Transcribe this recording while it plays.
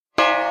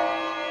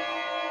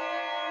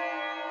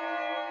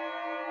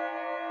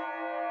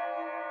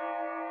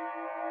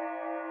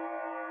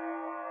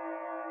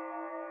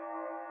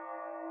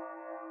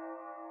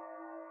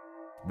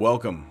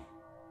Welcome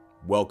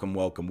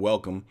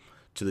to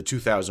the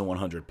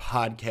 2100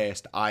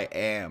 podcast. I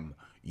am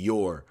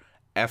your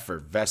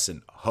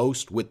effervescent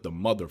host with the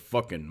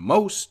motherfucking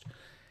most.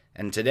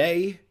 And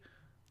today,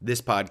 this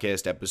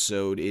podcast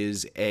episode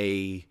is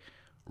a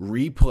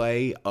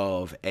replay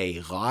of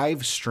a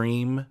live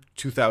stream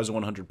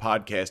 2100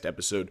 podcast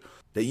episode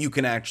that you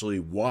can actually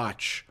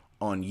watch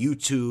on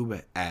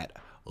YouTube at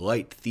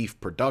Light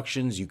Thief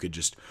Productions. You could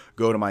just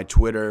go to my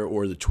Twitter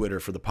or the Twitter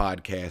for the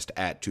podcast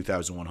at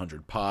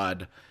 2100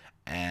 pod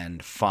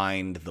and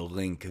find the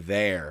link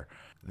there.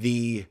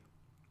 The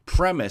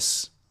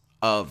premise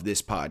of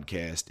this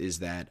podcast is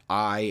that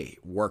I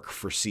work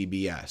for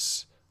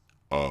CBS.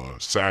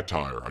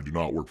 Satire. I do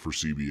not work for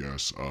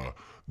CBS.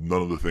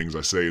 None of the things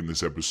I say in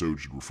this episode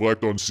should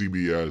reflect on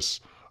CBS.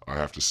 I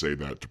have to say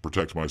that to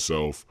protect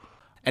myself.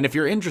 And if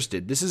you're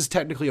interested, this is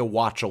technically a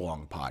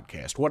watch-along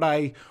podcast. What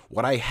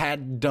I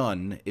had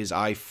done is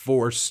I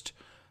forced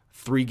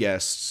 3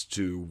 guests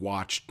to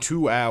watch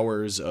 2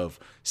 hours of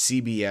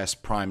CBS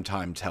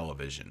primetime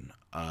television.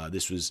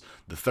 This was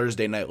the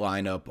Thursday night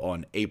lineup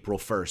on April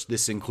 1st.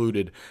 This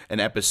included an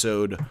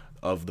episode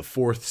of the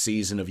 4th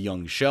season of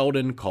Young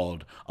Sheldon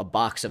called A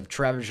Box of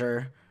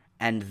Treasure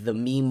and the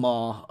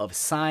Meemaw of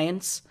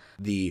Science.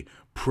 The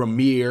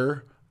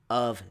premiere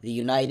of the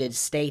United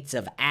States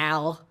of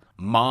Al.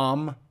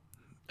 Mom,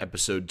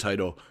 episode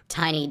title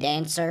Tiny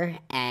Dancer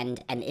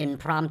and an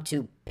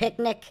Impromptu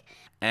Picnic.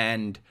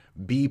 And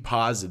Be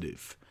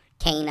Positive,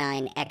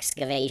 Canine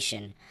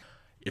Excavation.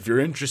 If you're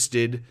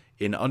interested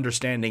in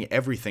understanding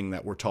everything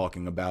that we're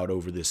talking about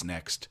over this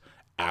next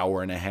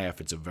hour and a half,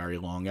 it's a very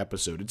long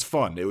episode. It's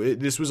fun.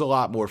 This was a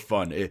lot more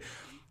fun.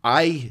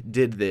 I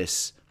did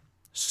this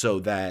so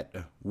that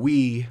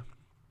we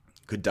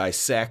could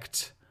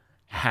dissect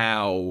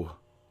how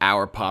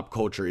our pop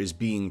culture is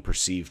being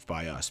perceived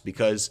by us,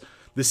 because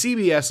the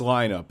CBS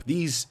lineup,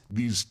 these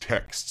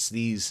texts,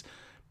 these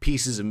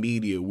pieces of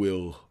media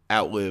will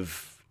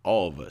outlive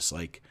all of us.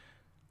 Like,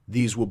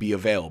 these will be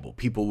available.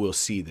 People will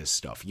see this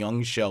stuff.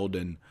 Young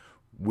Sheldon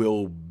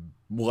will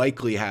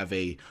likely have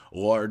a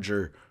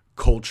larger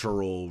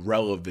cultural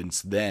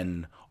relevance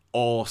than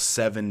all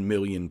 7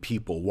 million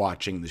people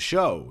watching the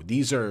show.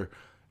 These are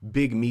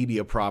big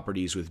media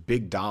properties with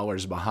big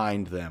dollars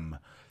behind them.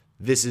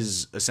 This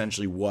is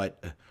essentially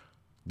what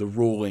the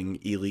ruling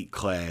elite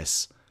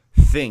class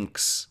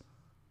thinks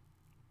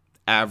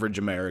average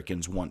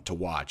Americans want to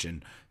watch.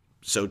 And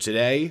so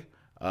today,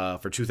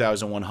 for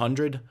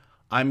 2100,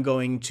 I'm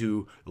going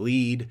to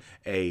lead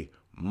a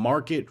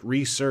market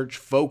research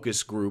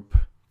focus group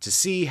to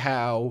see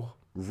how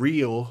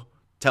real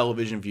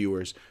television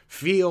viewers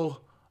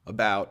feel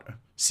about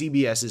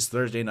CBS's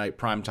Thursday night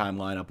primetime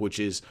lineup, which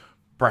is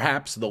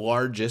perhaps the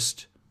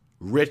largest,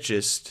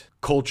 richest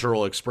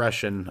cultural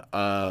expression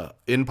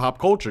in pop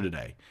culture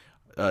today.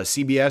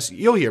 CBS,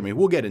 you'll hear me.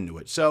 We'll get into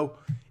it. So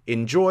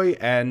enjoy,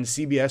 and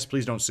CBS,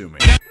 please don't sue me.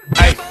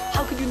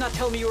 How could you not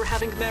tell me you were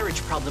having marriage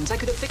problems? I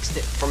could have fixed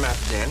it. From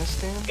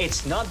Afghanistan?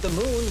 It's not the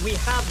moon. We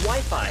have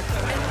Wi-Fi.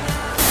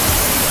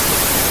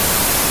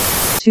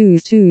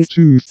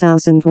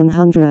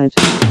 2100.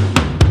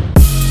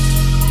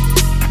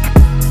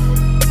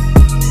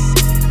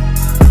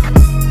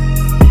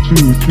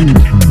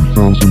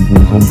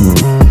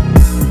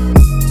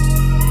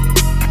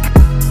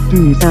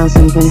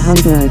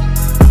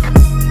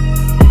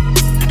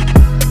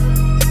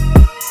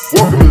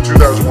 Welcome to the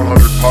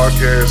 2100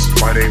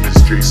 podcast. My name is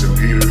Jason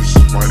Peters.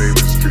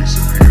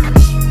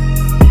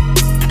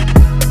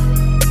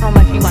 How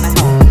much you want to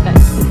help, but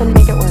he couldn't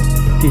make it work.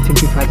 Do you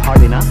think you tried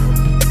hard enough?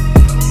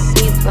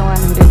 He's the one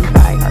who didn't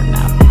try hard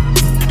enough.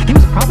 He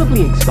was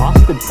probably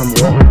exhausted from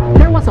walking.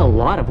 There was a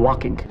lot of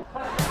walking.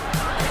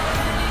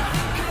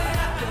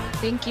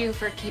 Thank you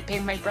for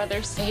keeping my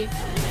brother safe.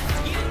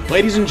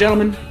 Ladies and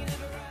gentlemen,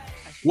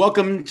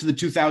 welcome to the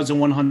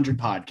 2100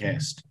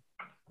 podcast.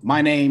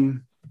 My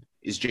name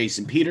is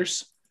Jason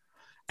Peters,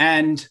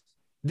 and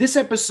this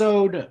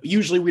episode,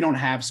 usually we don't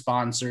have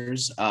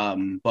sponsors,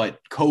 but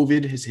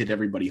COVID has hit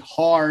everybody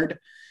hard,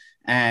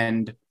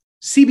 and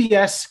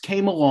CBS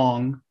came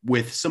along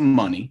with some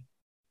money,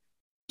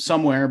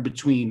 somewhere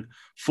between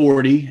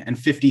 $40,000 and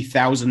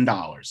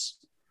 $50,000,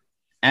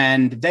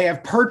 and they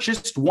have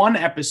purchased one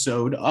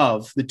episode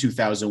of the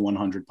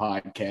 2100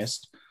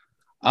 podcast,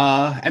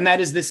 and that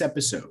is this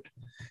episode.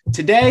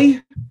 Today,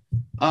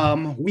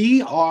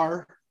 we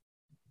are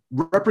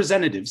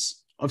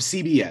representatives of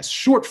CBS,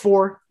 short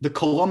for the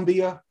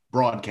Columbia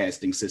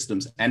Broadcasting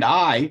Systems. And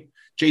I,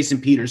 Jason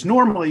Peters,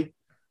 normally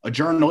a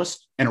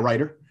journalist and a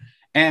writer,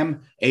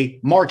 am a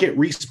market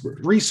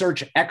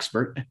research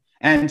expert.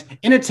 And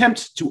in an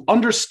attempt to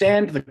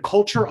understand the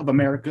culture of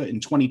America in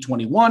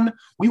 2021,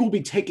 we will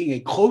be taking a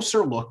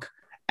closer look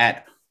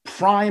at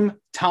prime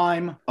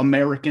time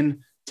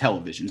American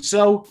television.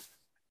 So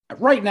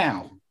right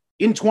now,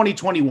 in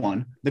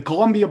 2021, the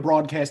Columbia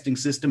Broadcasting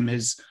System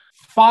has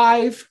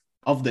 5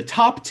 of the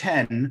top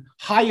 10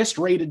 highest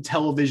rated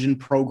television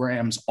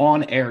programs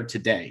on air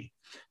today.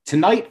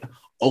 Tonight,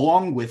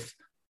 along with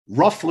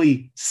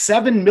roughly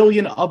 7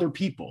 million other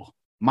people,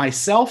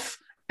 myself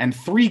and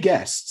 3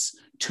 guests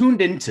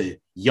tuned into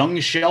Young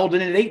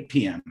Sheldon at 8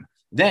 p.m.,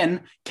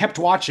 then kept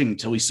watching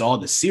till we saw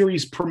the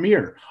series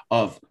premiere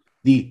of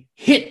the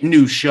hit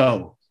new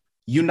show,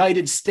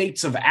 United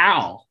States of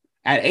Al,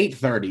 at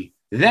 8:30.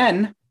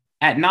 Then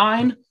at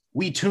 9,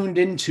 we tuned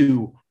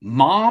into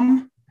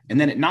Mom. And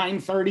then at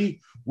 9:30,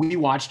 we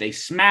watched a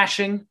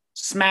smashing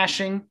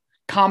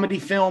comedy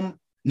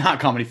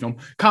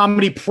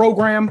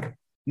program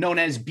known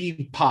as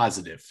Be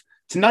Positive.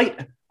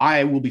 Tonight,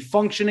 I will be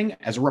functioning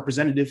as a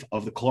representative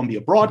of the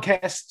Columbia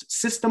Broadcast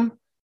System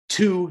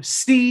to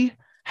see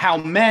how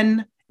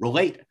men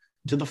relate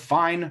to the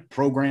fine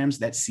programs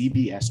that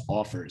CBS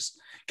offers.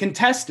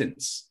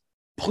 Contestants,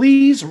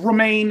 please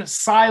remain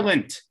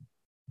silent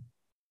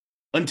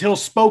until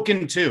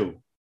spoken to.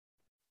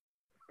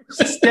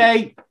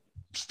 Stay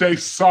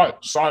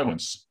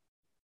silence.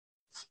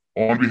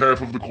 On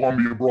behalf of the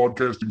Columbia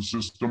Broadcasting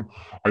System,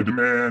 I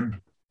demand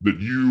that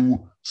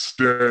you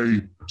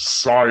stay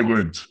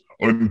silent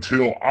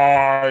until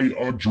I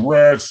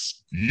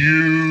address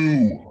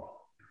you.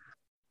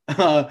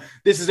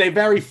 This is a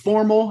very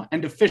formal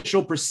and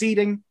official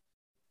proceeding.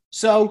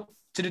 So,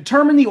 to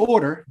determine the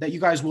order that you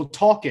guys will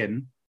talk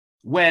in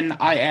when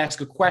I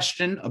ask a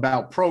question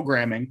about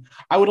programming,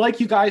 I would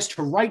like you guys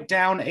to write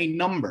down a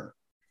number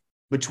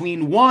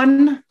between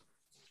 1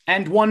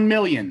 and 1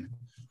 million.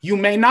 You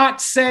may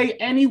not say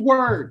any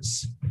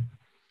words.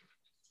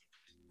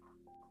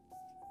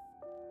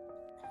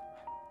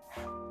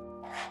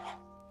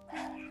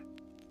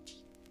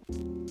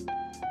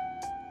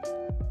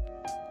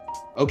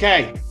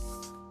 Okay.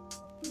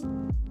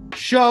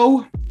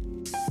 Show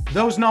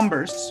those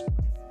numbers.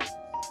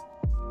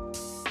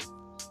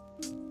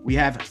 We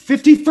have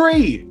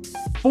 53,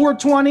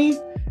 420,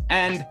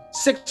 and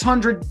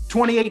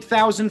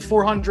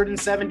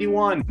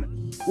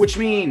 628,471, which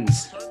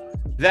means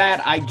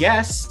that I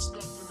guess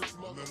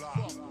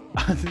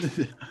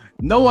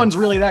no one's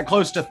really that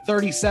close to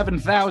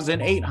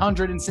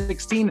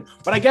 37,816,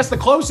 but I guess the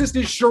closest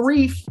is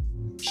Sharif.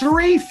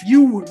 Sharif,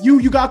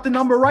 you got the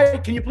number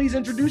right. Can you please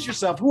introduce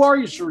yourself? Who are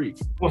you, Sharif?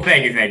 Well,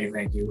 thank you.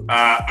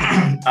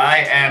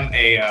 I am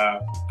a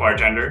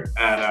bartender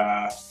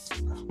at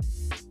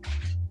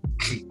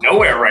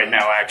nowhere right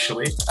now,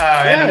 actually.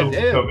 Yeah. You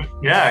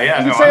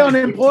can say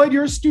unemployed.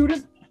 You're a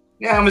student.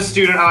 Yeah, I'm a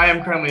student. I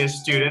am currently a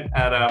student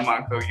at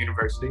Montco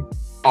University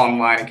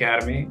Online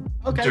Academy.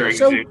 Okay,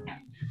 so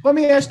let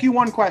me ask you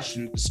one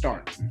question to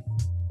start.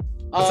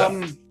 What's up?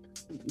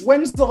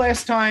 When's the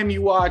last time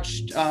you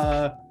watched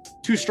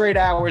 2 straight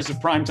hours of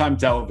primetime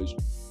television?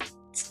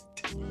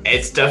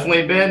 It's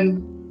definitely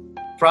been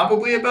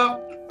probably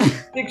about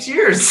 6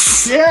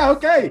 years. Yeah,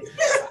 okay.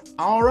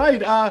 All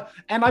right.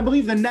 And I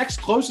believe the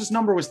next closest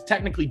number was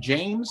technically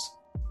James.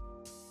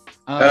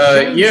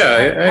 James,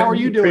 yeah. How are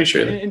you doing?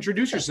 Sure.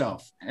 Introduce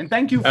yourself. And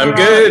thank you for I'm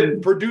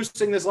good.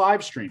 producing this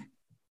live stream.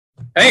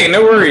 Hey,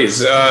 no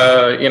worries.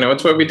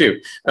 It's what we do.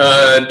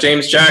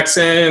 James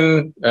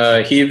Jackson,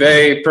 he,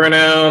 they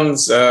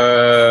pronouns.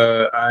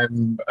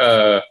 I'm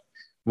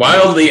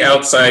wildly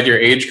outside your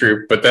age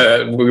group, but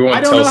that we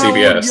won't tell CBS. I don't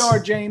know how old you are,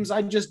 James.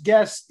 I just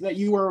guessed that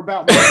you were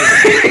about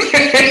my age.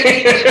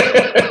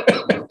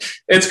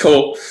 It's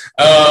cool.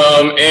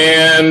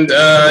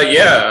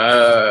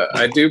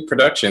 I do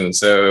production,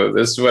 so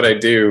this is what I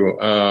do.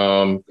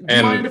 Do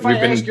you mind if I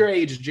ask your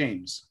age,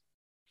 James?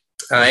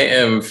 I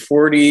am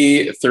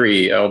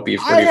 43. I'll be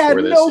 44 this year. I had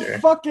no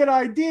fucking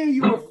idea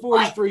you were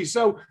 43,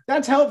 so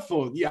that's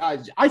helpful. Yeah,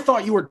 I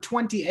thought you were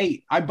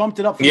 28. I bumped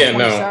it up from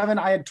 27.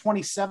 No. I had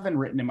 27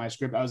 written in my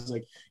script. I was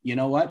like, you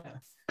know what?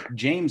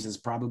 James is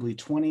probably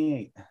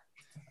 28.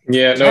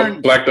 Yeah,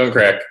 no, black don't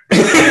crack.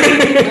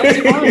 That's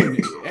fine.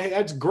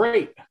 That's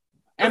great.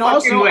 And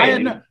also,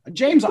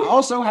 James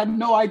also had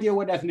no idea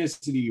what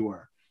ethnicity you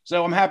were.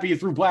 So I'm happy you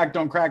threw black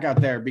don't crack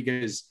out there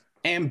because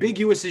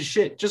ambiguous as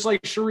shit, just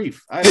like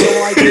Sharif. I had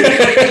no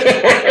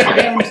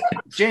idea.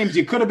 James,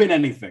 you could have been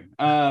anything.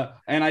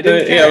 And I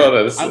didn't care. Yeah,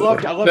 I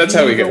loved that's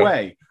how we get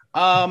away.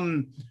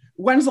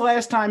 When's the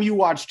last time you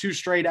watched 2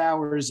 straight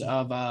hours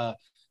of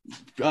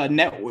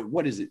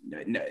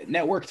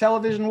network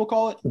television, we'll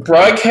call it?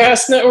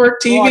 Broadcast network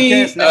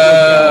TV?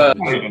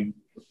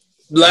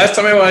 Last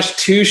time I watched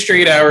 2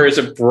 straight hours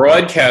of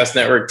broadcast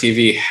network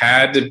TV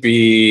had to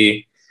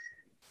be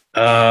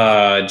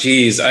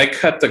I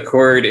cut the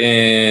cord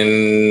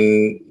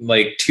in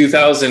like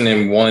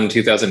 2001,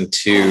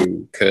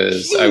 2002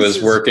 because I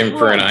was working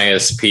for an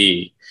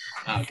ISP.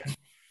 Okay.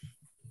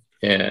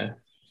 Yeah.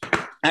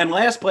 And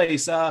last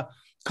place,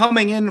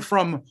 coming in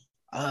from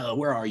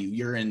where are you?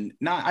 You're in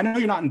I know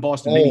you're not in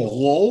Boston, maybe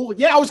Lowell.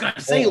 Yeah, I was gonna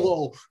say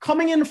Lowell.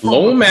 Coming in from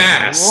Lowell,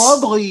 Mass.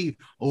 Lovely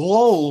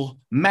Lowell,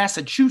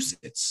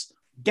 Massachusetts.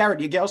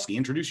 Garrett Yagelski,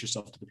 introduce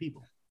yourself to the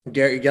people.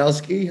 Garrett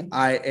Yagelski.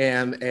 I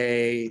am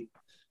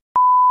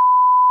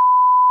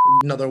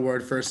another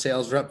word for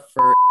sales rep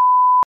for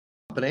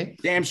company.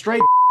 Damn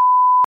straight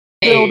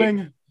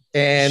building.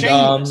 And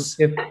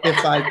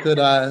if I could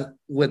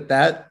with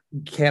that,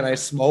 can I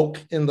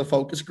smoke in the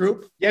focus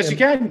group? Yes, you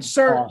can,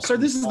 sir. Sir,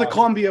 this is the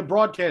Columbia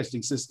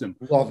Broadcasting System.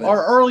 Love it.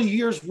 Our early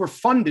years were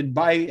funded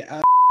by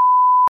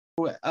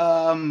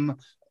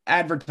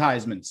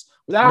advertisements.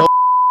 Without No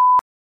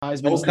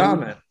advertisements,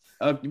 comment.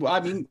 I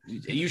mean,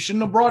 you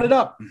shouldn't have brought it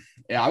up.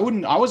 Yeah, I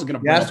wouldn't. I wasn't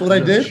going to. That's what I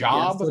did.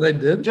 Job. That's what I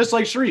did. Just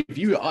like Sharif,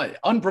 you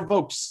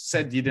unprovoked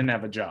said you didn't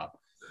have a job.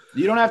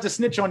 You don't have to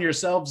snitch on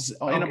yourselves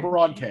in a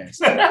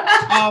broadcast.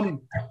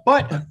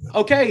 But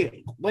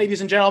okay,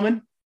 ladies and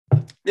gentlemen,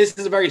 this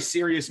is a very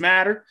serious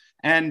matter.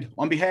 And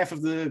on behalf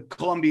of the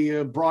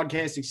Columbia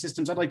Broadcasting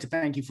Systems, I'd like to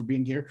thank you for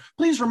being here.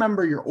 Please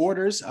remember your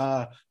orders.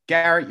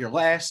 Garrett, you're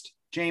last.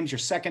 James, you're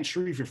second.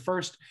 Sharif, you're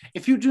first.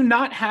 If you do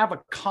not have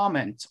a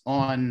comment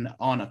on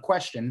a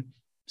question,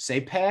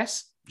 say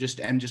pass.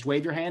 Just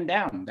wave your hand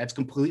down. That's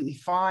completely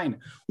fine.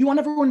 We want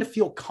everyone to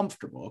feel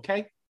comfortable.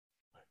 Okay?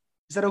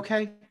 Is that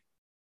okay?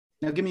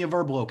 Now give me a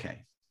verbal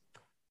okay.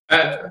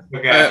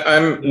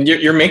 Okay.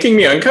 You're making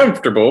me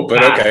uncomfortable,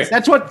 but okay.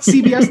 That's what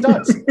CBS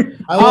does.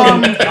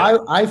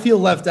 I feel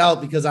left out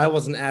because I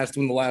wasn't asked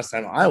when the last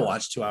time I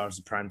watched 2 hours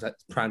of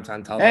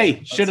primetime television.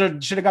 Hey, should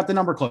have got the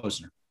number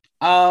closer.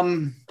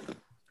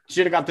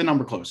 Should have got the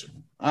number closer.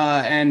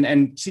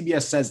 And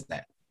CBS says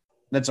that.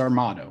 That's our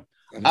motto.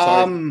 I'm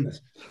sorry.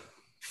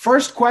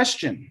 First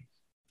question.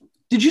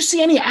 Did you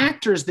see any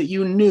actors that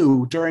you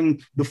knew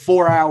during the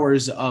 4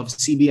 hours of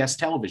CBS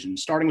television,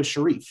 starting with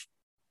Sharif?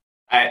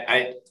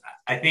 I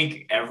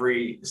think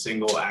every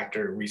single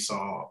actor we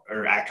saw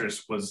or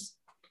actress was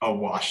a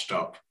washed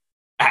up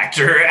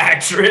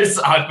actress.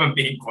 I'm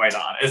being quite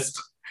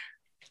honest.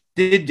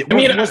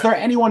 Was there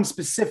anyone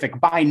specific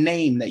by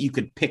name that you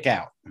could pick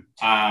out?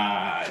 No,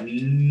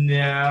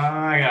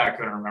 I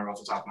couldn't remember off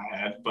the top of my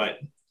head, but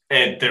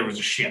there was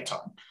a shit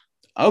ton.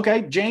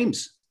 Okay,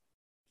 James.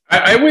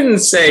 I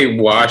wouldn't say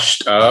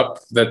washed up.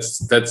 But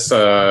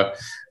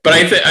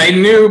I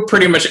knew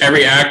pretty much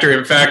every actor.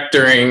 In fact,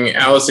 during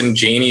Allison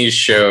Janney's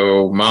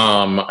show,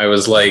 Mom, I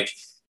was like,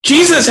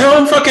 Jesus,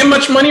 how fucking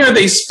much money are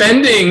they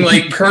spending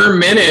like per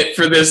minute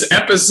for this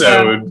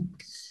episode?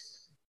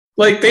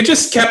 Like they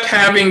just kept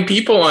having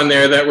people on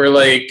there that were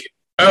like,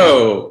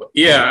 oh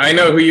yeah, I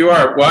know who you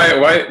are.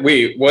 Why?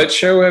 Wait, what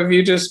show have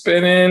you just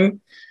been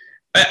in?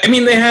 I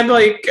mean, they had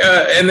like,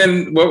 and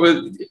then what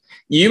was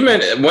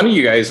one of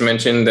you guys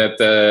mentioned that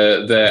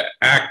the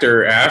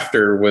actor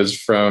after was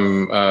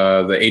from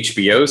the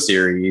HBO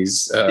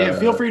series. Yeah,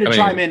 feel free to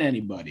chime in,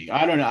 anybody.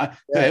 I don't know.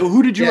 Yeah.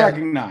 Who did you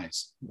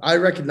recognize? I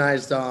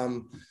recognized.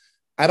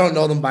 I don't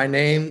know them by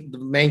name. The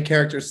main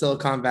character is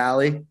Silicon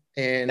Valley,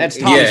 and that's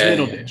Thomas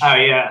Middleditch. Oh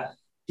yeah,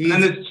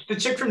 and then the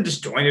chick from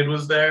Disjointed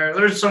was there.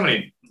 There's so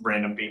many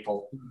random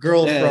people.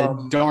 Girl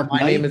from Dark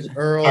Knight. My Name is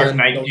Earl. Dark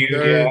Knight dude,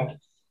 yeah.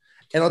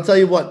 And I'll tell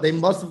you what, they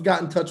must have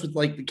got in touch with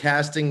like the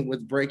casting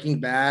with Breaking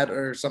Bad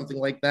or something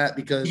like that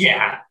because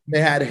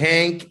they had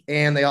Hank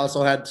and they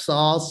also had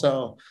Saul,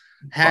 so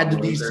had to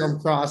be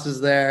some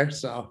crosses there.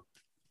 So,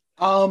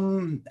 how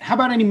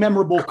about any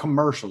memorable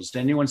commercials? Did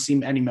anyone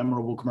see any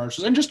memorable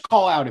commercials? And just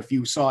call out if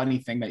you saw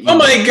anything that you. Oh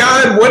my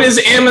God! What is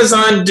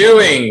Amazon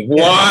doing?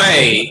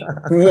 Why?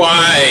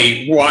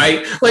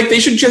 Why? Like they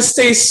should just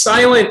stay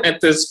silent at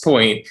this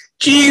point.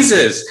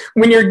 Jesus,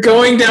 when you're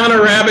going down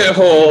a rabbit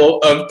hole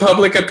of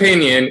public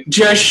opinion,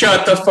 just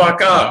shut the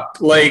fuck up.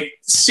 Like,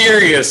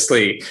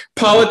 seriously,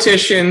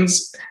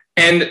 politicians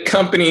and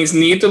companies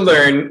need to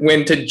learn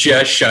when to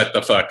just shut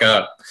the fuck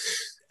up.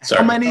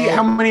 Sorry.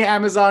 How many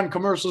Amazon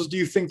commercials do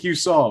you think you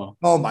saw?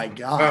 Oh my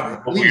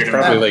God.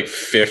 Probably like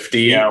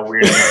 50. Yeah,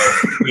 weird.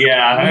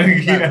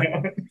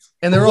 Yeah.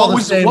 And they're all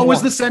the same. What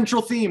was the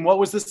central theme?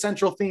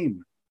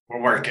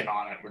 We're working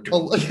on it. We're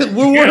doing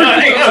we're working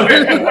on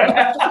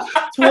it.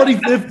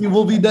 2050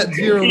 will be net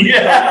zero.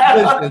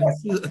 Yeah.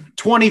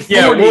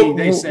 2040,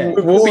 they said.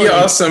 We'll be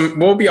awesome.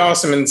 We'll be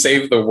awesome and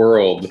save the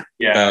world.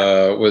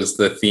 Yeah. Was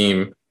the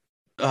theme.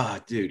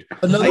 Dude.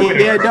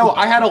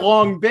 I had a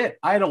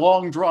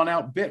long drawn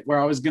out bit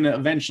where I was going to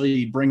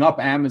eventually bring up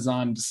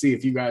Amazon to see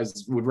if you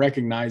guys would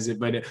recognize it.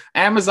 But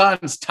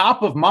Amazon's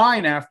top of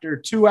mind after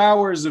 2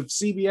 hours of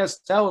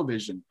CBS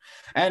television.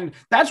 And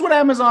that's what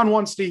Amazon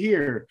wants to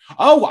hear.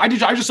 Oh, I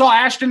just saw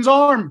Ashton's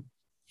arm.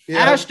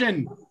 Yeah.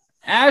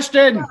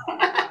 Ashton,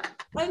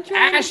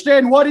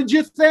 what did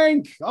you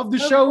think of the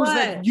shows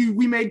that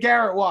we made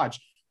Garrett watch?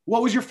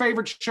 What was your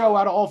favorite show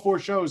out of all 4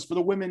 shows for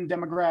the women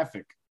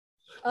demographic?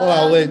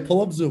 Wait,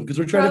 pull up Zoom because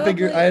we're trying to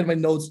figure. I had my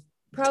notes.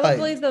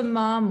 Probably the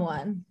mom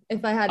one,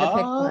 if I had to pick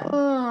one.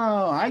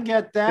 Oh, I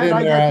get that.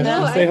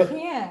 No, I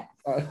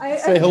can't.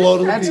 Say hello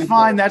to That's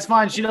fine. That's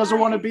fine. She doesn't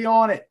want to be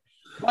on it.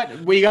 But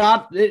we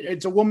got it.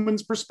 It's a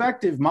woman's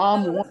perspective.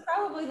 Mom. It was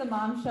probably the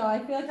mom show. I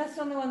feel like that's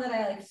the only one that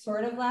I like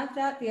sort of laughed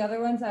at. The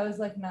other ones, I was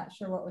like not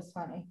sure what was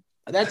funny.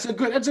 That's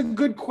a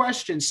good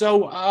question.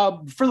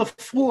 So for the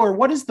floor,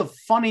 what is the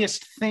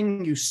funniest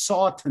thing you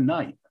saw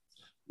tonight?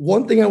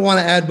 One thing I want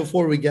to add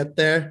before we get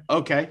there.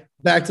 Okay.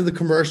 Back to the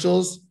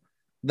commercials.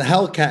 The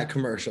Hellcat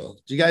commercial.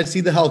 Did you guys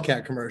see the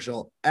Hellcat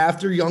commercial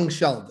after Young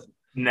Sheldon?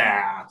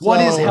 Nah. What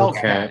is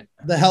Hellcat?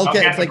 The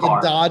Hellcat is like a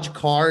Dodge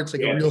car. It's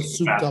like a real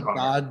souped up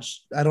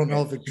Dodge. I don't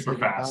know if it's like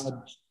a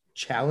Dodge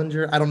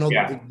Challenger. I don't know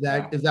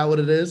exact. Is that what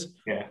it is?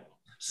 Yeah.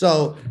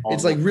 So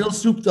it's like real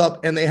souped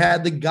up, and they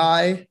had the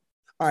guy.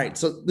 All right.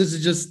 So this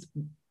is just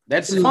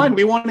That's fine.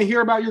 We want to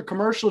hear about your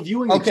commercial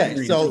viewing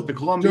experience with the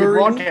Columbia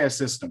Broadcast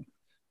System.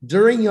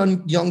 During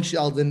Young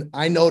Sheldon,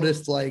 I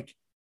noticed like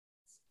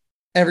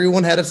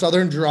everyone had a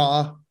Southern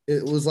draw.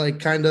 It was like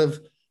kind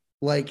of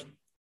like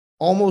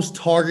almost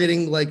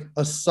targeting like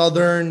a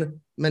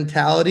Southern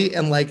mentality,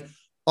 and like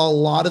a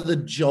lot of the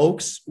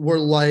jokes were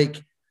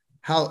like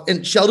how,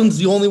 and Sheldon's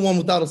the only one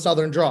without a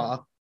Southern draw,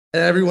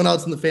 and everyone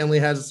else in the family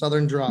has a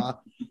Southern draw,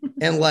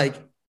 and like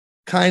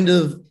kind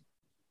of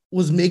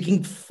was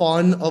making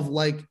fun of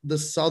like the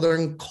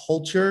Southern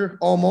culture,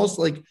 almost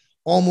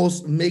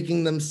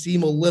making them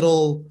seem a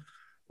little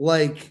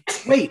like.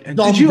 Wait,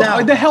 did you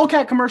the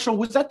Hellcat commercial?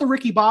 Was that the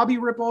Ricky Bobby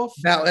ripoff?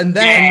 Now and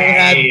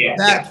then they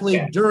had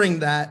played during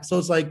that, so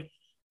it's like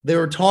they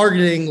were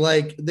targeting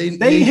like they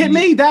hit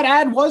me. That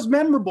ad was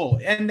memorable,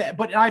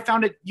 but I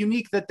found it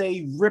unique that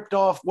they ripped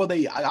off. Well,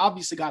 they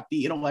obviously got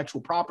the intellectual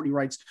property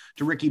rights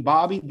to Ricky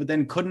Bobby, but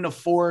then couldn't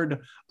afford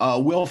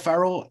Will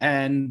Ferrell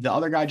and the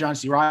other guy, John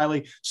C.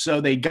 Reilly.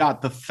 So they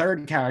got the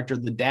third character,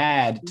 the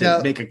dad,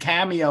 to make a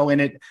cameo in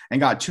it,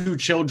 and got two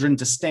children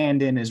to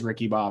stand in as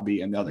Ricky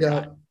Bobby and the other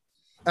guy.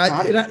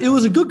 It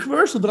was a good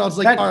commercial, but I was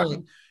like, all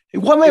right.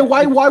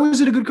 Why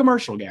was it a good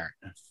commercial, Garrett?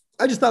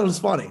 I just thought it was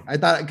funny. I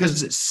thought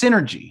because it's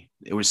synergy.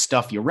 It was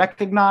stuff you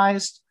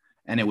recognized,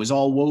 and it was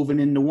all woven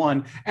into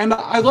one. And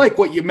I like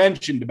what you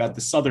mentioned about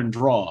the Southern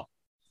draw.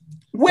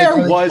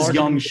 Where was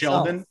Young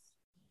Sheldon?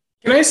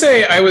 Can I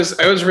say I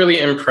was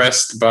really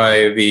impressed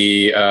by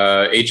the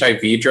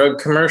HIV drug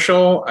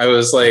commercial. I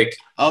was like,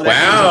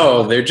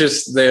 wow,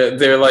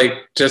 they're like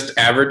just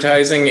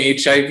advertising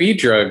HIV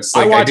drugs.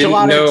 Like, I watch a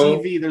lot of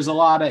TV. There's a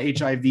lot of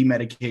HIV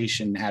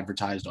medication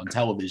advertised on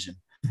television.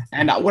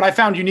 And what I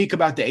found unique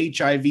about the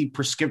HIV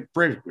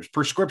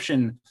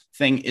prescription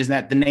thing is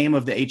that the name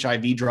of the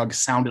HIV drug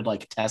sounded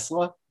like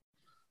Tesla.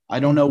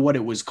 I don't know what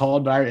it was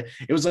called, but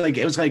it was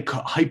like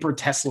Hyper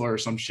Tesla or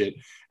some shit.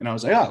 And I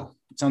was like, oh,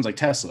 it sounds like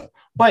Tesla.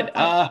 But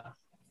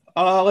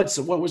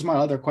what was my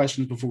other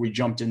question before we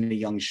jumped into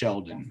Young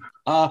Sheldon?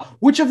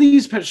 Which of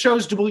these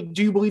shows do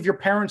you believe your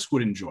parents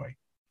would enjoy?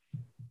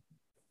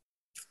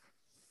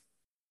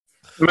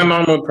 My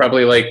mom would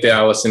probably like the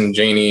Allison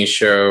Janney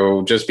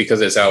show just because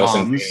it's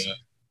Allison Janney.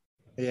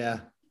 Yeah.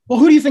 Well,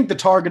 who do you think the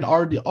target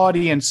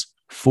audience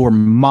for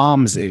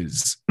moms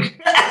is?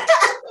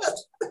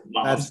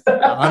 That's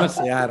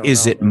honestly, I don't know.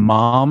 Is it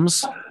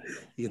moms?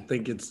 You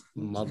think it's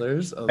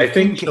mothers? I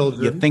think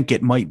children? You think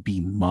it might be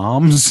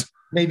moms?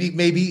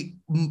 Maybe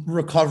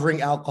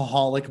recovering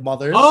alcoholic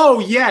mothers.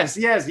 Oh, yes.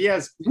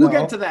 We'll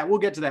get to that. We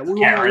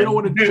don't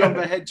want to jump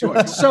ahead to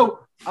it. So,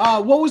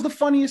 what was the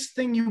funniest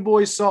thing you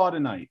boys saw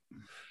tonight?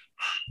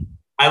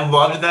 I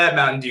loved that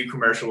Mountain Dew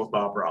commercial with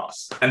Bob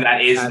Ross. And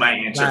that is my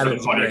answer for the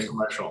funniest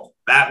commercial.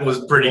 That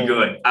was pretty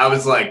good. I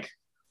was like,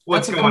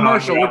 what's going on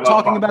here? We're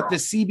talking about the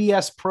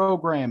CBS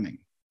programming.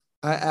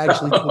 I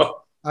actually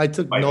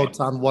took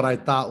notes on what I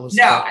thought was.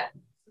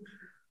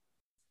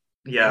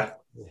 Yeah.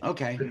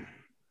 Okay.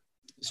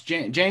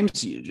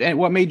 James,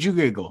 what made you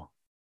giggle?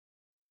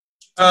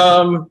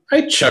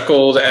 I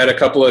chuckled at a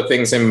couple of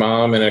things in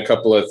Mom and a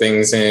couple of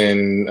things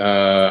in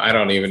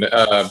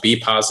Be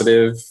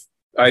Positive.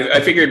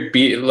 I figured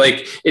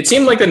it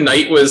seemed like the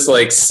night was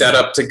like set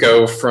up to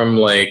go from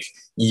like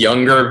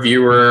younger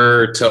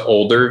viewer to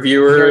older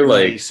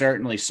viewer.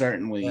 Certainly.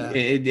 Yeah.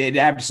 It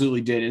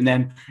absolutely did. And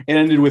then it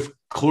ended with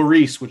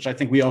Clarice, which I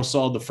think we all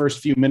saw the first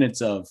few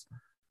minutes of,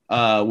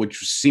 which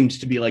seemed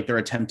to be like our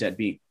attempt at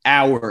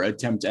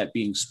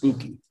being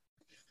spooky.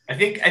 I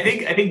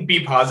think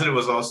Be Positive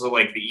was also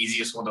like the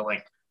easiest one to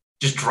like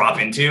just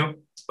drop into,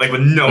 like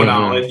with no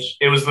knowledge.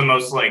 It was the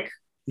most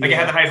it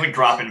had the highest like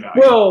drop-in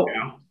value. Well, you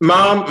know?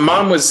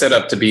 Mom was set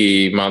up to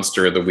be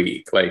Monster of the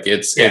Week. Like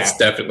it's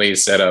definitely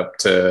set up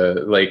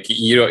to like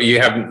you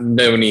have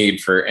no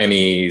need for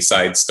any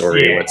side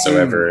story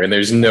whatsoever, and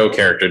there's no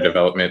character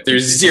development.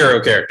 There's zero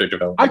character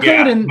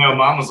development.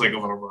 Mom was like a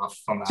little rough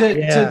on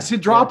that. To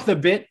drop the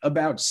bit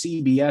about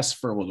CBS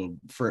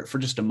for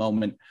just a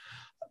moment.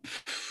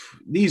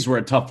 These were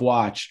a tough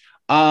watch.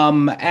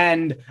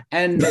 And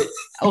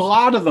a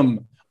lot of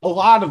them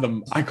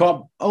I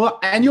caught,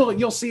 and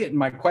you'll see it in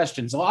my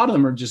questions. A lot of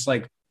them are just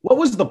like, what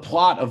was the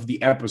plot of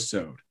the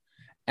episode?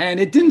 And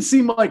it didn't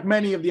seem like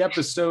many of the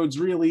episodes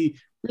really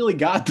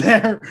got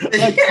there.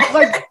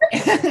 Like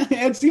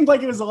it seemed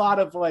like it was a lot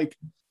of like,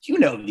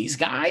 these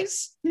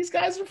guys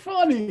are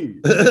funny.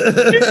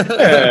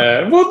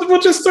 Yeah,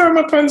 we'll just throw them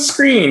up on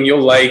screen.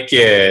 You'll like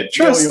it.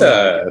 Trust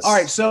us. All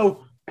right,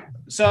 so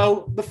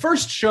the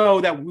first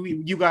show that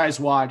you guys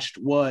watched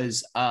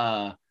was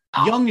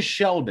Young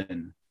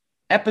Sheldon,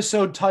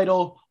 episode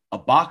title, A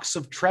Box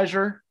of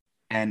Treasure,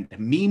 and the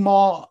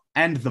Meemaw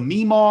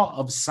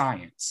of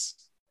Science.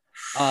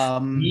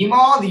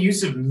 Meemaw, the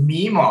use of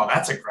Meemaw,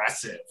 that's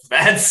aggressive.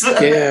 That's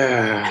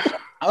yeah.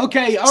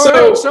 Okay, all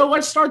right. So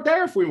let's start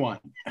there if we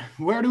want.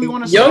 Where do we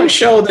want to start?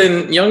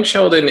 Young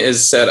Sheldon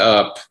is set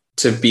up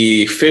to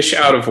be fish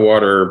out of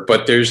water,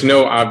 but there's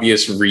no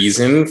obvious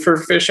reason for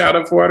fish out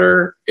of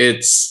water.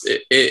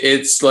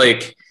 It's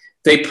like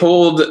they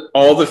pulled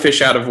all the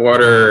fish out of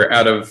water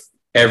out of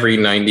every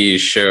 90s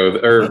show,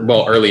 or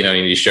well, early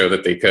 90s show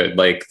that they could.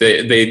 Like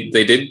they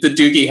did the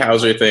Doogie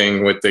Howser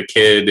thing with the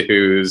kid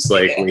who's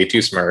like way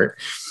too smart.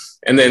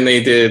 And then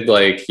they did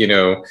like, you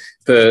know,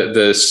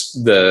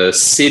 the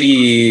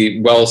city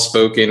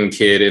well-spoken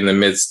kid in the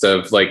midst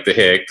of like the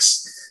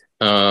Hicks.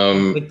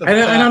 Like the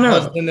I don't know.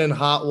 Husband and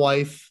hot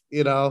wife,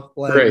 you know,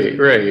 like,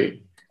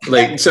 right.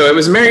 Like, so it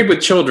was Married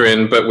with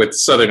Children, but with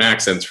Southern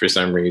accents for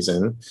some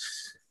reason.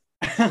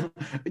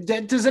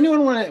 Does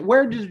anyone want to?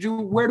 Where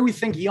do we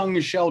think Young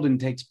Sheldon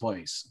takes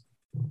place?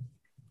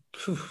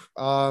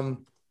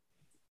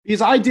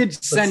 Because I did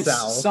sense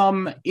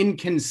some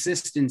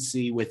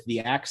inconsistency with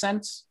the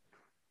accents.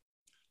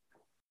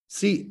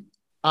 See,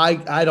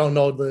 I don't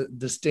know the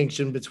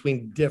distinction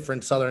between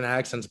different Southern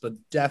accents, but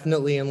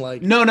definitely in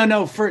like no.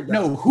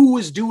 Who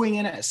was doing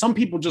it? Some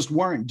people just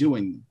weren't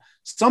doing.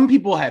 Some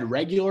people had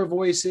regular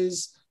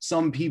voices.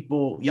 Some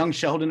people. Young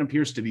Sheldon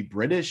appears to be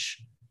British.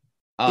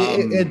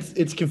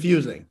 It's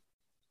confusing.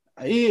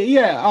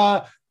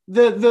 Yeah.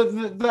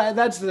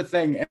 That's the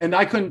thing, and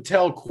I couldn't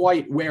tell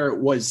quite where it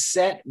was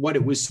set, what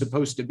it was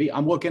supposed to be.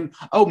 I'm looking.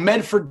 Oh,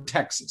 Medford,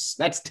 Texas.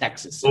 That's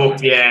Texas. Oh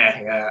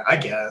yeah. I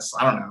guess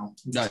I don't know.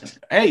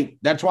 Hey,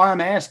 that's why I'm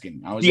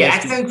asking.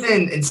 Accents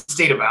in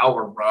State of Al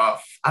were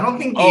rough. I don't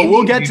think.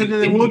 We'll get to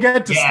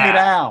State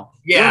Al.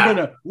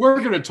 Yeah,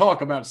 we're gonna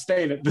talk about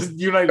State of the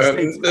United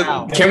States of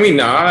Al. Can we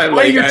not?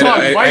 Bite your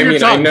tongue.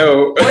 I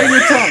know. Bite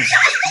your tongue.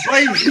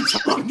 Bite your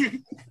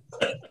tongue.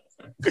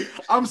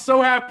 I'm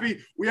so happy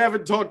we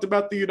haven't talked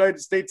about the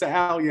United States of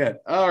Al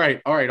yet. All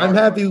right. I'm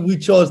happy we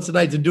chose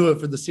tonight to do it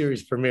for the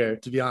series premiere,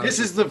 to be honest.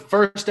 This is the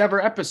first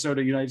ever episode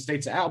of United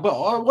States of Al.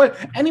 But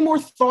any more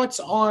thoughts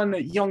on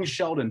Young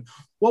Sheldon?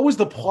 What was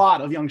the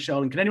plot of Young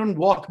Sheldon? Can anyone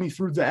walk me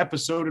through the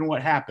episode and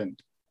what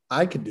happened?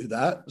 I could do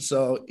that.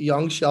 So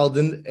Young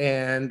Sheldon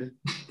and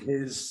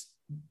his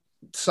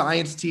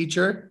science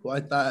teacher, who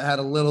I thought had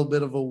a little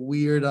bit of a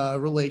weird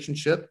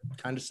relationship,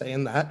 kind of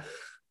saying that.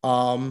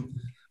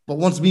 But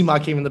once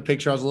Meemaw came in the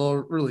picture, I was a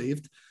little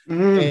relieved.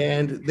 Mm-hmm.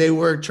 And they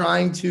were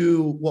trying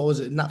to,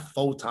 not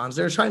photons.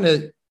 They were trying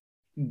to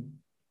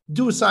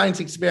do a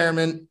science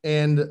experiment,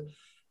 and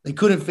they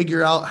couldn't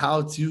figure out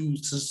how to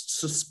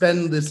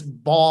suspend this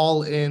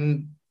ball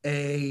in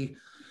a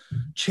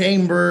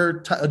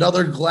chamber,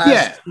 another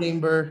glass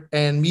chamber.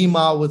 And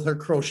Meemaw, with her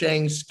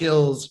crocheting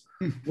skills,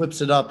 whips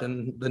it up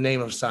in the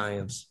name of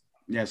science.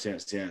 Yes. And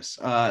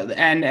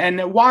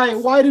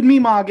why did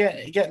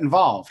Meemaw get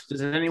involved?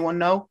 Does anyone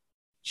know?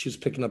 She was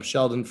picking up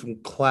Sheldon from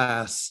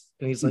class,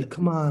 and he's like,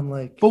 come on,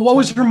 like. But what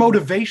was her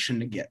motivation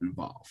to get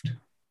involved?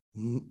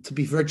 To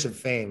be rich and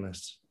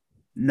famous.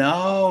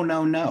 No.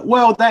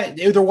 Well,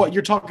 what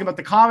you're talking about,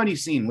 the comedy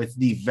scene with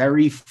the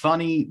very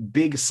funny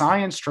big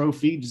science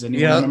trophy. Does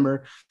anyone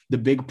remember the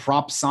big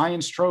prop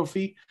science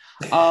trophy?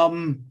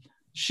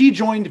 She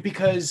joined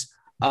because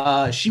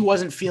she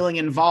wasn't feeling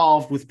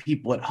involved with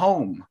people at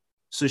home.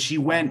 So she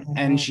went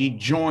and she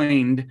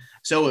joined.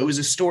 So it was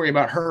a story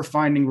about her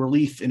finding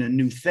relief in a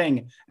new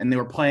thing. And they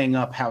were playing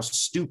up how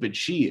stupid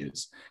she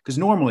is. Because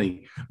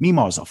normally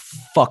Meemaw is a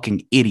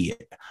fucking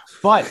idiot.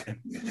 But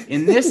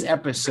in this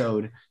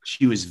episode,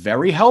 she was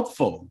very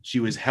helpful. She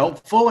was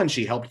helpful and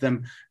she helped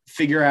them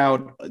figure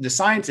out the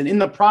science. And in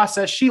the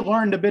process, she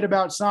learned a bit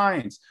about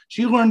science.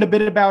 She learned a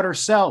bit about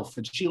herself.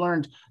 And she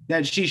learned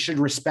that she should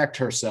respect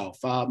herself.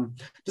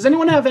 Does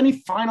anyone have any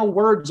final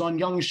words on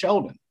Young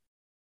Sheldon?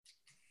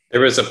 There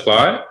was a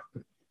plot.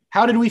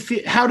 How did we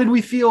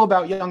feel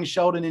about Young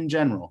Sheldon in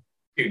general?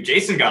 Dude,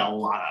 Jason got a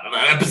lot out of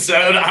that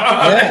episode.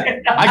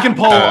 I can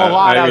pull a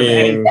lot out of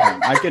anything.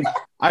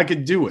 I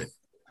could do it.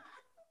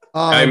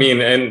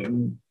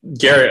 And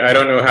Garrett, I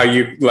don't know how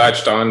you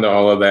latched on to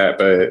all of that,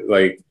 but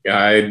like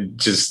I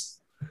just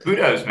who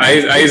knows,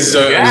 I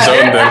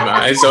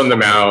zoned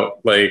them out.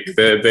 Like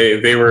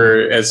they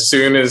were, as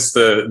soon as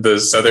the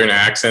Southern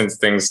accents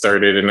thing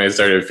started and I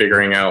started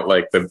figuring out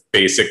like the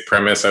basic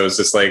premise, I was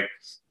just like,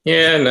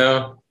 yeah,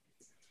 no.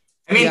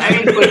 I mean,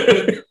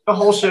 the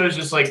whole show is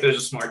just like there's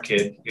a smart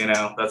kid, you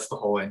know. That's the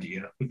whole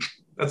idea.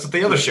 That's what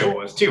the other show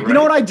was too, right? You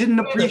know what I didn't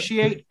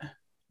appreciate?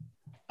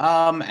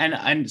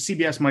 And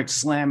CBS might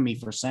slam me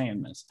for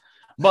saying this,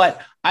 but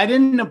I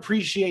didn't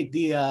appreciate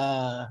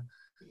the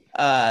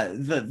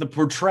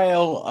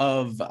portrayal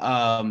of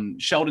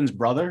Sheldon's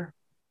brother.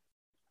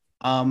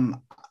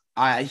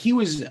 He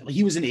was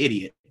an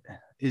idiot.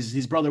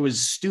 His brother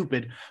was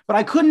stupid, but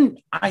I don't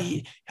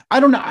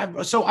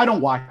know. So I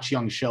don't watch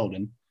Young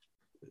Sheldon.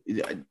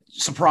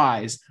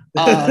 Surprise.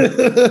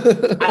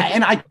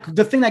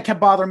 The thing that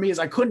kept bothering me is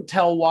I couldn't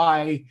tell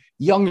why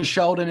Young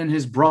Sheldon and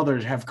his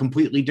brothers have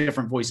completely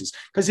different voices,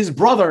 because his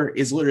brother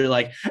is literally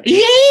like,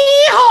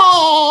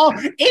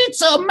 yeehaw,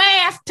 it's a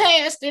math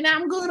test and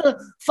I'm gonna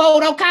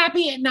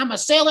photocopy it and I'm gonna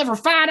sell it for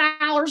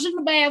 $5 in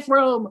the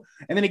bathroom,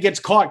 and then he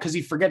gets caught because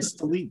he forgets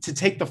to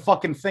take the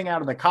fucking thing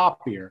out of the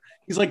copier.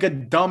 He's like a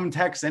dumb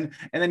Texan.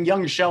 And then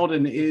Young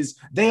Sheldon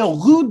they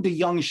allude to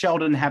Young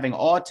Sheldon having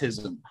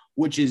autism,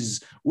 which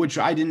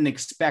I didn't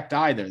expect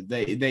either.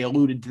 They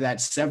alluded to that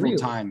several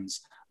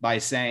times by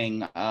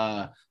saying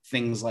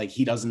things like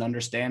he doesn't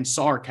understand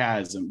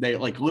sarcasm. They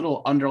like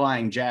little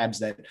underlying jabs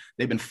that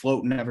they've been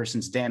floating ever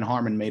since Dan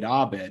Harmon made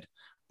Abed.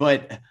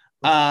 But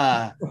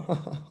any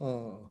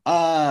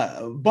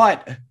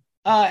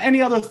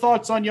other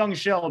thoughts on young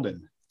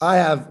Sheldon? I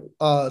have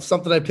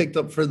something I picked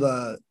up for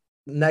the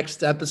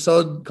next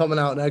episode coming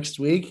out next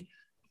week.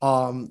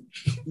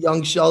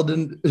 Young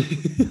Sheldon,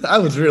 I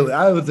was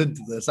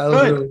into this. I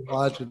was really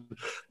watching.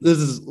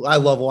 I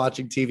love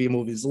watching TV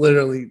movies,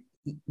 literally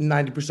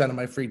 90% of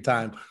my free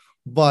time.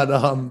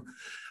 But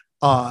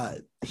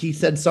he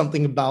said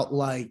something about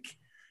like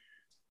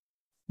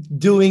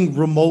doing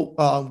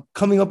remote,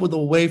 coming up with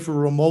a way for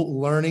remote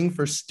learning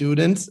for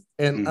students.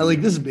 And I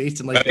like this is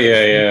based in like,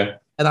 yeah.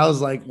 And I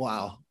was like,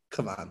 wow,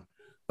 come on.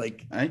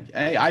 Like,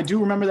 I do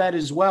remember that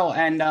as well.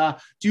 And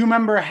do you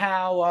remember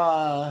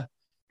how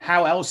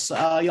else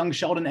young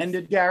Sheldon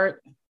ended, Garrett?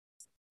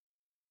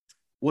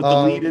 What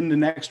the lead in the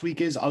next week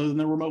is other than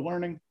the remote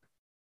learning?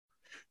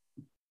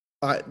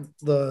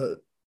 The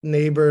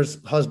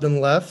neighbor's husband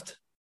left.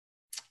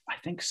 I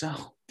think so.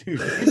 Dude,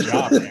 good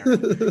job there.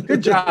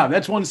 Good job.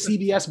 That's one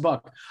CBS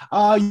buck.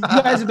 You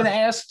guys have been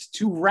asked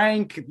to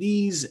rank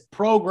these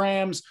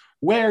programs.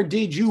 Where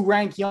did you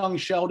rank young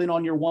Sheldon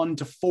on your 1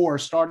 to 4,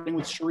 starting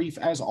with Sharif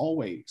as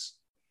always?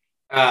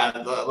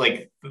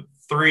 Like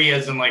 3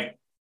 as in like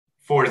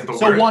 4 is the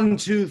worst. So 1,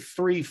 2,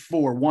 3,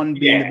 4. 1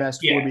 being the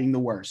best, 4 being the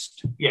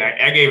worst. Yeah,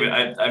 I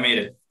made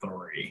it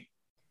 3.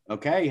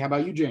 Okay, how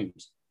about you,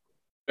 James?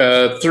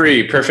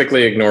 3,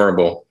 perfectly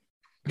ignorable.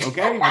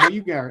 Okay, how about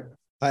you, Garrett?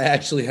 I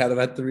actually had him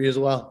at 3 as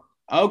well.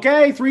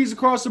 Okay, 3s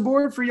across the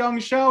board for young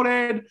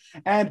Sheldon.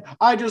 And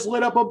I just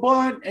lit up a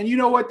blunt, and you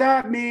know what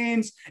that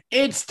means.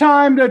 It's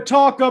time to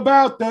talk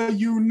about the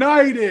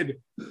United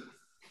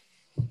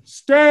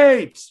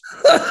States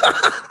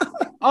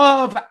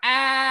of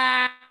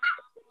Al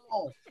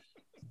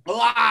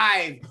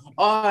live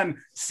on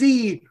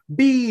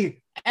CBS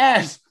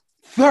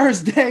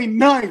Thursday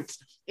nights.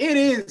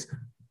 This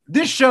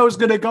show is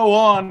going to go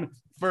on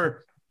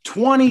for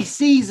 20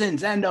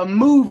 seasons and a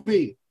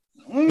movie.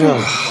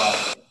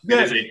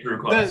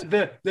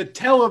 The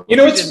television. You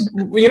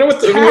know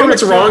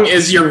what's wrong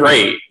is you're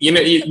right.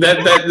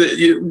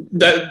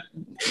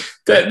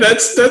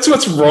 That's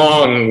what's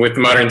wrong with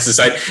modern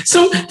society.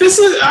 So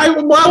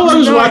while I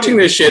was watching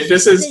this shit,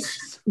 this is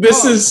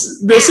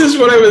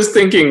what I was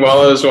thinking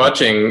while I was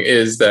watching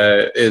is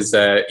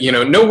that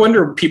no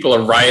wonder people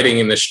are rioting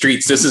in the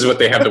streets. This is what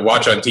they have to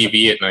watch on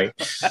TV at night.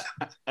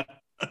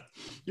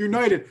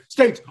 United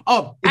States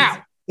of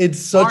Al. It's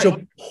such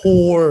a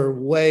poor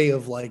way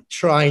of like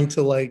trying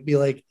to like be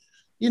like,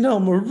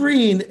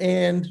 Marine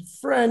and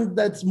friend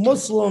that's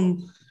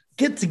Muslim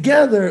get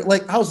together.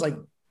 Like I was like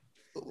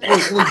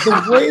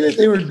the way that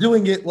they were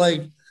doing it,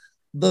 like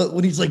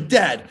when he's like,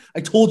 Dad,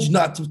 I told you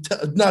not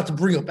to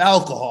bring up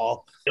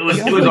alcohol. It was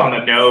on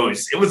the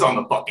nose. It was on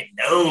the fucking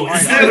nose.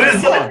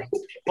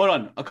 Hold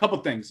on. A couple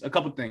things.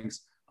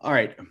 All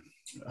right.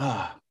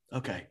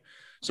 Okay.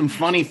 Some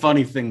funny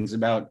things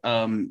about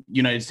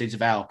United States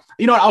of Al.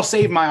 You know what? I'll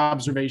save my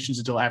observations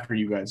until after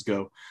you guys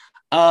go.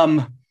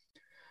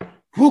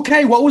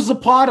 Okay, what was the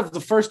plot of the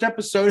first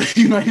episode of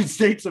United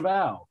States of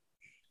Al?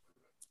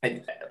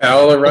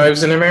 Al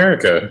arrives in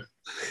America.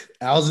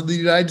 Al's in the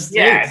United States.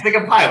 Yeah, it's like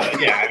a pilot.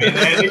 Yeah, I mean,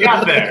 they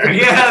got there.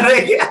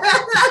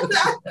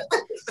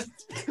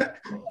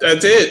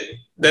 That's it.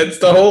 That's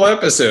the whole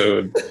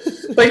episode.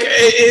 Like,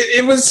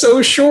 it was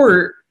so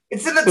short.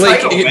 It's in the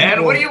title,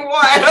 man. What do you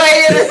want?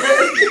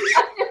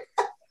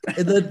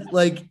 And then,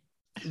 like,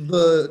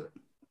 the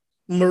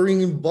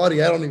Marine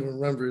buddy, I don't even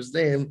remember his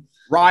name.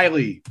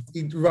 Riley.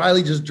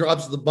 Riley just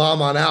drops the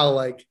bomb on Al,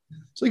 like,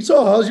 it's like,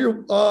 so how's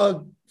your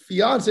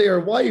fiance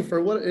or wife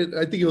or what?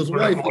 I think it was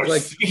wife. Was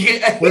like,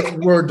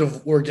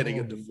 we're getting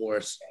a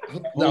divorce. I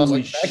was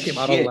like, that came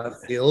out of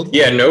left field.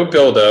 Yeah, no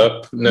build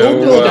up.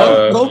 No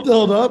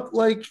build up.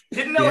 Like,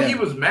 didn't know he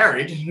was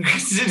married.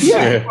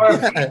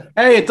 Yeah.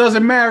 Hey, it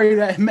doesn't matter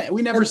that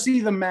we never see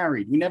them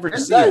married. We never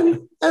see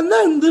it. And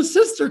then the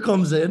sister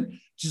comes in.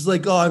 She's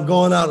like, "Oh, I'm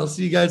going out. I'll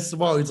see you guys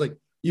tomorrow." He's like,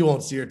 "You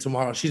won't see her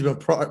tomorrow. She's been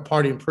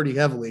partying pretty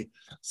heavily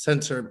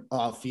since her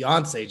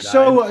fiance died."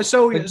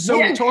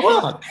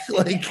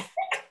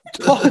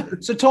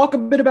 Talk a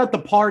bit about the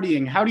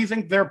partying. How do you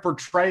think their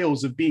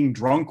portrayals of being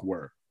drunk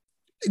were?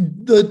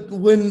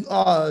 When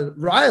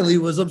Riley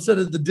was upset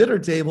at the dinner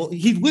table,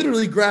 he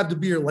literally grabbed a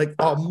beer like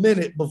a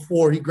minute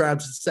before he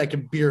grabs his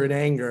second beer in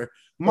anger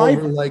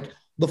over like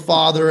the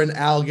father and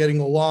Al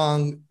getting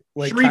along.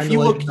 Like, Sharif, you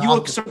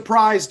look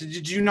surprised.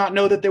 Did you not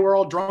know that they were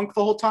all drunk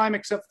the whole time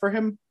except for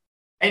him?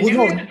 I knew he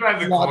had to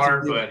drive the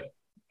car, but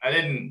I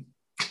didn't.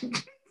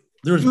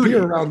 There was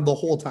beer around the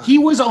whole time. He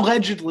was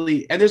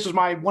allegedly, and this was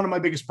one of my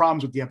biggest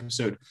problems with the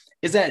episode,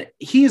 is that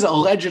he is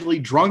allegedly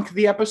drunk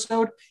the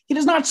episode. He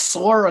does not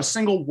slur a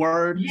single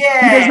word.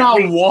 Yeah. He does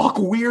not walk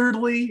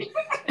weirdly.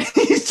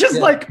 He's just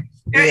like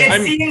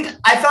It seemed.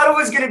 I thought it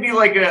was gonna be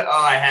like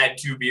I had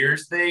 2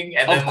 beers thing,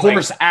 and of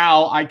course,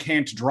 Al, I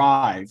can't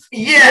drive.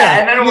 Yeah,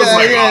 and then it was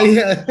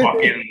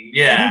fucking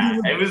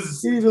It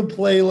was. He didn't even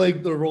play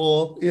like the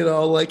role,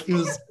 like he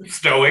was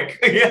stoic.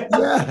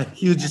 Yeah,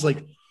 he was just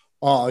like,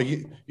 oh,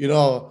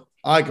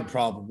 I could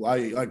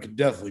probably, I could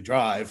definitely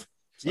drive.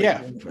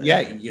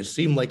 You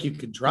seem like you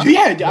could drive.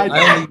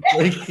 Yeah,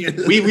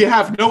 we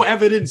have no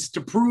evidence to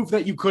prove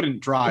that you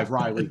couldn't drive,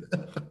 Riley.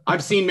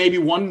 I've seen maybe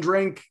 1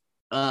 drink.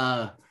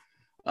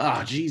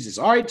 Jesus.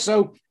 All right.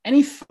 So,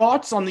 any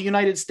thoughts on the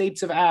United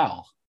States of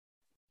Al?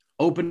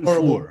 Open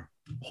floor.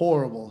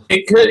 Horrible.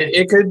 It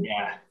could.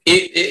 Yeah.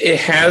 It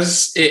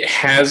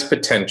has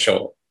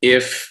potential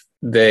if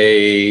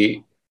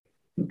they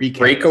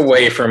break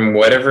away from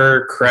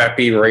whatever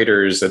crappy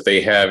writers that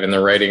they have in the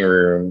writing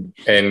room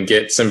and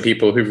get some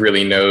people who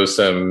really know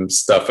some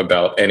stuff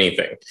about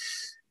anything.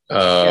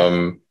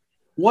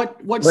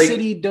 What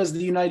city does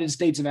the United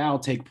States of Al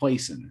take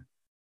place in?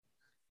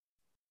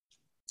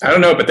 I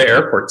don't know, but the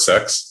airport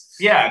sucks.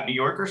 Yeah, New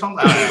York or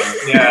something.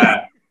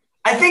 Yeah.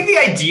 I think the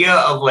idea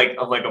of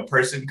a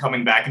person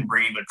coming back and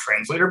bringing the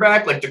translator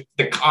back, like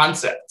the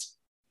concept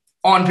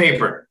on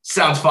paper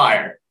sounds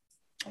fire.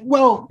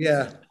 Well,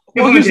 yeah.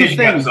 Well, here's the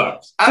thing. I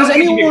don't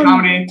think you can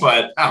accommodate,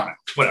 but I don't know.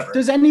 Whatever.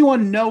 Does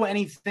anyone know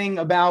anything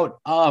about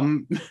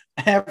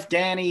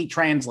Afghani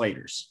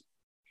translators?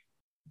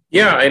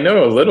 Yeah, I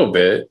know a little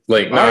bit.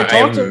 Like, I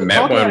haven't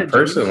met one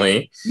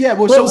personally. Yeah,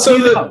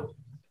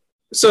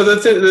 So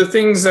the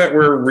things that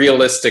were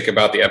realistic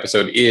about the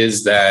episode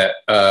is that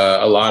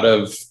a lot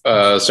of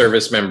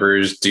service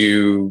members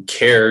do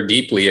care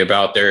deeply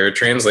about their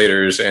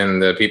translators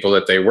and the people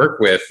that they work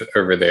with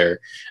over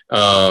there.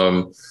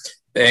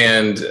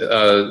 And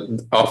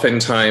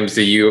oftentimes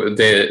the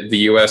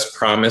U.S.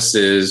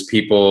 promises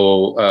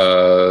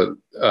people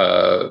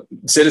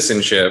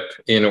citizenship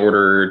in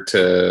order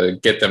to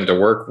get them to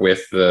work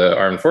with the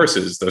armed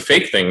forces. The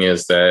fake thing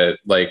is that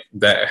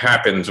that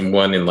happens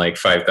 1 in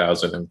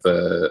 5,000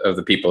 of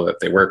the people that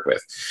they work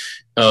with.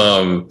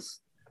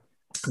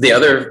 The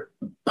other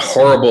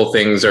horrible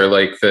things are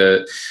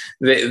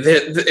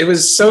it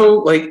was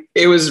so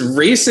it was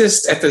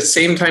racist at the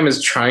same time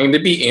as trying to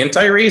be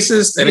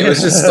anti-racist, and it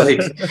was just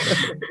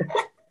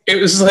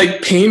it was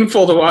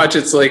painful to watch.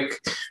 It's like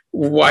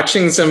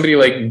watching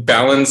somebody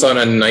balance on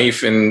a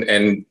knife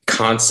and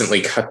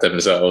constantly cut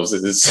themselves.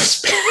 It's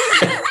just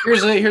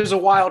here's a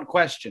wild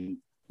question.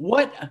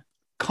 What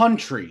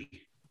country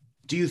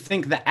do you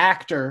think the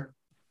actor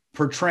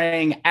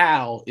portraying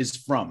Al is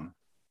from?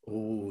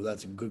 Oh,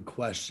 that's a good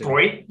question.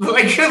 Detroit?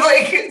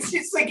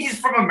 It's like he's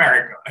from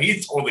America.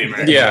 He's totally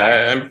American.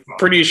 Yeah, I'm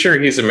pretty sure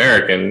he's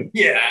American.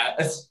 Yeah.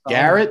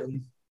 Garrett?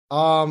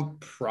 I'd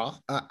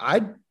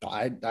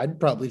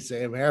probably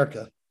say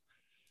America.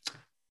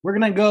 We're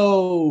gonna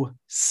go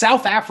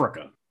South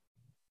Africa.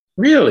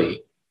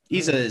 Really?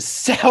 He's a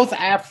South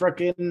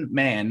African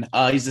man.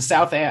 He's a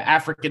South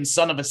African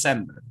son of a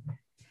senator.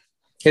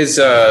 His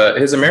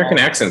American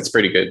accent's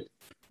pretty good.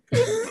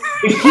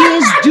 He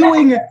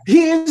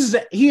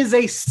is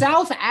a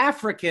South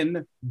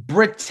African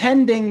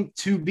pretending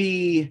to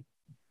be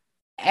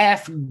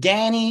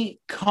Afghani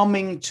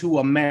coming to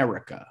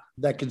America.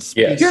 That can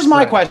speak. Yes. Here's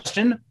my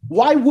question.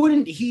 Why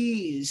wouldn't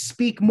he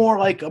speak more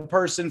like a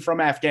person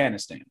from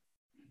Afghanistan?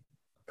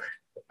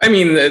 I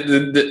mean,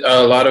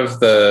 a lot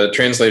of the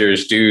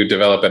translators do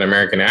develop an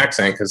American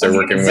accent because they're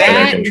working with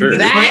American troops.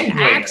 That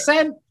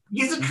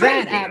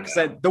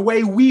accent, the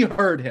way we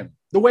heard him,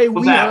 the way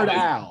we heard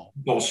Al.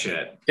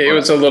 Bullshit. It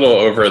was a little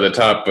over the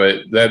top,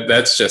 but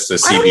that's just a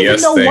CBS thing. I don't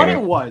even know what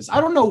it was. I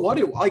don't know what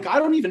it like. I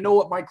don't even know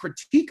what my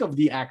critique of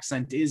the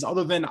accent is,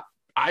 other than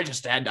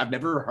I've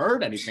never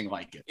heard anything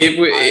like it.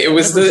 It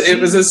was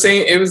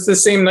the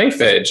same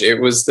knife edge. It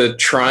was the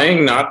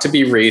trying not to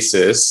be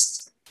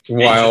racist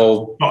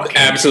while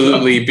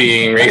absolutely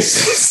being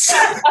racist.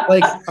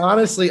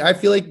 Honestly, I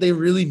feel like they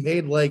really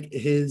made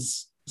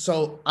his.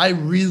 So I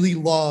really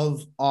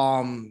love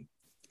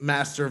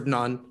Master of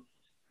None,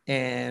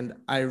 and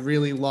I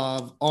really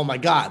love. Oh my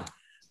God,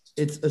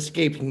 it's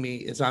escaping me.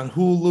 It's on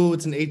Hulu.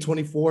 It's an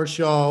A24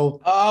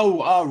 show.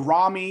 Oh,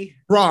 Rami.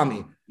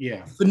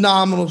 Yeah,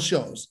 phenomenal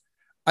shows.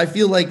 I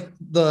feel like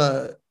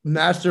the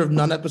Master of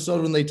None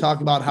episode when they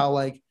talk about how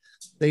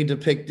they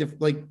depict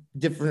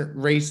different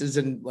races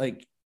and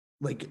like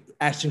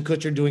Ashton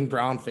Kutcher doing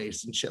brown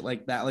face and shit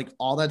like that,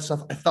 all that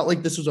stuff. I felt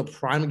like this was a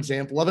prime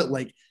example of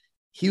it.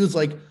 He was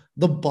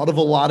the butt of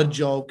a lot of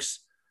jokes,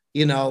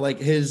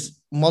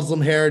 his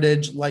Muslim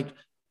heritage,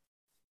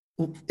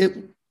 it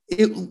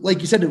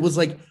like you said, it was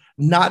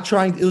not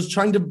trying. It was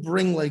trying to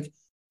bring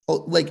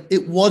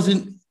it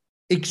wasn't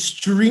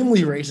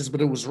extremely racist,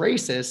 but it was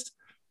racist.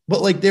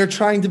 But they're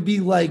trying to be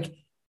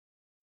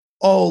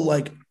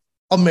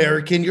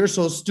American, you're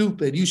so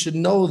stupid. You should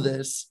know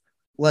this.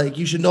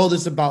 You should know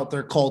this about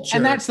their culture.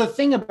 And that's the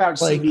thing about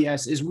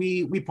CBS is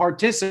we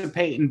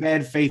participate in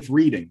bad faith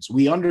readings.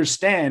 We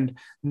understand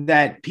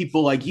that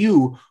people like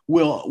you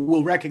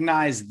will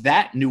recognize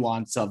that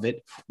nuance of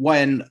it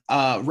when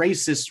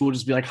racists will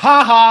just be like,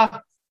 ha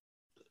ha,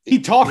 He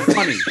talked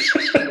funny.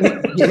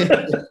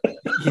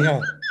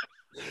 Yeah.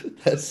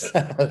 That's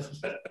sad.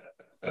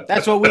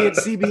 That's what we at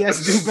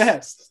CBS do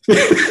best.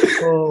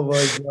 Oh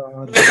my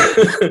god!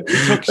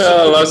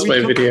 I lost my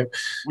video.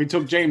 We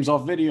took James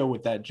off video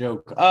with that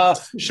joke.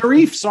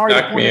 Sharif, sorry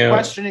to point a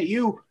question at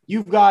you.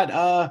 You've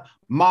got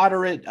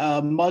moderate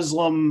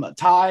Muslim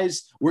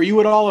ties. Were you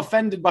at all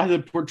offended by the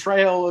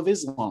portrayal of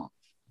Islam?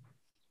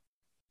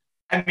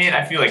 I mean,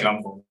 I feel like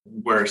I'm the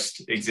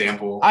worst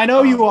example. I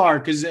know you are,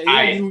 because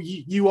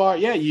you are.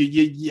 Yeah,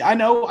 you. I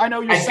know.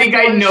 You're. I think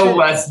I know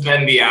less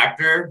than the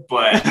actor,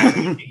 but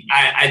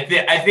I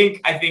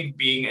think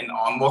being an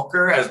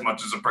onlooker, as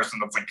much as a person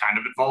that's like kind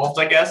of involved,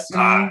 I guess,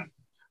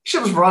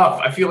 shit was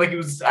rough. I feel like it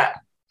was.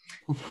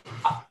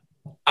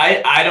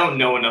 I don't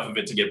know enough of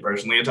it to get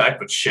personally attacked,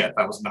 but shit,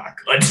 that was not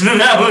good.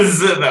 that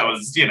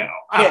was you know.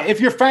 Yeah, if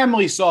your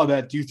family saw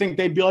that, do you think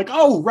they'd be like,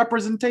 "Oh,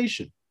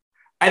 representation"?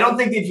 I don't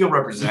think they'd feel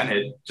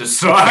represented. Just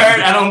so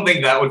I don't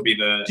think that would be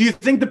the. Do you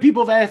think the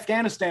people of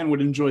Afghanistan would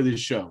enjoy this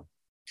show?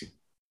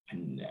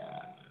 No.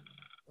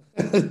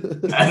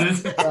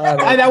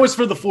 That was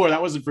for the floor.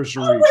 That wasn't for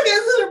Sharif. Oh,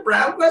 is it a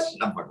Brown question?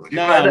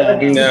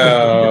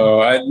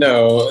 No.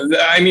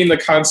 I mean,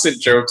 the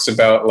constant jokes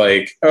about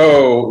like,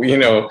 oh, you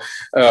know,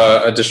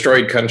 a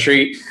destroyed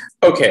country.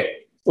 Okay,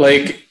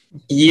 like,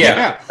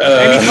 yeah.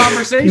 Any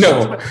conversations?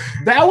 No,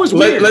 that was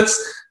weird.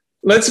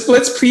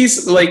 Let's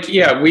please, like,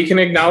 yeah, we can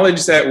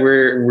acknowledge that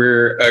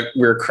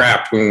we're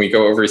crap when we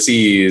go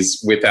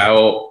overseas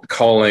without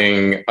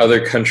calling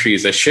other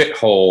countries a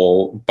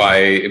shithole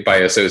by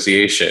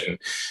association.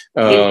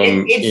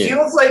 It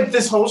feels like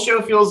this whole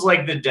show feels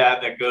like the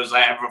dad that goes,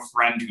 "I have a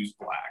friend who's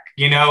black."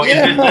 You know,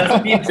 that's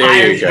what the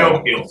entire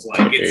show feels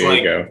like. It's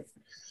like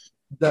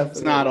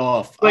that's not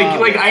off.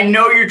 Like I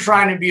know you're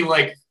trying to be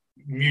like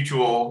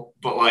mutual,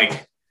 but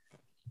like.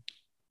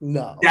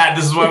 No. Dad,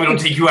 this is why we don't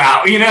take you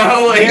out, you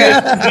know? Like,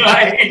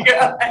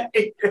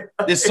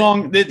 this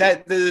song,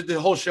 the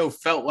whole show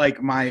felt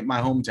like my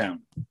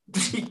hometown.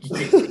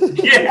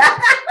 Yeah.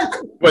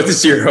 What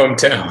is your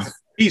hometown?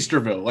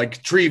 Easterville,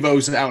 like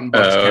Trevo's out in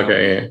Bucks County.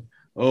 Okay.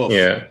 Oh,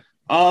 yeah.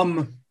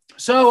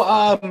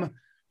 So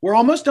we're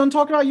almost done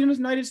talking about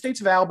United States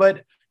of Al,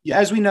 but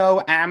as we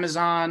know,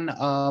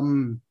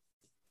 Amazon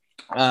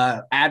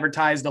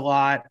advertised a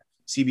lot.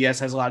 CBS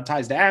has a lot of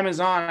ties to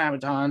Amazon.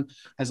 Amazon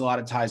has a lot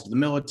of ties to the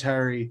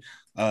military.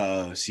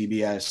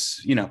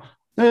 CBS, you know,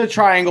 the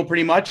triangle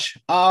pretty much.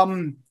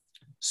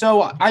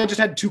 So I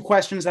just had two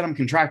questions that I'm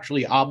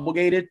contractually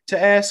obligated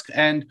to ask,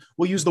 and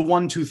we'll use the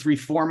 1, 2, 3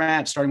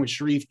 format, starting with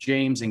Sharif,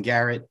 James, and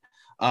Garrett,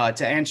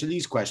 to answer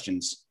these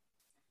questions.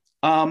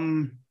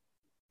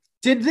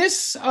 Did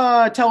this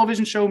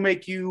television show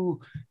make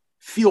you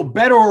feel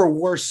better or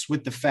worse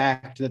with the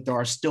fact that there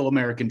are still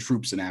American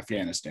troops in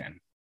Afghanistan?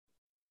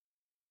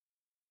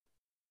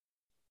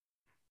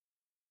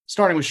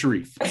 Starting with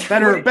Sharif,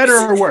 better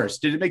or worse?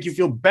 Did it make you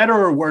feel better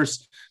or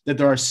worse that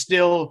there are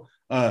still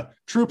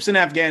troops in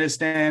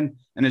Afghanistan?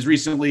 And as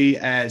recently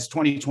as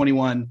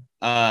 2021,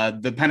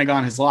 the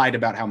Pentagon has lied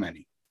about how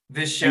many.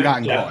 This show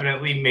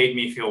definitely made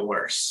me feel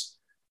worse.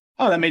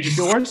 Oh, that made you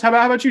feel worse? How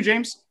about you,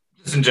 James?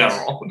 Just in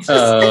general.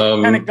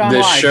 Pentagon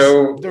lies.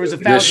 There was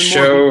 1,000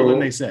 more people than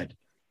they said.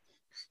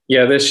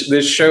 Yeah,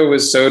 this show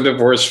was so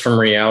divorced from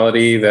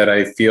reality that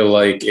I feel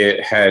like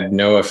it had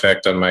no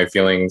effect on my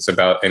feelings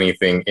about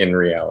anything in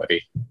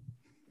reality.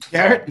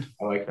 Garrett?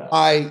 I like that.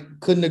 I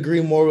couldn't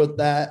agree more with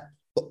that.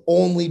 The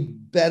only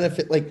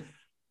benefit, like,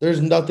 there's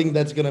nothing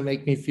that's going to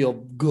make me feel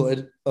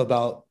good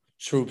about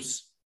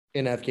troops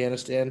in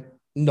Afghanistan.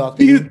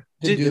 Nothing.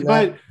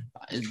 But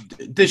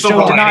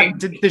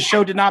the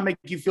show did not make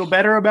you feel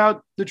better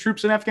about the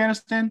troops in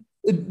Afghanistan?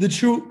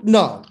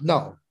 No.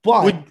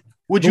 But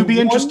would you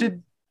be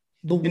interested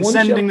in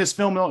sending this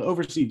film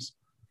overseas?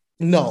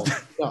 No.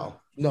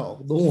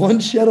 The one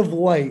shed of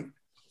light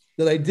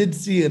that I did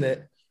see in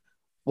it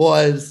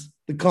was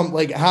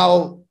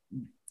how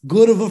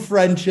good of a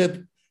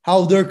friendship,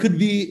 how there could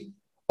be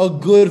a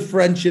good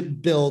friendship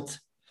built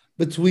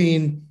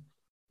between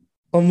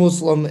a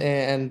Muslim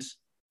and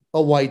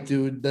a white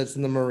dude that's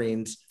in the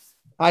Marines.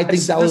 I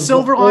think that was the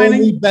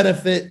only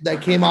benefit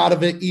that came out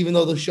of it, even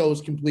though the show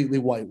is completely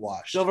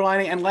whitewashed. Silver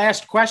lining. And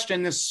last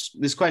question.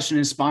 This question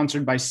is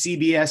sponsored by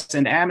CBS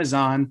and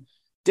Amazon.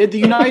 Did the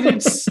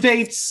United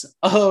States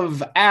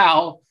of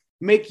Al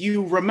make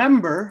you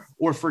remember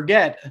or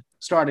forget,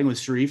 starting with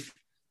Sharif,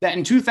 that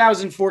in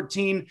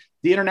 2014,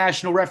 the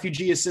International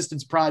Refugee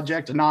Assistance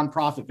Project, a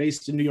nonprofit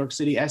based in New York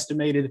City,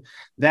 estimated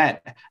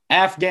that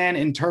Afghan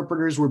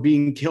interpreters were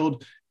being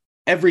killed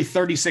every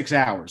 36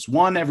 hours.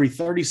 One every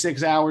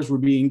 36 hours were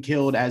being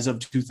killed as of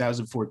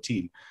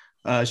 2014.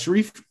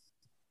 Sharif, did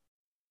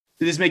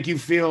this make you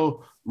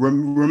feel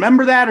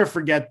remember that or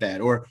forget that?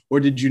 Or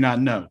did you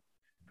not know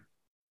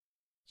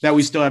that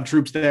we still have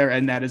troops there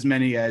and that as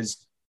many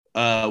as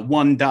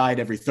one died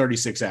every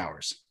 36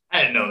 hours?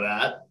 I didn't know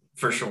that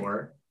for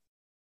sure.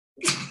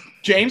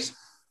 James?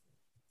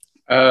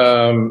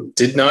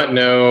 Did not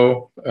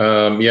know.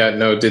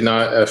 Did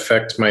not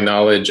affect my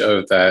knowledge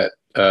of that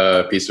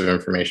piece of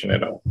information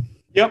at all.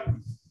 Yep.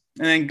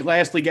 And then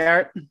lastly,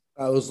 Garrett.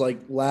 I was like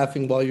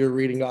laughing while you were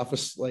reading off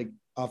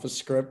a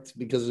script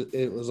because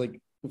it was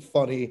like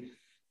funny,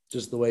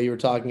 just the way you were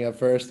talking at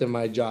first, and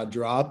my jaw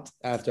dropped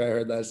after I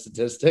heard that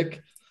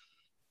statistic.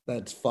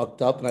 That's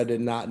fucked up, and I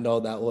did not know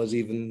that was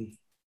even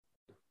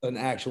an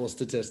actual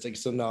statistic.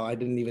 So no, I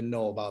didn't even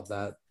know about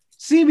that.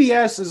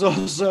 CBS is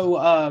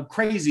also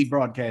crazy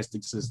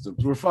broadcasting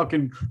systems. We're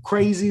fucking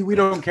crazy. We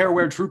don't care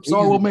where troops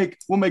are. We'll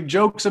make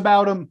jokes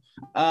about them.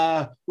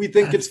 We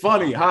think it's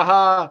funny.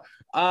 Ha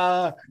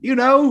ha.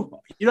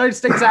 United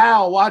States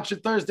Owl, watch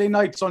it Thursday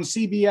nights on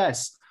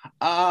CBS.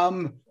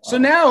 So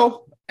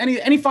now,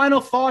 any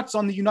final thoughts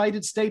on the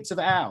United States of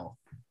Owl?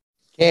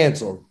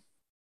 Canceled.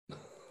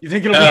 You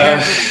think it'll be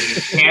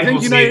canceled? I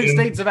think United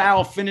States of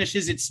Owl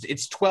finishes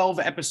its 12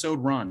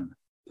 episode run.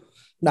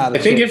 I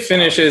think it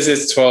finishes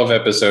its 12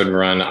 episode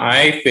run.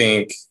 I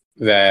think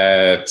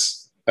that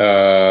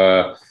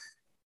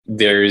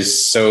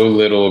there's so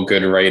little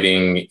good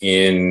writing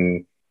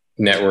in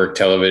network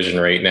television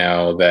right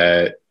now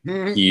that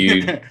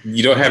you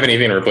don't have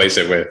anything to replace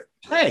it with.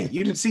 Hey,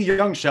 you didn't see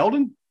Young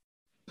Sheldon?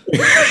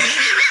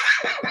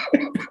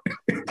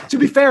 To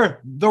be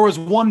fair, there was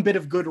one bit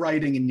of good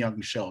writing in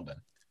Young Sheldon.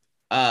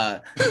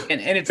 And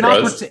it's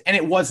not, and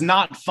it was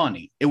not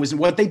funny. It was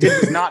what they did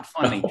was not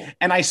funny.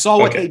 And I saw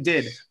what they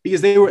did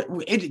because they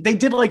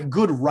did like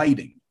good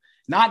writing,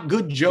 not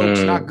good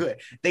jokes, not good.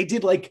 They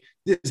did like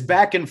this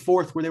back and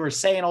forth where they were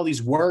saying all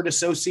these word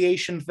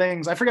association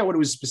things. I forgot what it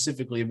was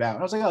specifically about.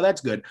 I was like, oh,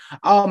 that's good.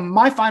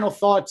 My final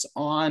thoughts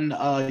on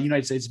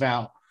United States of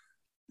Owl.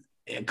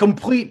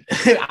 Complete.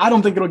 I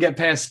don't think it'll get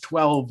past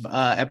 12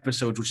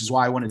 episodes, which is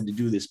why I wanted to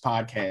do this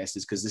podcast,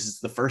 is because this is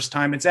the first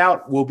time it's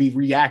out. We'll be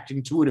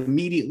reacting to it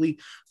immediately,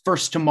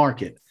 first to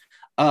market.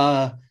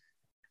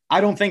 I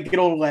don't think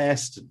it'll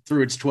last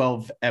through its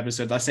 12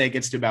 episodes. I say it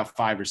gets to about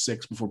 5 or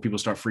 6 before people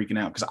start freaking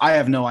out, because I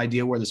have no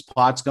idea where this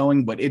plot's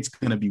going, but it's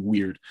going to be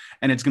weird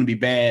and it's going to be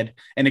bad,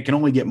 and it can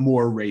only get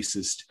more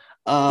racist.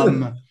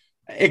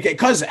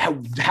 Because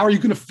how are you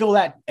going to fill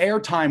that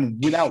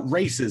airtime without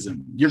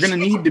racism? You're going to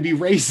need to be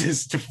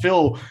racist to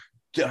fill.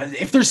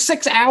 If there's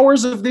 6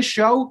 hours of this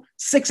show,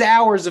 6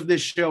 hours of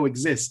this show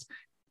exist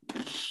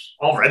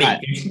already.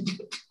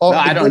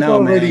 I don't know,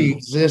 already man.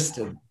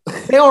 Existed.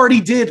 They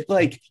already did.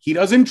 Like, he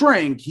doesn't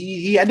drink.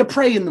 He had to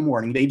pray in the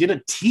morning. They did a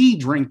tea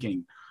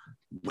drinking.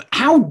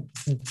 How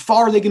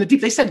far are they going to deep?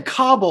 They said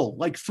Kabul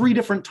like 3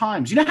 different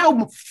times. You know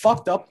how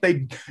fucked up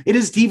it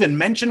is to even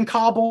mention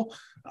Kabul?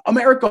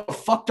 America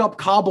fucked up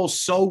Kabul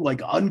so like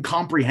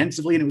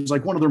uncomprehensively, and it was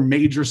like one of their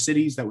major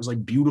cities that was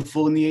like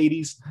beautiful in the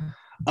 80s.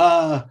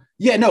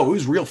 It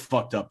was real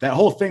fucked up. That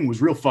whole thing was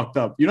real fucked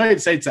up.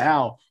 United States of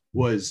Owl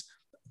was,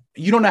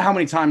 you don't know how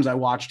many times I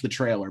watched the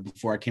trailer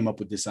before I came up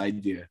with this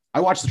idea.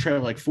 I watched the trailer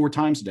like 4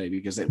 times today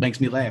because it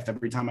makes me laugh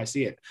every time I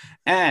see it.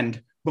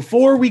 And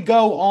before we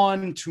go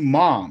on to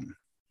Mom,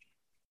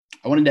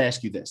 I wanted to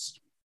ask you this.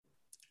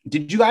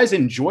 Did you guys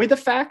enjoy the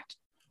fact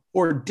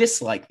or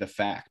dislike the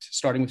fact,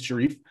 starting with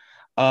Sharif,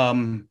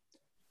 that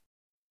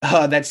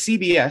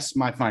CBS,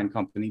 my fine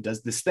company,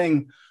 does this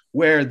thing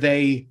where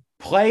they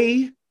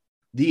play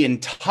the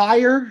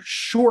entire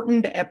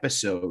shortened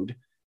episode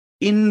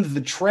in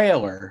the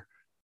trailer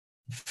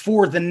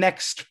for the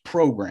next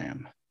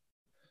program?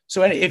 So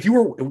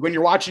when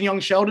you're watching Young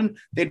Sheldon,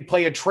 they'd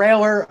play a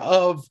trailer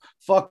of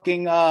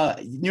fucking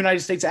United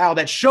States Owl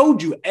that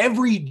showed you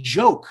every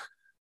joke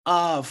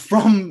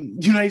from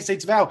United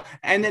States of Owl,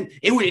 and then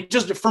it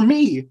just, for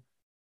me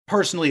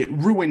personally, it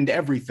ruined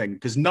everything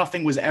because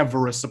nothing was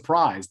ever a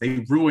surprise.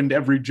 They ruined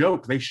every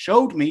joke. They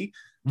showed me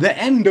the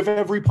end of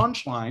every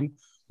punchline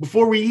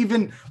before I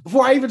even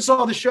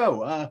saw the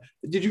show.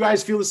 Did you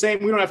guys feel the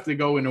same? We don't have to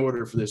go in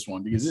order for this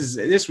one because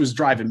this was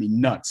driving me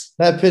nuts.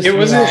 That pissed me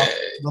off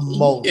the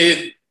most.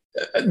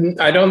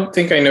 I don't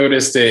think I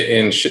noticed it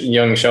in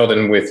Young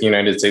Sheldon with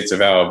United States of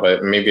Owl,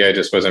 but maybe I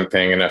just wasn't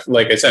paying enough.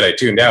 Like I said, I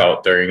tuned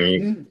out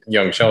during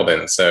Young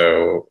Sheldon,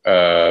 so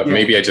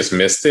maybe I just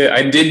missed it.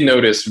 I did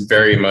notice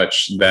very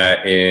much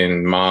that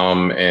in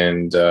Mom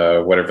and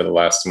whatever the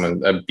last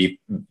one, Be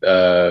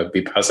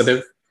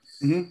Positive.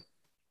 Mm-hmm.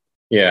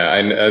 Yeah,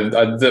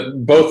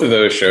 and both of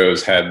those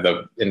shows had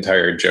the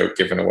entire joke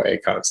given away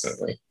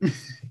constantly.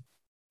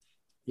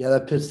 Yeah,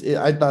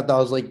 I thought that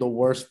was like the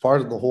worst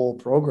part of the whole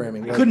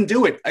programming. I couldn't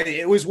do it.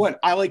 It was what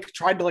I like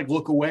tried to like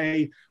look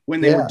away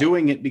when they were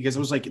doing it because it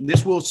was like,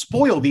 this will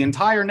spoil the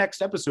entire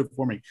next episode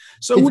for me.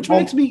 So which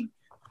makes me,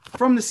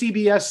 from the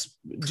CBS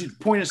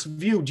point of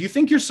view, do you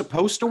think you're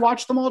supposed to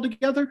watch them all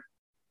together?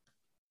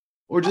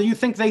 Or do you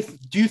think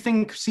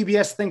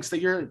CBS thinks that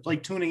you're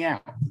like tuning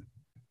out?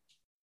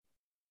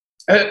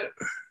 I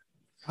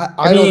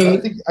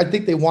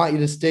think they want you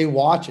to stay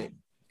watching.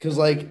 Because,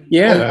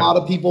 a lot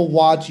of people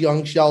watch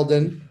Young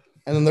Sheldon,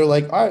 and then they're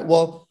like, all right,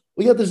 well,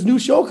 we got this new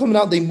show coming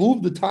out. They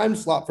moved the time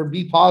slot for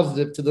Be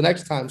Positive to the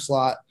next time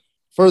slot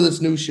for this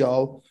new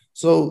show.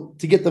 So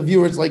to get the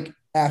viewers,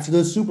 after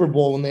the Super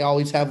Bowl, when they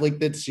always have,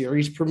 that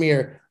series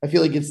premiere, I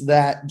feel like it's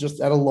that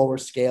just at a lower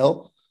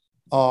scale.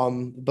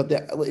 But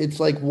it's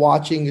like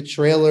watching a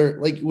trailer.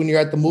 Like when you're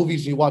at the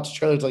movies and you watch a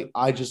trailer, it's like,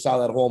 I just saw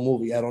that whole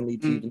movie. I don't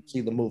need to even see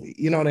the movie.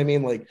 You know what I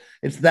mean? Like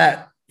it's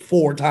that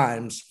 4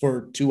 times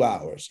for 2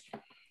 hours.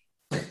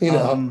 You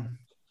know?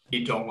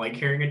 You don't like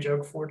hearing a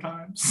joke 4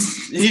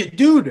 times?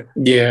 Dude.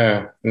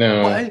 Yeah,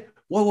 no.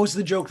 What was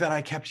the joke that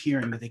I kept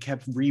hearing that they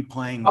kept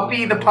replaying?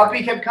 The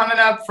puppy kept coming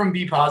up from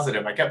Be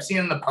Positive. I kept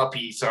seeing the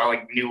puppy, so I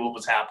like knew what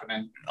was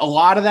happening. A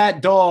lot of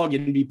that dog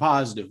and Be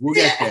Positive. We'll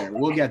get there.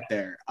 We'll get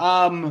there.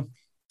 I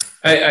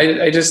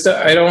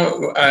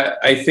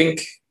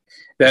think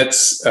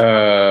that's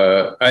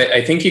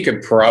I think you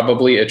could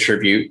probably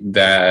attribute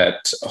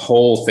that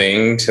whole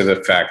thing to the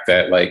fact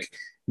that like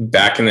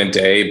back in the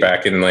day,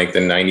 back in like the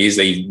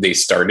 90s, they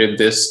started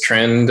this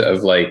trend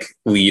of like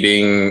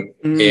leading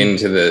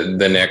into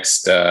the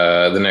next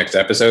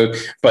episode,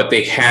 but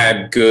they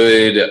had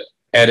good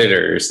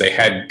editors. They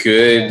had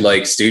good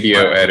like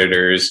studio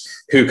editors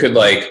who could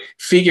like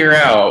figure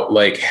out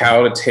like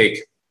how to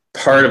take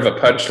part of a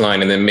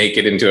punchline and then make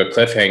it into a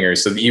cliffhanger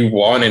so that you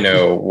want to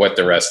know what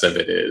the rest of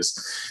it is.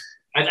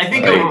 I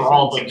think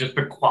overall, like just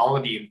the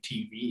quality of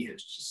TV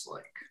is just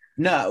like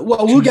no.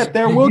 Well, we'll get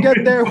there. We'll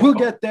get there. We'll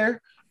get there.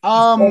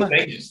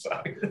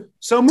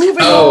 So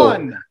moving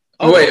on.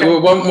 Wait,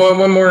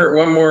 one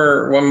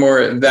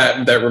more.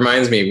 That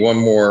reminds me. One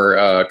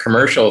more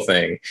commercial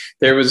thing.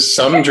 There was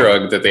some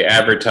drug that they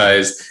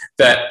advertised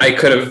that I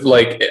could have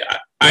like.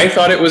 I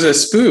thought it was a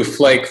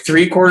spoof. Like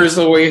 3/4 of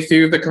the way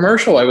through the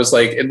commercial, I was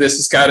like, "This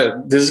has got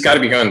to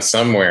be gone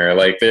somewhere."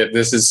 Like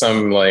this is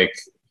some like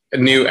a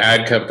new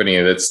ad company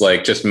that's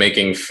like just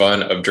making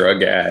fun of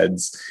drug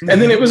ads,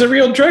 and then it was a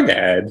real drug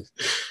ad.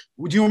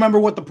 Do you remember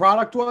what the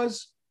product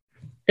was?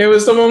 It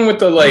was the one with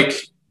the like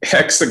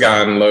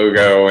hexagon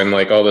logo and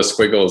like all the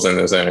squiggles in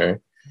the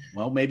center.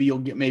 Well, maybe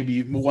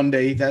one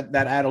day that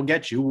ad will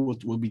get you.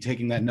 We'll be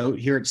taking that note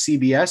here at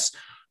CBS.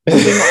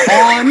 Moving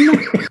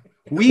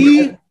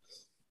on,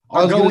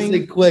 I was going to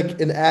say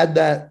quick and add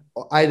that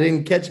I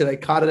didn't catch it. I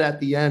caught it at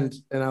the end,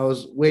 and I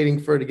was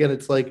waiting for it again.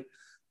 It's like,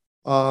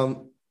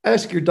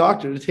 ask your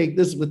doctor to take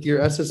this with your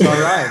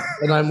SSRI,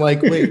 and I'm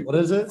like, wait, what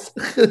is it?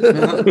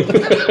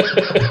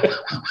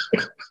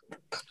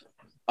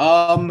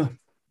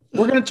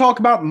 We're going to talk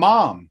about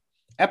Mom.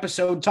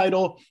 Episode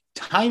title: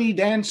 Tiny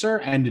Dancer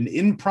and an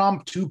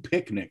Impromptu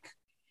Picnic.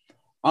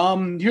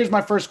 Here's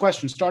my first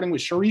question, starting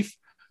with Sharif.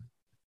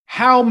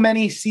 How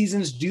many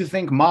seasons do you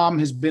think Mom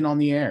has been on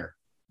the air?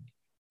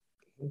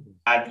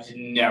 I've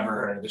never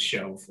heard of the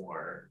show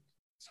before.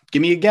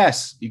 Give me a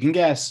guess. You can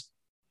guess.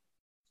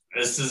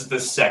 This is the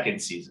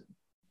 2nd season.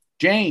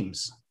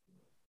 James.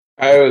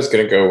 I was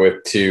going to go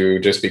with 2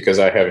 just because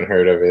I haven't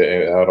heard of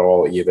it at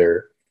all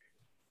either.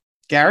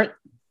 Garrett?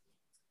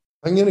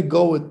 I'm going to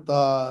go with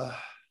I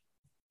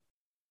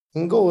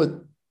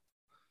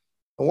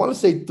want to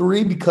say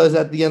 3 because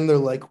at the end they're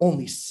like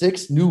only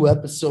 6 new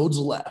episodes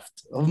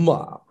left of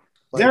Mom.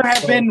 Like, there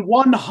have been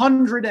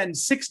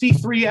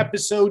 163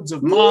 episodes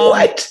of Mom.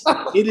 What?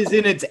 It is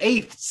in its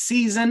 8th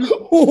season.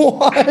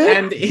 What?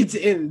 And it's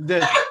in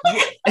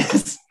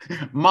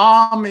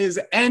Mom is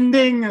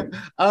ending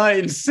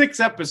in 6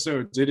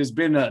 episodes. It has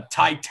been a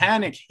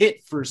titanic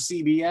hit for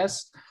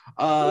CBS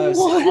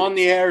on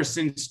the air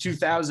since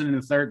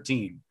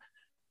 2013.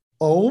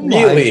 Oh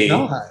my really?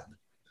 God.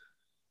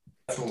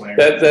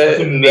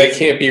 That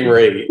can't be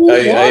right.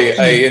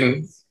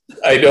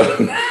 I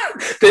don't.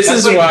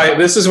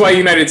 This is why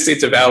United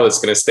States of Al is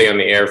going to stay on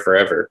the air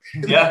forever.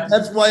 Yeah,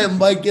 that's why it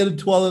might get a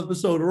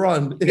 12-episode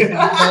run. It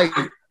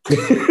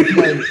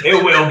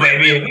will,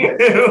 baby.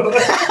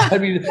 I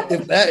mean,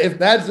 if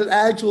that's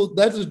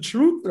that's a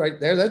truth right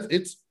there.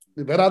 It's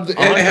been on the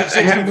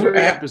 163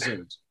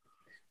 episodes.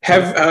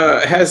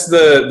 Has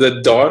the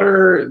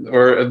daughter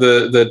or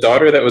the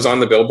daughter that was on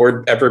the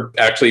billboard ever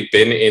actually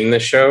been in the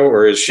show,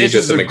 or is she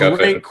just a MacGuffin?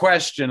 Great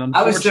question.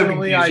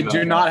 Unfortunately, I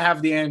do not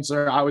have the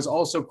answer. I was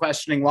also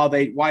questioning why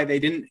they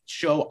didn't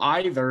show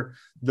either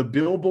the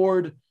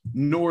billboard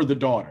nor the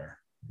daughter.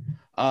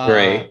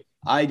 Right.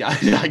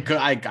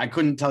 I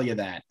couldn't tell you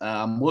that.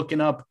 I'm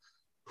looking up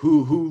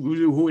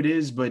who it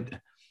is, but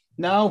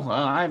no,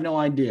 I have no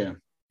idea.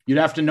 You'd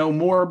have to know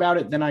more about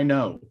it than I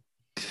know.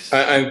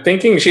 I'm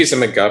thinking she's a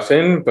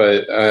MacGuffin,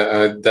 but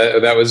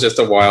that was just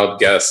a wild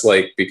guess,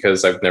 like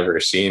because I've never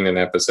seen an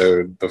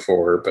episode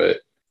before.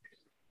 But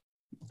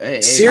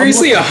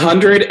seriously,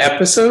 100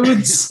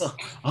 episodes?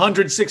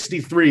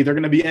 163. They're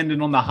going to be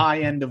ending on the high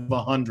end of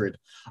 100.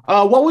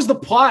 What was the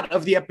plot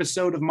of the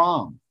episode of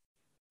Mom?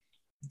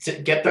 To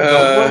get the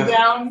billboard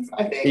down,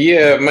 I think.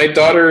 Yeah, my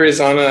daughter is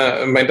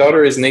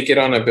naked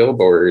on a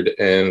billboard,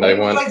 and I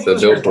want the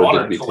billboard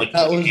to be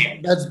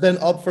taken. That's been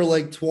up for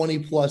like 20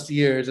 plus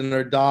years, and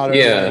her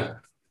daughter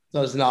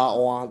does not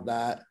want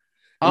that.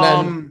 And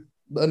then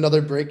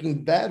another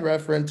Breaking Bad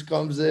reference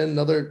comes in,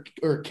 another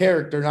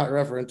character, not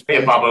reference.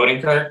 Yeah, Bob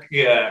Odenkirk.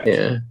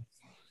 Yeah.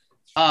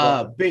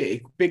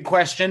 Big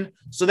question.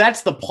 So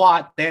that's the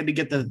plot. They had to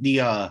get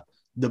the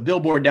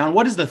billboard down.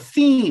 What is the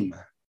theme?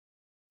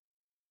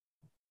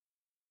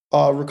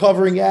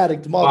 recovering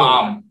addict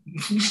mother.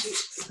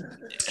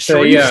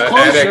 So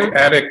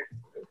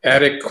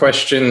addict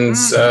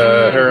questions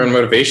her own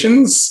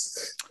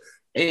motivations.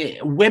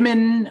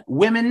 Women.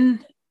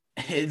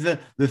 The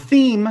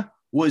theme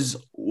was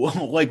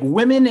like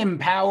women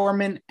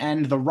empowerment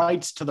and the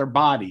rights to their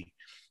body,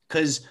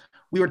 because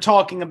we were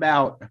talking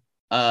about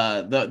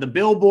the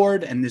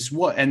billboard and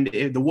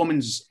the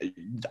woman's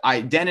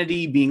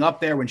identity being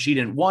up there when she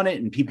didn't want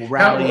it and people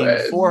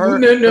rallying for her.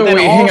 No, wait,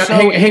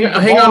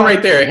 hang on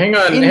right there. Hang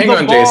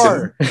on,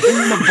 Jason.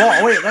 In the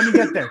bar, wait, let me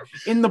get there.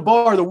 In the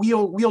bar, the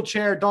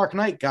wheelchair Dark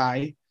Knight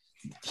guy,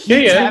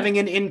 he's having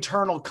an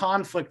internal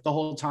conflict the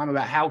whole time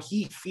about how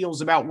he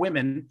feels about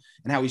women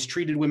and how he's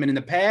treated women in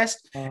the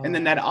past. And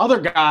then that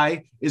other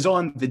guy is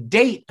on the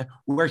date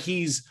where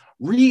he's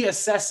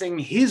reassessing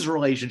his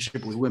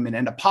relationship with women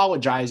and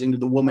apologizing to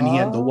the woman he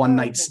had the one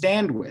night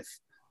stand with.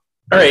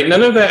 All right,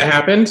 none of that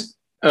happened.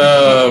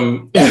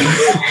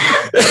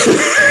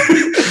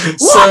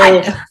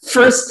 So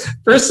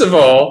first of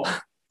all,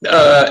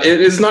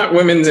 it is not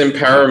women's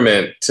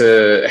empowerment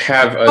to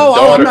have a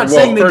daughter. I'm not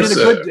saying they did a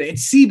good.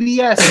 It's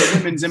CBS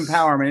women's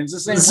empowerment. It's the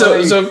same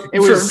way. So it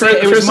was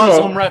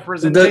Muslim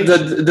representation.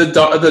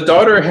 The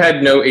daughter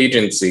had no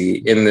agency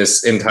in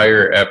this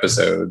entire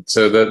episode.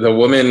 So the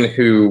woman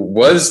who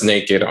was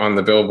naked on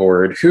the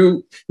billboard,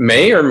 who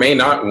may or may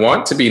not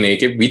want to be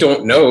naked, we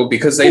don't know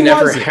because they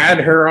never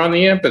had her on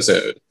the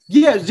episode.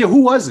 Yeah,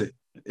 who was it?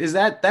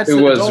 That's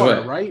the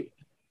daughter, right?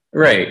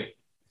 Right.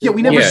 Yeah,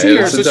 we never see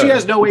her, so she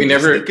has no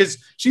agency because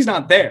she's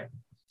not there.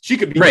 She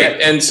could be right,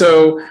 dead. And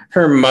so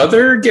her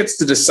mother gets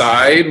to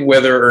decide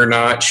whether or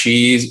not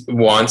she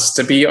wants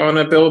to be on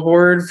a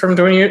billboard from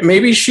 20 years.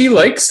 Maybe she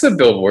likes the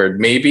billboard.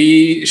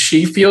 Maybe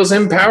she feels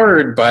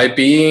empowered by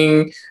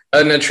being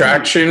an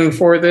attraction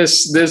for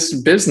this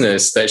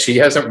business that she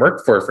hasn't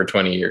worked for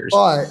 20 years.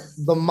 But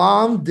the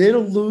mom did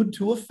allude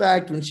to a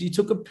fact when she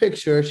took a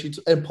picture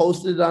and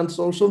posted it on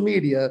social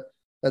media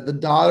that the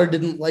daughter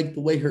didn't like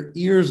the way her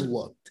ears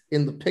looked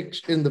in the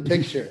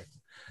picture.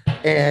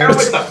 And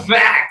with the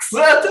facts.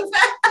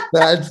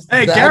 That's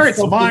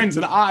Garrett's mind's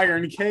an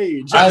iron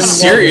cage.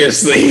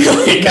 Seriously,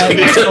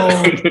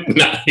 I did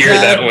not hear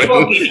that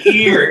one.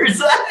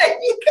 Ears.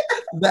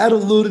 That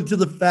alluded to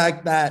the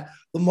fact that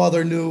the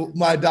mother knew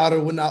my daughter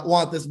would not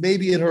want this.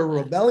 Maybe in her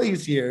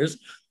rebellious years,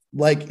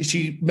 like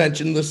she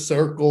mentioned the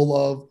circle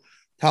of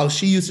how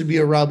she used to be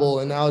a rebel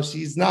and now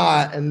she's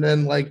not, and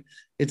then like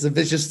it's a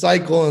vicious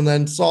cycle. And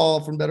then Saul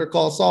from Better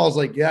Call Saul is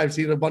like, yeah, I've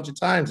seen it a bunch of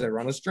times. I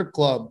run a strip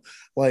club.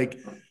 Like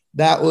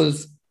it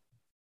was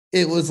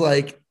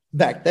like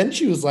back then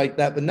she was like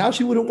that, but now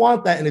she wouldn't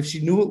want that. And if she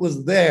knew it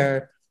was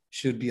there,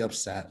 she would be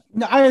upset.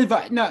 And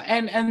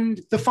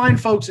the fine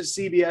folks at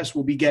CBS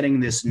will be getting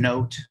this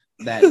note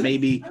that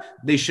maybe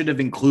they should have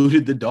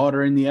included the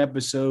daughter in the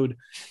episode.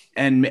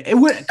 And it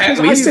would at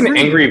least an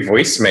angry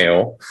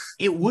voicemail.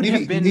 It would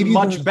have been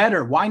much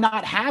better. Why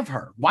not have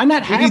her? Why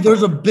not have her?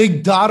 There's a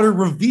big daughter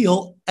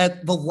reveal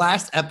at the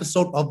last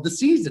episode of the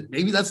season.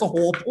 Maybe that's the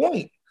whole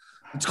point.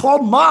 It's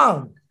called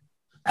Mom.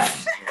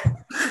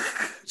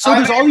 So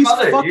there's all these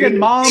fucking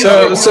moms.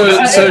 So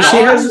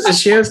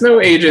she has no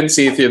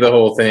agency through the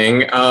whole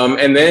thing.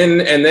 And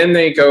then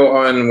they go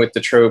on with the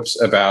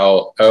tropes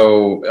about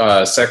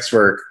sex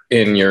work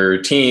in your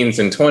teens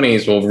and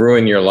 20s will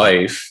ruin your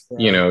life. Yeah.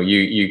 You know,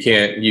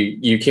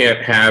 you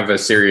can't have a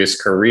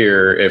serious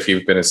career if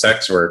you've been a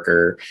sex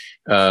worker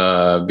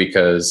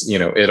because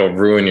it'll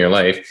ruin your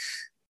life.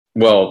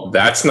 Well,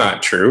 that's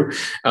not true.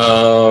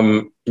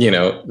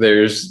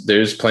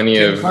 There's plenty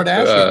of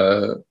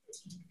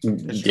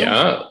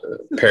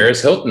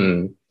Paris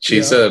Hilton.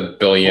 She's a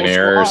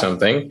billionaire or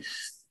something.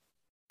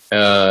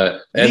 And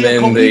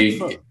then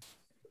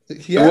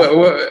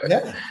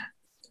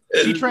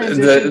she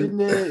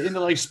transitioned into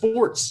like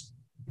sports.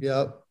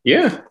 Yep.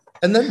 Yeah.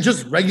 And then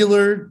just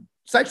regular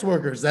sex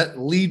workers that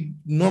lead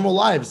normal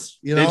lives.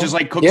 They just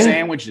like cook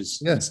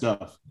sandwiches and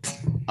stuff.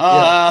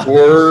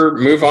 Or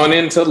move on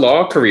into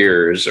law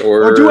careers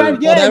or do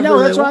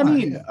that's what I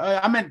mean.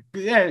 I meant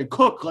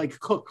cook.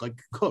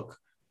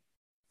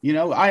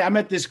 I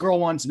met this girl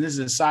once, and this is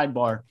a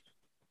sidebar.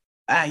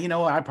 I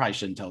probably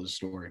shouldn't tell the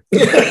story.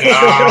 These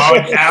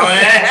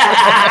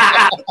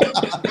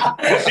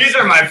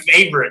are my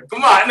favorite.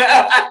 Come on.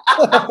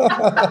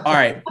 All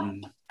right.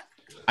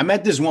 I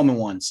met this woman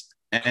once,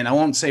 and I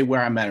won't say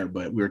where I met her,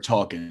 but we were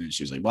talking, and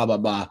she was like, blah, blah,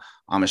 blah.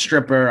 I'm a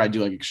stripper. I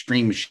do like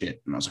extreme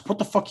shit. And I was like, what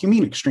the fuck you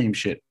mean extreme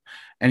shit?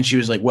 And she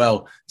was like,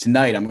 well,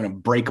 tonight I'm going to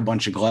break a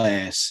bunch of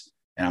glass,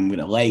 and I'm going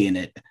to lay in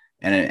it.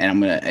 And I'm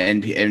gonna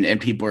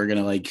and people are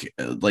gonna like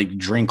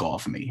drink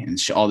off of me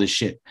and all this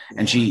shit.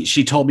 And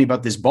she told me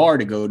about this bar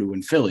to go to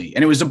in Philly,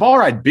 and it was a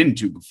bar I'd been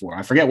to before.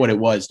 I forget what it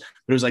was, but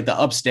it was like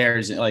the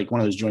upstairs, like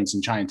one of those joints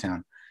in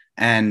Chinatown.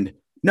 And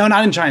no,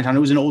 not in Chinatown. It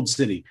was in Old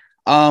City.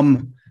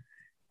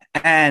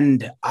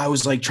 And I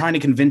was like trying to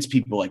convince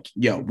people, like,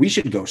 yo, we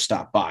should go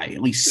stop by,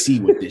 at least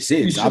see what this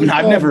is. I've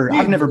never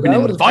been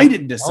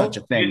invited to such a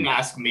thing. Didn't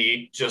ask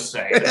me, just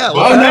say.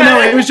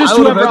 No, it was just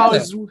whoever I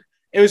was.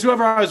 It was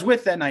whoever I was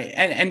with that night,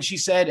 and she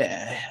said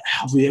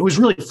it was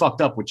really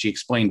fucked up what she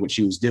explained what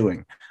she was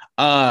doing.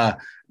 I'd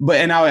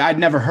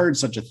never heard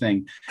such a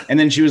thing. And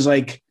then she was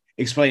like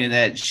explaining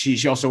that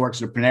she also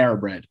works at Panera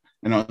Bread,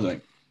 and I was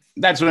like,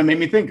 that's what it made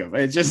me think of.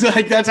 It's just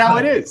like that's how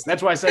it is.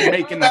 That's why I said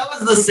making that was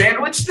the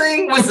sandwich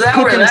thing. Was that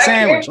cooking where that a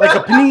sandwich like a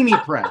panini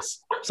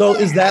press? So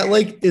is that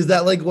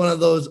like one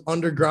of those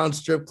underground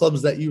strip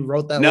clubs that you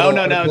wrote that? No.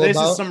 This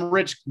is some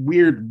rich,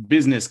 weird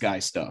business guy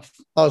stuff.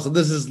 Oh, so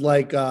this is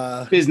like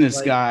business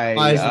guy,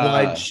 eyes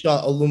wide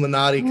shut,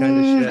 Illuminati kind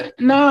of shit.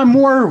 No,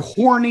 more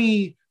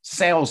horny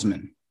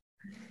salesman.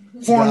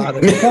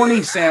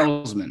 Horny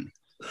salesman.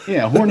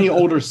 Yeah, horny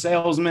older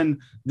salesman.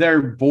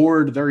 They're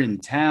bored. They're in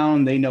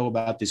town. They know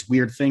about this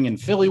weird thing in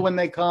Philly when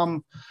they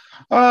come.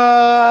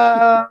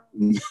 On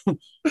to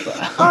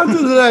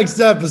the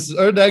next episode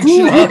or next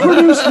show. Who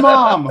produced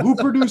Mom?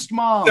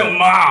 The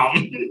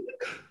Mom.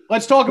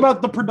 Let's talk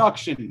about the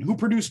production. Who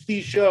produced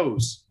these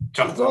shows?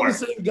 It's all the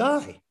same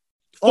guy.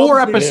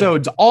 4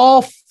 episodes.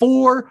 All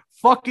 4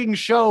 fucking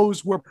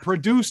shows were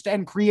produced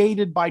and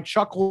created by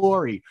Chuck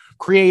Lorre,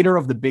 creator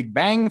of The Big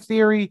Bang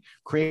Theory,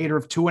 creator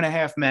of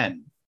 2.5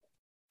 Men.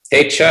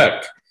 Hey,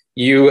 Chuck,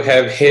 you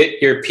have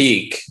hit your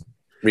peak.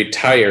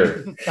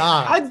 Retire.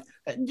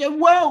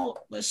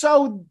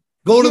 So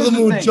go to the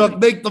moon, Chuck.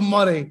 Make the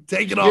money.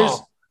 Take it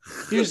all.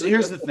 Here's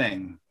the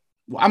thing.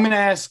 I'm gonna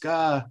ask.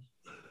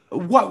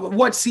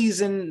 What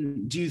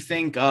season do you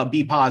think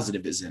B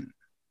Positive is in?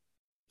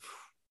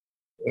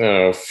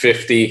 Oh,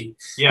 50.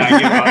 Yeah, I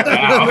give up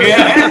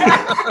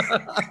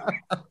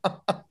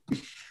now.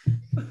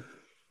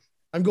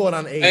 I'm going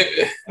on 8.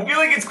 I feel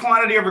like it's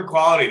quantity over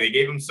quality. They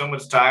gave him so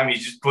much time.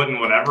 He's just putting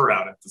whatever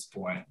out at this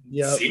point.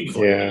 Yeah.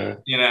 Yeah.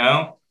 You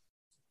know?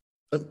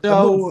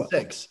 So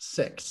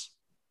 6.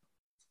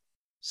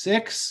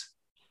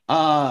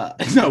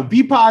 No,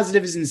 B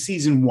Positive is in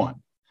season 1.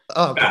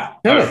 Oh, okay.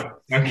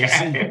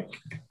 Okay.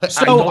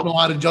 So, I don't know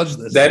how to judge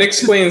this. That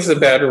explains the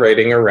bad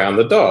writing around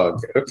the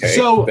dog. Okay,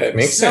 that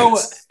makes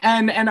sense.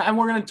 And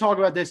we're going to talk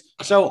about this.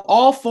 So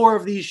all 4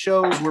 of these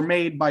shows were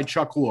made by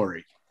Chuck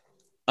Lorre.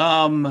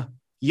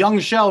 Young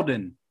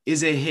Sheldon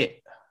is a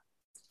hit.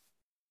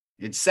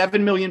 It's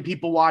 7 million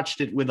people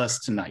watched it with us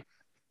tonight.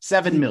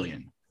 7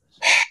 million.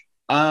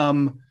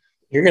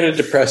 You're going to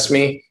depress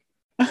me.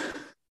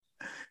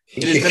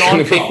 It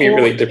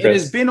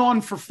has been on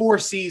for 4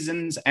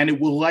 seasons, and it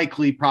will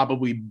likely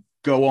probably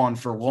go on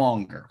for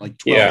longer, like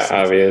 12 seasons.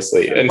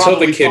 Obviously, until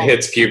the kid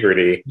hits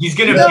puberty. He's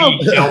gonna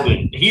be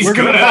Sheldon.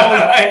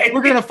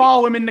 We're gonna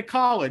follow him into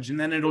college, and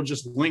then it'll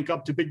just link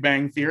up to Big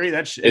Bang Theory.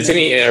 Isn't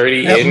he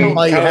already in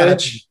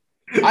college?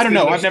 I don't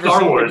know. I've never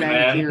seen Big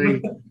Bang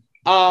Theory.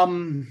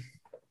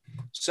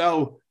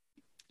 So,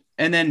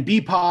 and then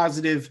B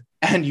Positive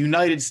and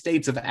United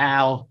States of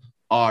Al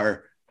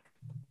are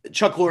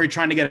Chuck Lorre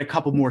trying to get a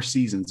couple more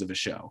seasons of a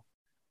show.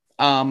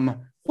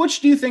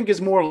 Which do you think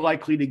is more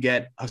likely to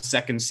get a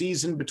second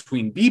season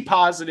between B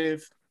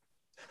Positive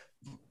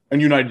and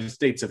United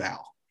States of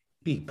Al?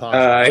 B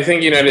Positive. I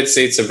think United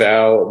States of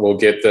Al will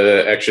get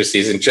the extra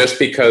season just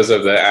because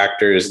of the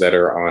actors that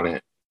are on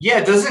it.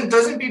 Yeah,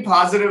 doesn't B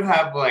Positive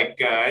have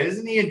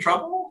isn't he in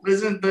trouble?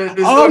 Isn't the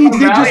he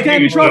did just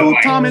get in trouble.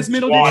 Thomas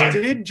Middleditch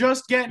did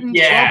just get in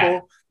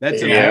trouble.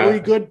 That's a very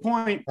good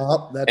point.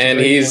 And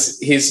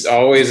he's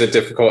always a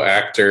difficult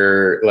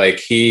actor. Like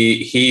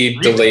he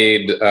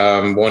delayed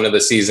one of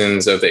the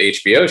seasons of the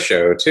HBO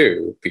show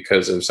too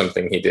because of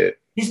something he did.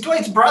 He's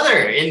Dwight's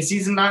brother in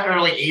season 9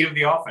 or 8 of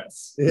The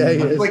Office.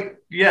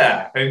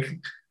 Yeah, he is.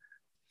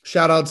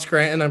 Shout out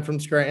Scranton. I'm from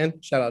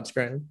Scranton. Shout out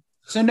Scranton.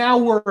 So now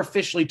we're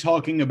officially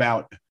talking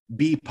about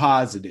B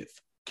Positive,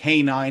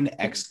 Canine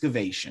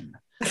Excavation.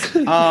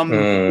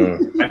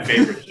 My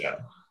favorite show.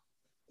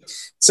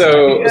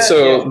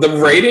 So the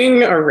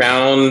writing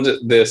around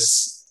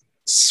this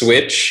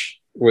switch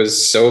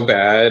was so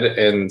bad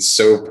and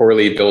so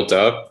poorly built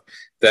up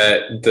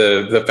that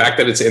the fact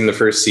that it's in the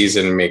first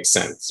season makes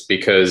sense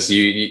because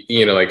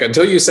you know like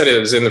until you said it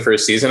was in the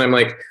first season, I'm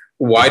like,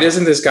 why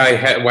doesn't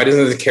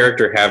the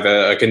character have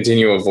a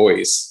continual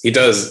voice? He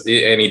does,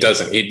 and he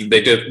doesn't.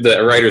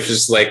 The writer's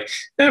just like,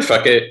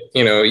 fuck it.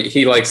 You know,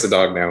 he likes the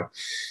dog now.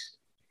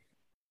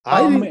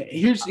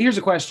 Here's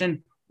a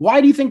question. Why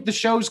do you think the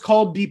show's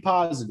called B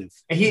Positive?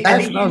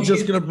 I was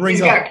just going to bring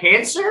he's up. He's got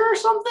cancer or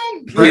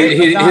something?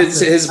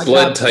 His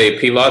blood type,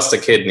 he lost a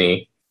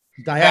kidney.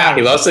 Dialysis.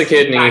 He lost a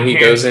kidney. He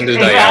goes into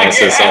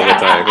dialysis all the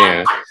time.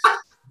 Yeah.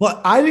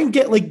 But I didn't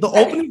get the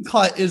opening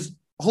cut is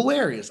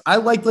hilarious. I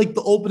like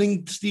the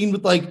opening scene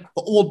with the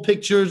old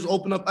pictures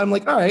open up. I'm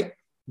like, all right,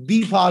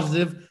 B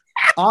Positive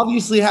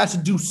obviously has to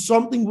do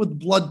something with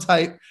blood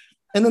type.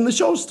 And then the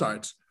show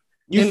starts.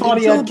 You thought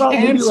he had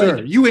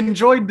cancer. You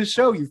enjoyed the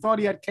show. You thought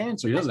he had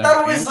cancer. He doesn't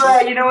have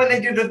cancer. When they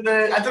do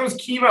I thought it was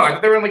chemo. I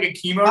thought they were in a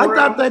chemo room. I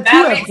thought that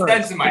too. That makes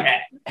sense in my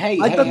head.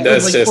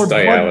 That's just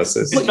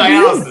dialysis. It's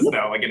dialysis,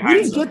 though. In we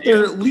didn't get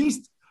there. At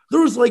least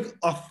there was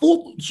a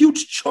full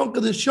huge chunk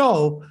of the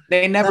show.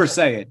 They never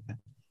say it.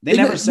 They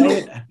never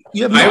say it.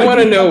 I want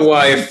to know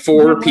why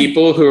 4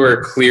 people who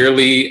are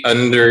clearly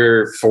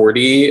under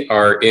 40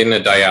 are in a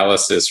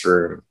dialysis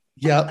room.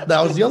 Yeah,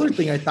 that was the other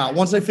thing I thought.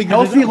 Once I figured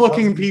healthy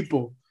looking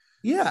people.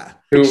 Yeah.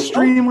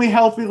 Extremely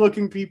healthy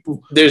looking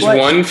people. There's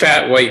one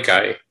fat white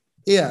guy.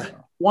 Yeah.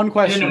 One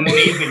question. An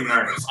amazing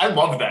nurse. I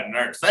love that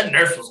nurse. That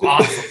nurse was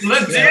awesome.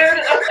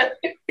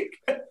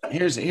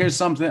 Here's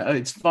something.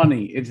 It's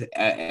funny.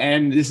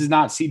 And this is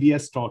not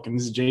CBS talking.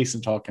 This is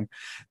Jason talking.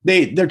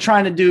 They're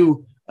trying to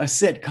do a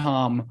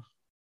sitcom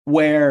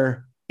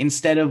where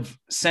instead of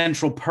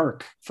Central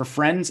Perk for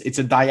Friends, it's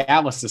a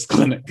dialysis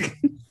clinic.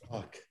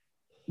 Fuck.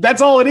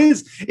 That's all it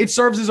is. It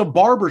serves as a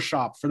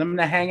barbershop for them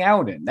to hang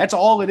out in. That's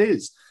all it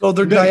is. So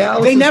they're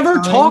dialysis. They never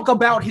talk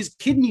about his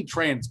kidney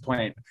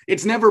transplant.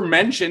 It's never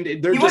mentioned. He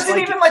wasn't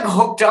even like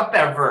hooked up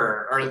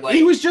ever, or like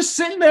he was just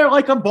sitting there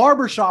like a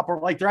barbershop, or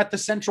like they're at the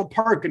Central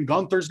Park and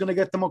Gunther's gonna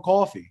get them a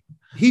coffee.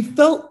 He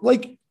felt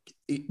like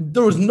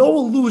there was no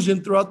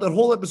illusion throughout that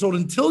whole episode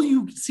until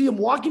you see him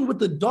walking with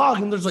the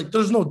dog, and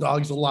there's no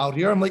dogs allowed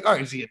here. I'm like, all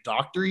right, is he a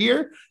doctor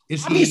here?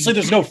 Obviously,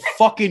 there's no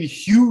fucking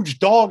huge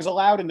dogs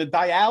allowed in the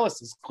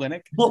dialysis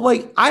clinic. But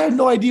like, I had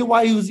no idea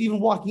why he was even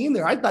walking in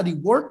there. I thought he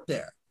worked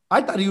there.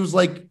 I thought he was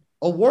like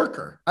a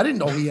worker. I didn't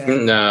know he had.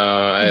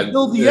 No,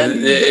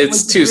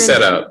 it's too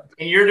set up.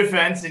 In your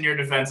defense,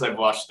 I've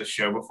watched the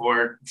show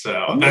before,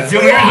 so that's the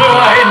only reason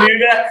why I knew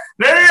that.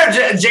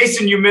 No,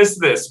 Jason, you missed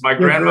this. My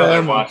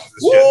grandmother watched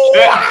the show.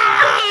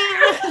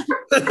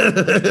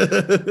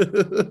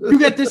 You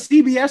get this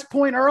CBS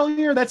point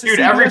earlier? That's a dude.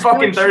 CBS Every fucking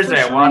point Thursday,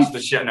 I watch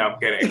the shit. No, I'm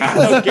kidding.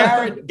 So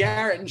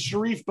Garrett, and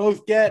Sharif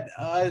both have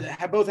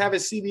a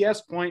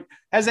CBS point.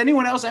 Has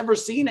anyone else ever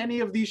seen any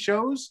of these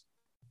shows?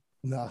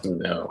 No.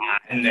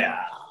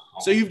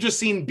 So you've just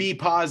seen B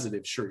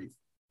Positive, Sharif.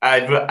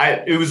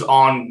 It was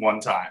on one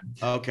time.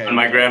 Okay. And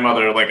my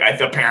grandmother,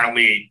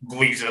 apparently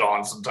leaves it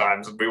on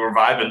sometimes. We were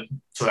vibing.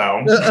 So.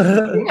 And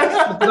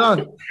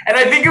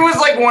I think it was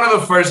one of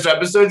the first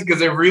episodes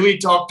because it really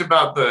talked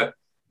about the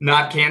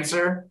not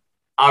cancer.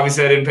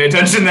 Obviously, I didn't pay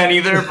attention then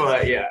either,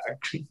 but yeah.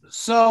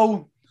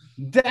 So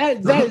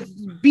that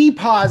B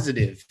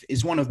Positive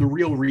is one of the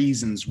real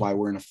reasons why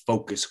we're in a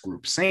focus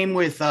group. Same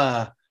with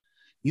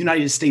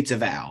United States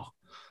of Al.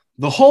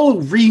 The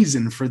whole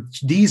reason for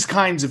these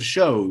kinds of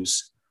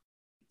shows,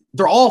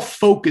 they're all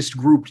focused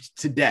grouped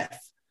to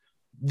death.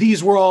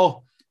 These were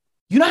all,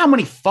 you know how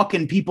many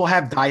fucking people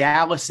have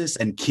dialysis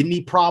and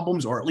kidney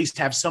problems, or at least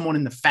have someone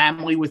in the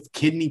family with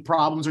kidney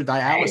problems or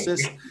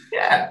dialysis?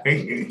 Yeah.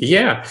 Hey,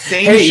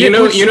 you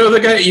know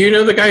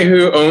the guy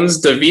who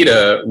owns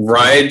DaVita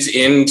rides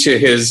into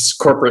his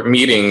corporate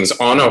meetings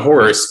on a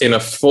horse in a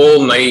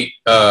full night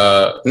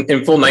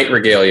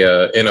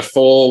regalia, in a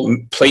full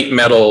plate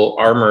metal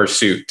armor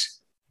suit.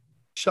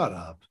 Shut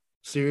up.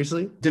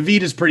 Seriously?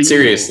 DaVita's pretty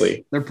seriously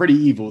evil. They're pretty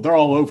evil. They're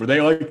all over.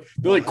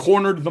 They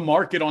cornered the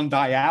market on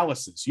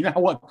dialysis. You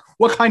know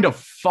what kind of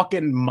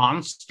fucking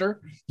monster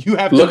you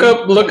have? Look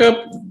up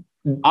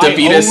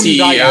DaVita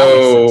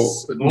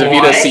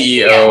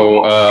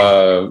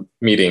CEO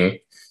meeting.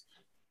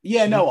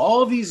 Yeah, no,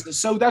 all of these.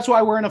 So that's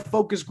why we're in a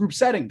focus group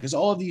setting, because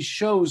all of these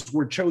shows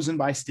were chosen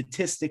by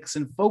statistics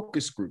and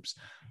focus groups.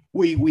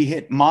 We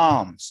hit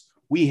moms.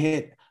 We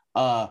hit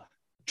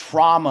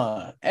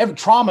trauma.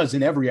 Trauma's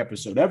in every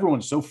episode.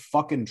 Everyone's so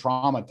fucking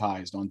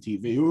traumatized on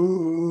TV.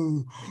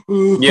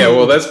 Yeah,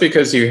 well, that's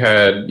because you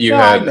had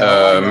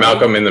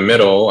Malcolm in the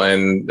Middle,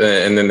 and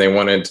then they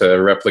wanted to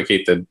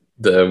replicate the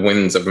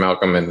wins of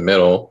Malcolm in the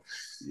Middle.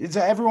 It's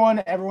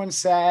everyone's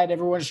sad.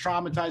 Everyone's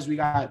traumatized. We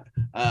got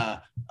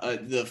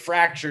the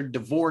fractured,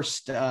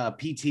 divorced,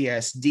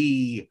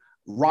 PTSD,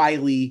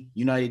 Riley,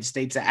 United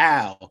States of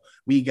Al.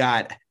 We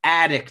got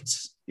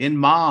addicts in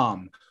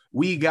Mom.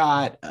 We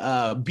got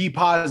B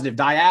Positive,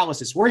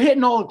 dialysis. We're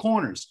hitting all the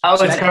corners.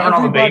 Covering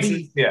all the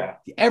bases. Yeah.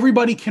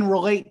 Everybody can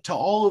relate to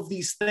all of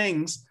these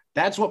things.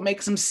 That's what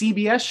makes them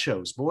CBS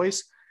shows,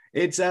 boys.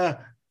 It's I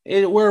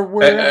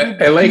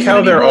like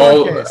how they're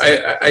all.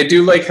 I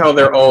do like how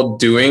they're all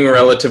doing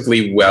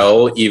relatively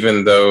well,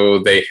 even though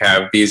they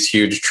have these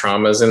huge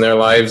traumas in their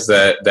lives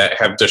that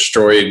have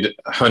destroyed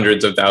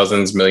hundreds of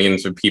thousands,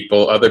 millions of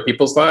other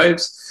people's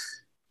lives.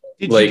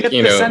 Did you get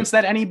the sense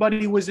that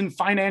anybody was in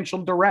financial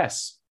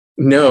duress?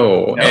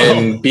 No,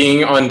 and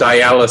being on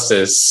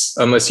dialysis,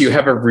 unless you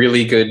have a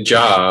really good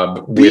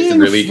job with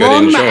really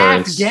good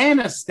insurance.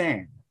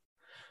 Afghanistan.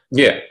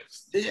 Yeah.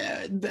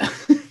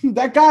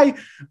 That guy,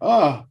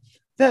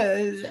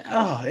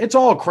 it's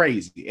all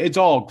crazy. It's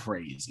all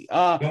crazy.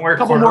 A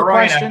couple more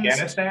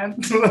questions.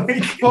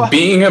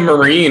 Being a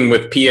Marine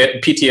with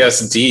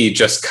PTSD,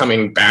 just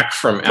coming back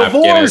from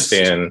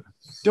Afghanistan.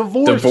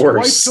 Divorced.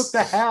 Wife took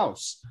the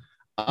house.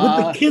 With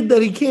the kid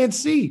that he can't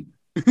see.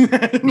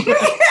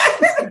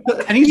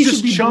 And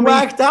he's just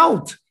blacked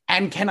out.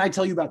 And can I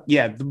tell you about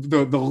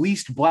the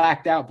least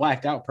blacked out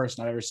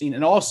person I've ever seen,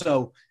 and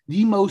also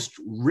the most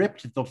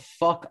ripped the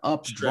fuck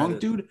up drunk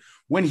dude.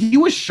 When he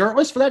was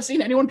shirtless for that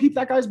scene, anyone peep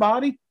that guy's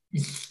body?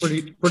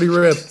 Pretty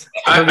ripped.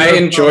 I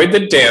enjoyed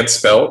the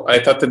dance belt. I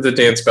thought that the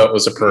dance belt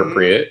was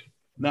appropriate.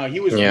 No, he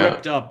was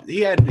ripped up.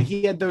 He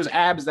had those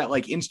abs that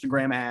like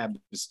Instagram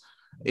ads,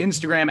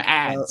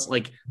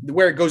 like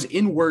where it goes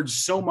inwards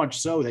so much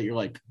so that you're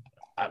like,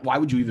 why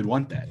would you even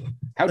want that?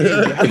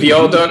 If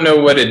y'all don't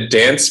know what a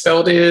dance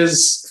belt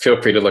is,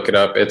 feel free to look it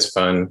up. It's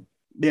fun.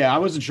 Yeah, I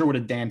wasn't sure what a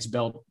dance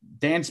belt.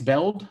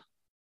 Belt?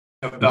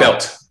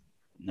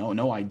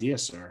 No idea,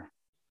 sir.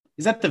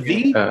 Is that the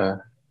V?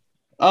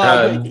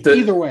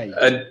 Either way.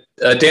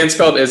 A dance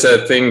belt is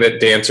a thing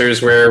that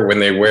dancers wear when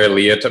they wear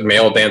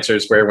male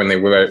dancers wear when they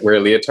wear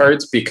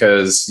leotards,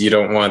 because you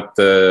don't want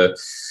the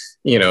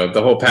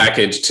whole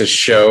package to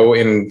show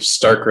in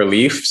stark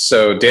relief.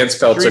 So dance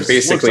belts are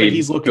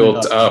basically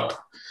built up.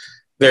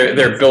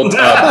 They're built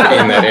up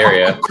in that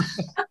area.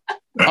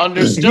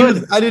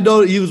 Understood. I didn't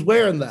know he was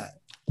wearing that.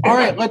 All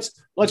right, let's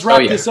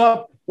wrap this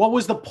up. What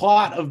was the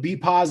plot of Be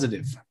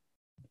Positive?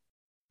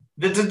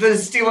 They're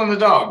stealing the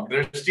dog.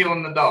 They're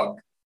stealing the dog.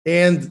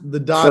 And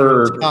the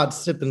dog got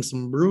sipping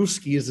some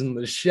brewskis in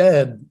the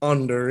shed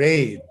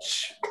underage.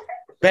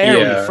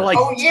 Barely, for like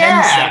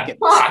 10 seconds.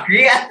 Fuck,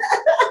 yeah.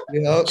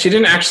 She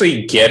didn't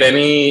actually get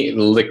any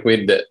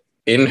liquid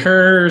in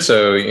her,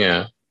 so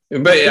yeah.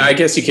 But I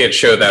guess you can't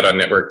show that on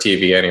network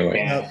TV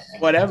anyway.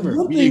 Whatever.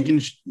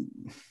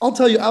 I'll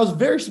tell you, I was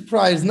very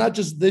surprised. Not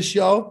just this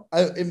show.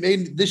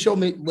 This show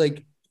made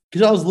like,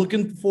 because I was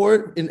looking for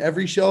it in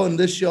every show, and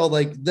this show,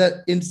 like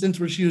that instance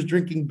where she was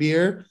drinking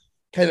beer,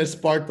 kind of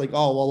sparked like,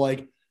 oh well,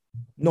 like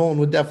no one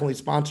would definitely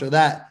sponsor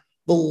that.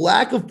 The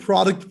lack of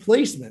product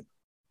placement,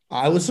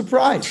 I was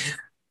surprised.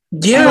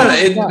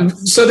 Yeah.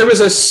 So there was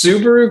a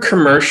Subaru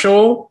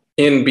commercial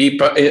during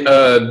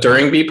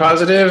Be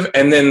Positive,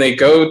 and then they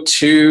go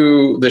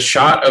to the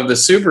shot of the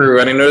Subaru,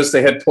 and I noticed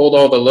they had pulled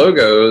all the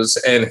logos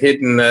and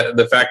hidden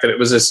the fact that it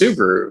was a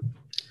Subaru.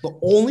 The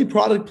only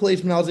product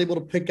placement I was able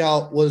to pick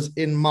out was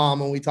in Mom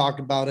when we talked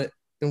about it,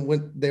 and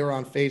when they were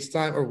on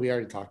FaceTime, or we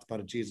already talked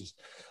about it. Jesus,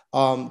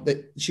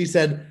 she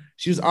said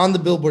she was on the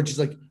billboard. She's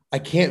like, I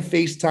can't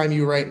FaceTime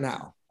you right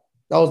now.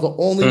 That was the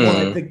only one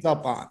I picked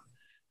up on,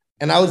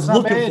 and I was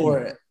looking for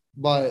it,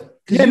 but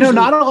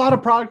not a lot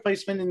of product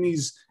placement in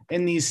these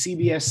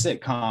CBS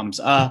sitcoms.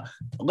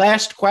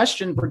 Last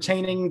question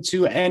pertaining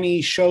to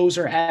any shows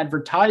or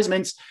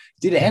advertisements.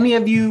 Did any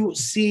of you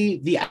see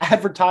the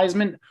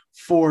advertisement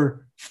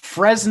for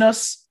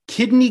Fresnus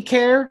Kidney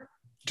Care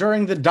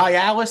during the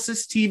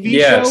dialysis TV show?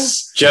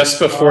 Yes, just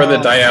before the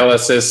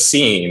dialysis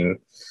scene.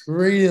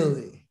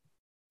 Really?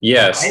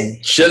 Yes,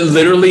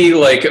 literally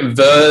like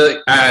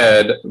the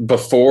ad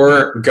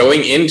before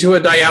going into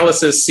a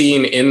dialysis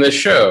scene in the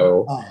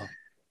show.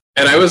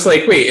 And I was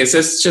like, wait, is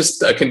this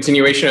just a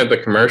continuation of the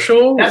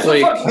commercial? That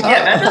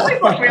definitely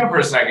fucked me up for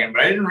a second,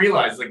 but I didn't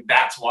realize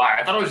that's why.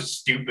 I thought it was just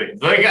stupid.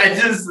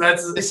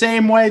 That's the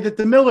same way that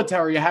the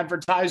military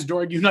advertised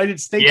during United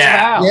States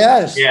Vow.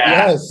 Yes.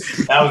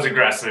 That was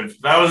aggressive.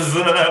 That was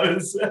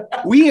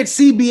We at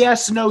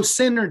CBS know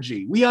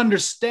synergy. We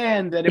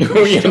understand that if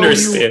we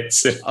show you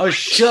a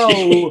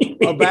show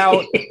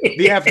about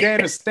the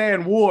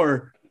Afghanistan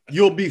war,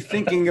 you'll be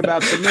thinking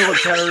about the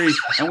military,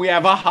 and we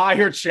have a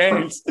higher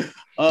chance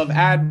of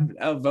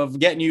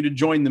getting you to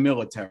join the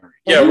military.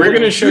 Yeah, we're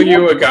going to show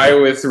you a guy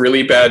with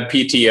really bad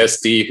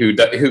PTSD who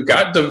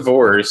got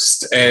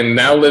divorced and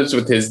now lives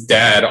with his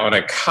dad on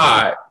a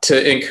cot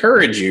to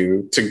encourage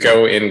you to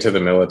go into the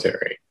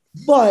military.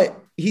 But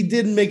he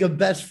did make a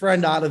best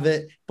friend out of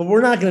it. But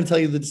we're not going to tell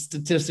you the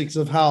statistics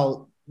of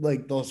how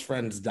like those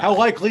friends die. How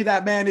likely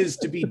that man is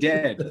to be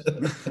dead,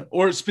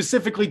 or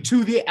specifically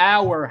to the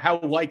hour, how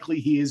likely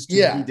he is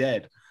to be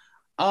dead.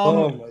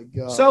 Oh my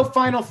God. So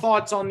final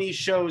thoughts on these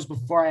shows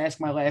before I ask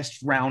my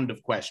last round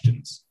of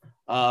questions.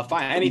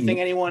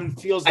 Anything anyone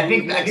feels? I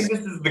think this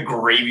is the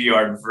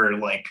graveyard for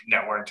like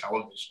network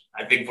television.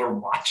 I think we're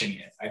watching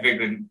it.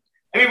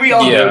 We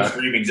all know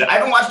streaming. I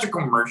haven't watched a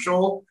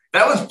commercial.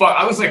 That was fun.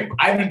 I was like,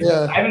 I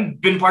haven't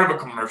been part of a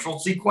commercial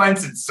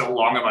sequence in so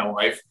long in my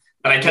life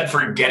that I kept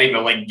forgetting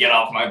to like get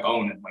off my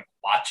phone and like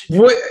watch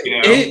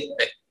it.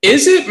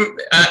 Is it?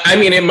 I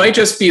mean, it might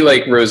just be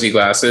like rosy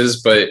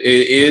glasses, but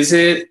is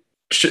there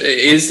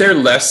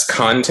less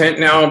content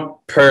now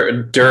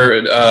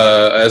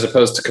as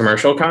opposed to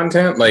commercial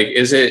content? Like,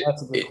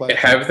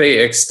 have they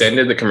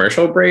extended the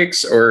commercial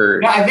breaks or?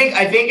 No, I think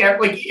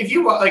like if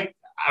you like,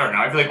 I don't know.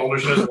 I feel like older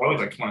shows are always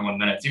like 21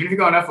 minutes. Even if you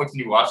go on Netflix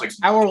and you watch like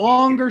our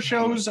longer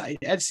shows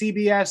at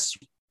CBS,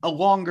 a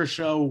longer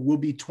show will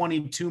be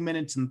 22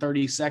 minutes and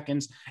 30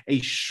 seconds. A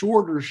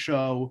shorter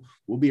show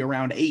will be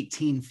around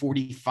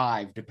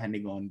 18:45,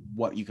 depending on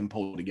what you can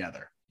pull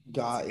together.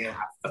 Got you.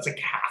 That's like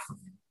half of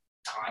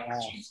time.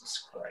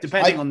 Jesus Christ.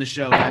 Depending on the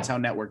show, that's how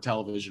network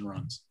television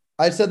runs.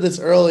 I said this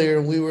earlier,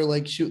 and we were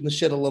like shooting the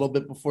shit a little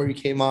bit before you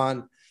came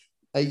on.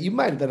 You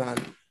might have been on.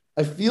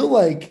 I feel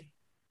like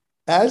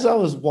as I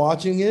was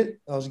watching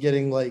it, I was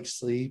getting like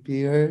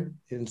sleepier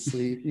and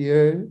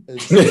sleepier and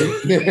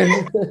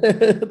sleepier.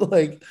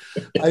 Like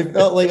I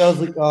felt like I was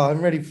like, oh,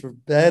 I'm ready for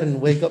bed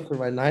and wake up for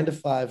my 9 to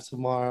 5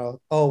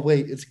 tomorrow. Oh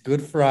wait, it's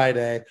Good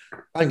Friday.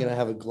 I'm gonna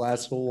have a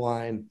glass of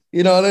wine.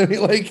 You know what I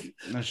mean? Like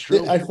that's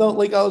true. I felt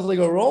like I was like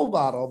a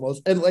robot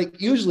almost. And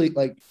like usually,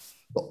 like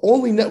The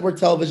only network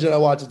television I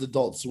watch is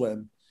Adult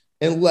Swim,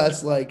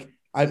 unless like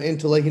I'm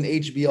into like an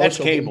HBO That's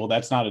show. cable.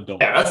 That's not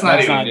adult. Yeah, that's not.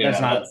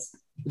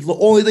 It's the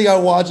only thing I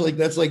watch like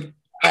that's like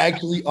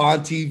actually on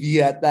TV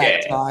at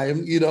that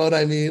time. You know what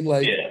I mean?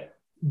 Like,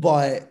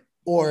 but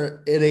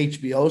or an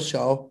HBO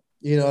show.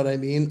 You know what I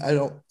mean?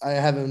 I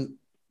haven't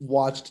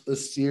watched a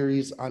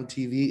series on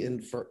TV in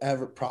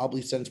forever,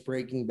 probably since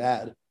Breaking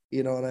Bad.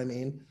 You know what I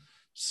mean?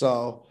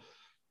 So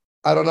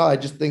I don't know. I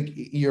just think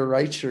you're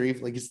right,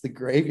 Sharif. Like, it's the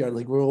graveyard.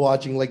 Like, we're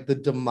watching like the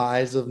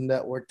demise of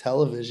network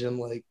television.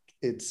 Like,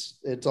 it's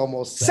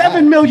almost sad.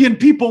 7 million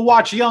people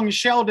watch Young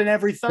Sheldon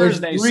every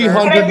Thursday.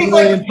 300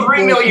 million.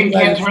 3 million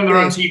can't turn their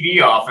own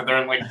TV off, and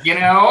they're like,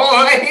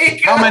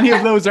 like, how many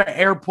of those are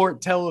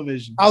airport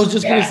television? I was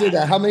just gonna say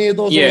that. How many of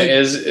those? Yeah, are like,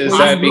 is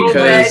that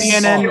because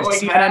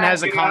CNN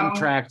has a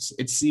contract?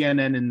 It's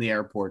CNN in the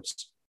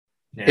airports.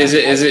 Yeah. Is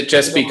it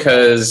just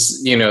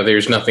because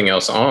there's nothing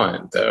else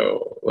on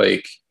though?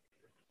 Like,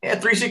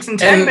 3, 6, and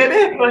 10,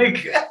 baby.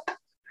 Like.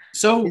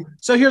 So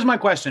here's my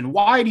question.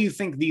 Why do you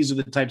think these are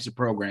the types of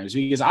programs?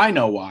 Because I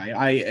know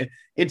why.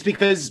 It's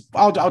because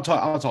I'll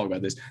talk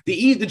about this.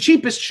 The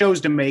cheapest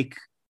shows to make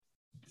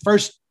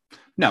there's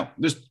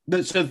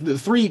the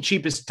 3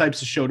 cheapest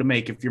types of show to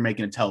make if you're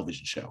making a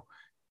television show.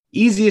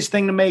 Easiest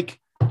thing to make,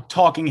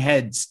 talking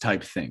heads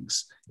type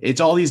things.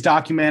 It's all these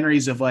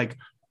documentaries of like,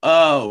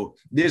 oh,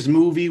 this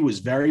movie was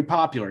very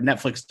popular.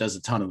 Netflix does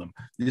a ton of them.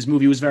 This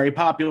movie was very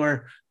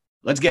popular.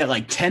 Let's get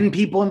like 10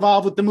 people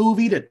involved with the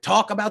movie to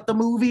talk about the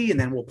movie, and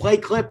then we'll play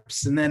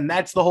clips, and then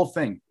that's the whole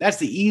thing. That's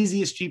the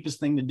easiest, cheapest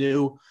thing to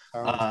do.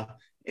 That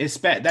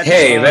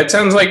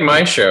sounds like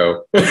my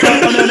show. No.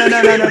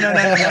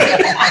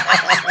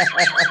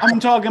 I'm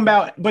talking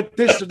about, but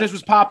this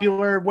was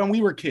popular when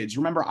we were kids.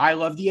 Remember, I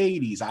love the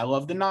 80s. I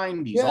love the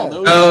 90s. Yeah. All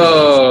those.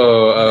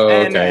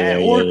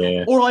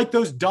 Okay. Or like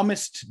those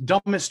dumbest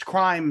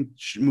crime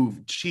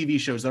TV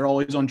shows that are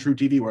always on True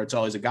TV, where it's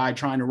always a guy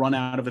trying to run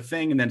out of a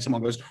thing, and then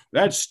someone goes,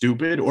 "That's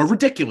stupid," or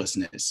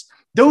ridiculousness.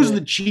 Those are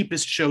the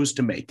cheapest shows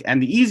to make,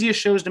 and the easiest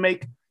shows to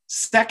make.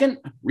 Second,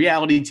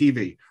 reality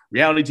TV.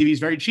 Reality TV is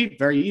very cheap,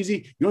 very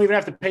easy. You don't even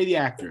have to pay the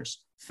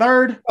actors.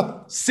 Third,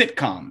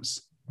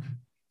 sitcoms.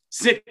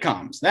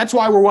 That's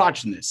why we're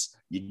watching this.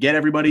 You get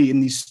everybody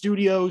in these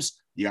studios.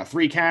 You got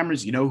 3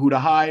 cameras. You know who to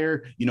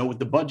hire. You know what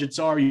the budgets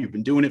are. You've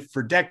been doing it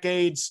for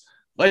decades.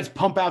 Let's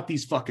pump out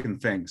these fucking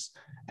things.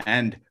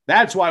 And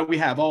that's why we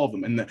have all of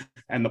them.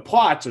 And the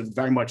plots are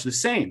very much the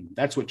same.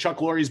 That's what Chuck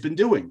Lorre's been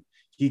doing.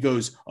 He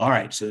goes, all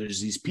right, so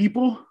there's these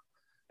people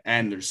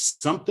and there's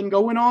something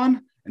going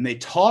on, and they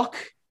talk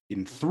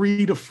in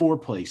 3 to 4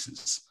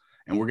 places.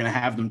 And we're going to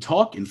have them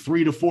talk in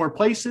 3 to 4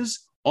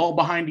 places, all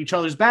behind each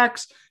other's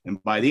backs. And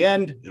by the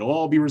end, it'll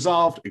all be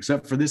resolved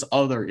except for this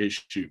other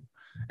issue.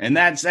 And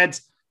that's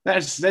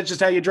just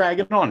how you drag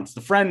it on. It's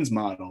the Friends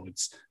model.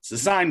 It's the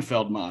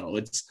Seinfeld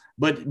model.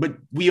 But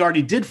we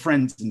already did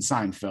Friends and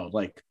Seinfeld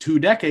like 2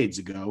 decades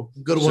ago.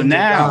 So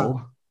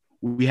now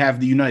we have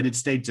the United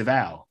States of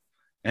Al.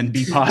 And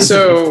be positive.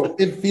 So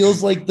it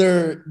feels like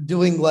they're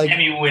doing like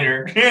Emmy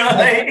winner.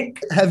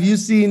 Have you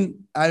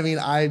seen? I mean,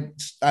 I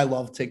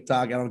love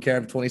TikTok. I don't care.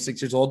 I'm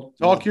 26 years old.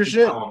 Talk your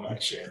shit.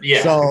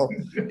 Yeah. So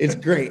it's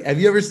great.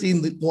 Have you ever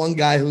seen the one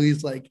guy who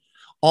he's like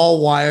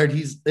all wired?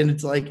 And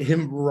it's like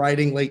him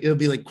writing, like it'll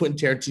be like Quentin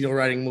Tarantino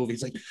writing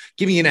movies. Like,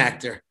 give me an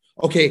actor.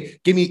 Okay,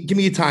 give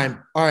me a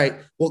time. All right.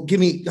 Well, give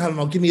me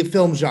a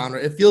film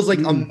genre. It feels like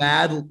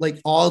like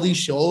all these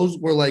shows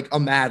were like a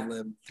Mad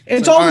Lib.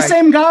 It's all the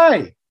same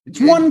guy. It's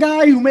one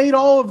guy who made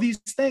all of these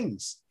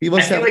things. He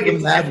must have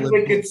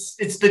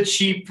it's the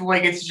cheap,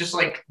 like it's just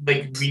like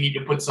we need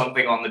to put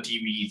something on the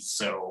TV.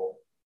 So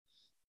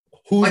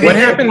what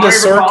happened to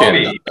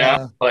Sorkin?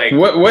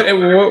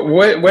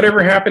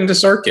 Whatever happened to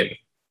Sorkin?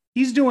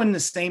 He's doing the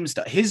same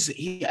stuff. He's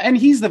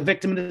the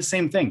victim of the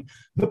same thing.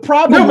 The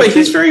problem. No, but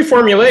he's very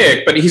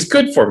formulaic, but he's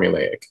good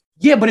formulaic.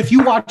 Yeah, but if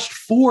you watched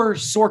 4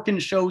 Sorkin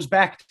shows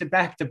back to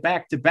back to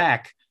back to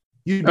back.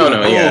 That'd be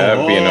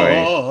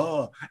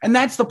annoying. And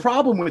that's the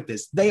problem with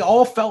this. They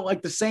all felt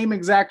like the same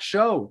exact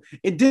show.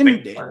 It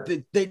didn't.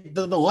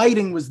 The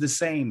lighting was the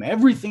same.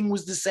 Everything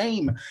was the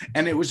same,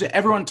 and it was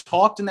everyone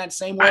talked in that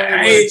same way.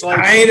 I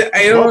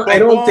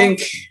don't think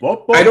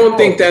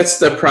that's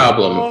the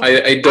problem.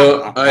 I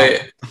don't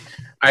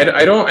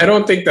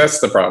think that's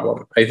the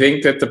problem. I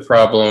think that the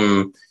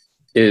problem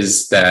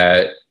is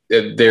that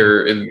they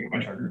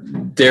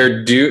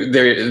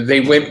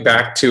went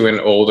back to an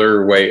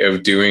older way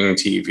of doing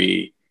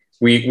TV.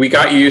 We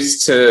got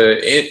used to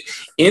it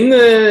in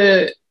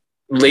the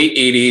late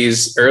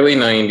 80s, early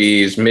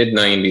 90s, mid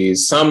 90s,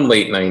 some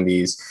late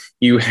 90s.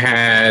 You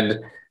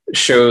had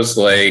shows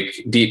like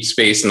Deep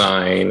Space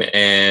Nine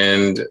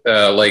and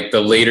like the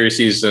later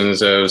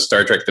seasons of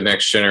Star Trek The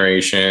Next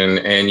Generation,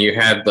 and you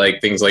had like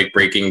things like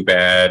Breaking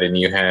Bad, and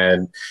you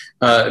had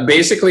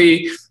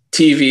basically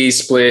TV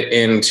split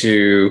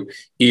into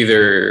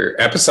either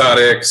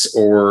episodics,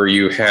 or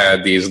you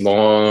had these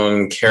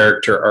long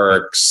character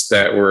arcs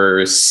that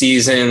were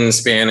season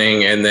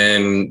spanning and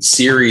then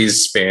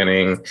series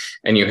spanning,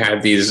 and you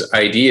had these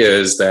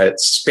ideas that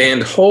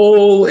spanned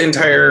whole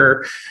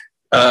entire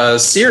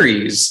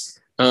series.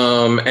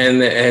 But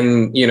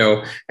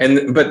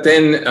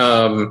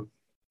then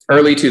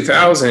early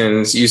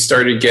 2000s, you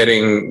started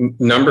getting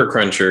number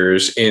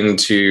crunchers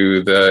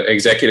into the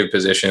executive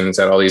positions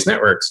at all these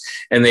networks,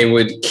 and they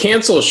would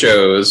cancel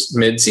shows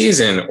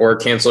mid-season or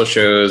cancel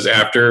shows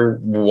after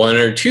 1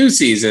 or 2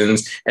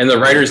 seasons, and the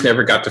writers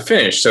never got to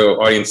finish.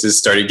 So audiences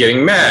started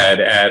getting mad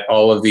at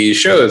all of these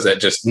shows that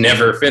just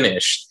never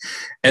finished.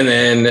 And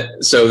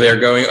then, so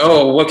they're going,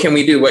 oh, what can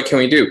we do? What can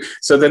we do?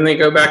 So then they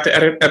go back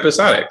to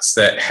episodics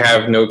that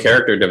have no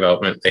character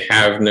development. They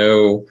have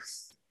no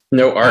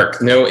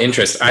arc, no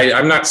interest.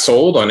 I'm not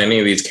sold on any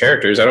of these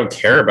characters. I don't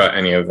care about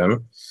any of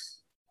them.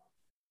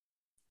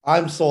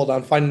 I'm sold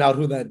on finding out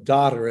who that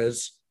daughter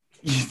is.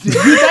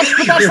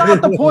 That's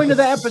not the point of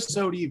the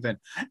episode even.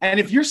 And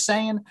if you're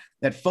saying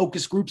that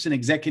focus groups and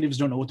executives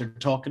don't know what they're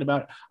talking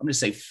about, I'm going to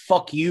say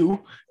fuck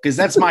you, because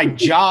that's my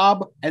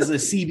job as a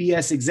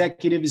CBS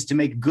executive, is to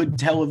make good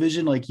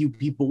television like you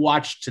people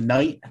watch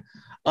tonight.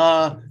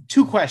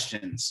 2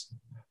 questions.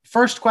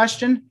 First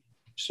question,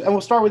 and we'll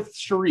start with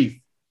Sharif.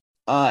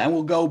 And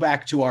we'll go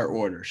back to our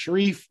order.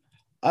 Sharif,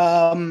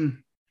 what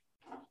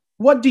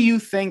do you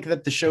think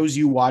that the shows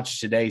you watch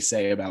today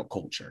say about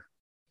culture?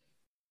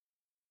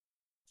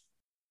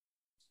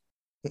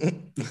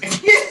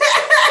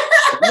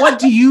 What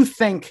do you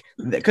think?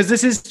 Because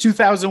this is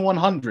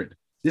 2100.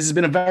 This has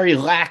been a very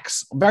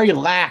lax on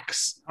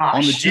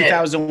the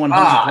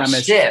 2100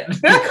 premise.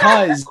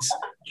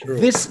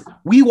 Because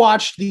we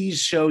watched these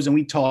shows and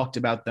we talked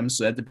about them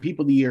so that the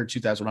people of the year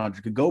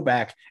 2100 could go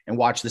back and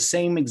watch the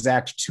same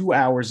exact 2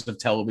 hours of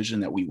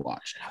television that we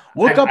watched.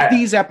 Look up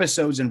these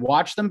episodes and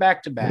watch them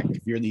back to back if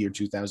you're the year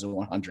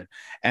 2100,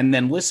 and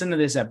then listen to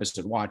this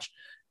episode. Watch.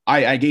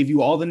 I gave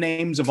you all the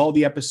names of all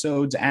the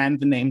episodes and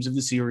the names of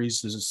the series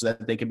so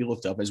that they can be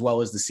looked up, as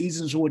well as the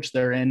seasons which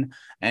they're in.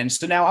 And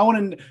so now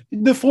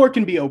the floor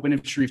can be open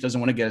if Sharif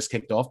doesn't want to get us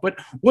kicked off. But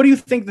what do you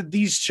think that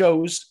these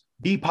shows,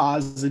 Be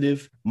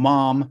Positive,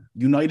 Mom,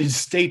 United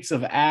States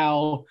of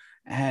Al,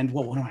 and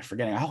what am I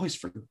forgetting? I always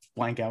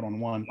blank out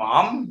on one.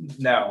 Mom?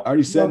 No. I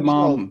already said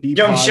Mom. Be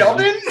Young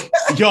Sheldon?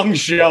 Young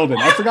Sheldon.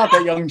 I forgot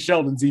that Young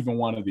Sheldon's even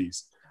one of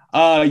these.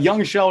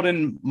 Young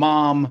Sheldon,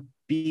 Mom,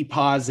 Be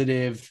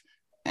Positive,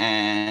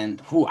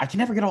 and I can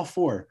never get all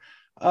 4.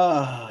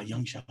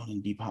 Young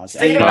Sheldon, Be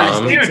Positive.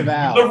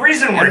 The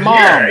reason we're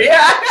here.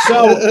 Yeah.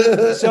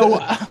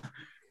 So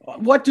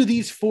what do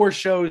these 4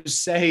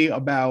 shows say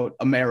about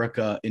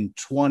America in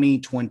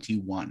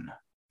 2021?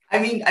 I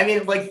mean,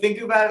 like,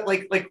 think about it.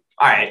 Like,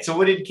 all right. So,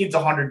 what did kids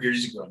 100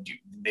 years ago do?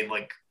 They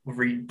like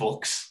read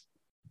books.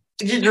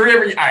 Did you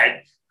ever? All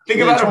right.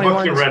 Think about a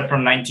book you read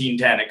from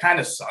 1910. It kind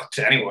of sucked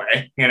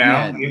anyway. You know,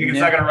 Yeah, you think it's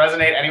not going to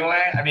resonate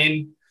anyway? I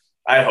mean,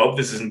 I hope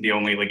this isn't the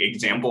only like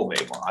example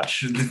they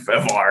watch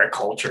of our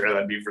culture.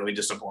 That'd be really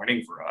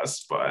disappointing for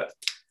us. But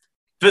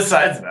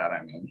besides that,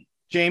 I mean,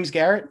 James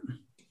Garrett.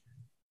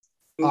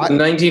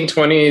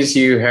 1920s,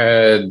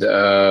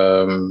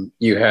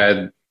 you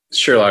had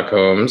Sherlock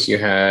Holmes. You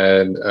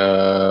had.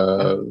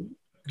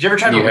 Did you ever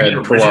try to read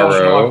original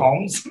Sherlock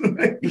Holmes?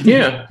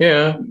 Yeah.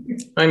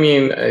 I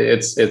mean,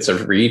 it's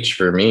a reach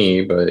for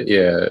me, but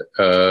yeah.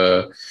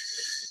 I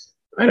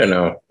don't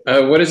know.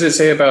 What does it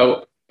say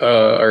about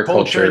our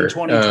culture in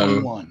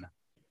 2021?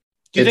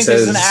 Do you think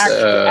this is an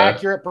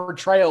accurate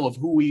portrayal of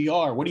who we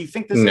are? What do you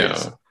think this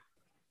is?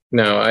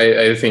 No,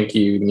 I think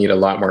you need a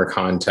lot more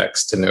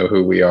context to know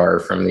who we are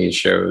from these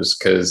shows,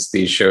 because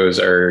these shows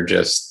are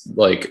just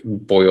like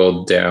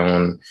boiled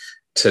down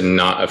to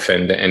not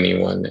offend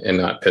anyone and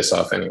not piss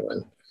off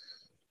anyone.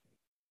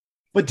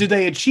 But did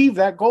they achieve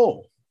that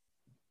goal?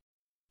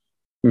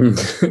 Maybe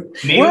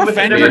we're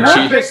offended.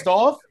 We're pissed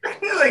off.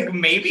 Like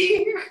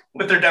maybe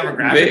with their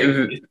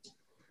demographic.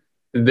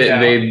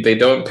 They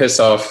don't piss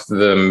off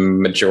the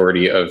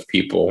majority of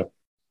people.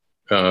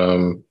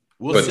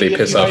 But they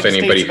piss off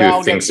anybody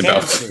who thinks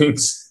about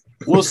things.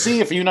 We'll see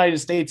if United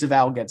States of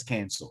Al gets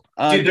canceled.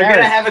 Dude, they're going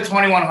to have a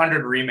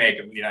 2100 remake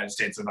of the United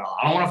States of Al.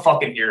 I don't want to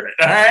fucking hear it.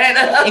 All right?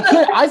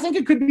 I think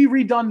it could be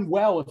redone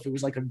well if it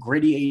was like a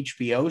gritty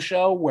HBO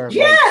show where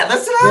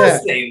that's what I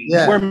was saying.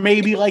 Yeah. Where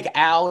maybe like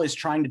Al is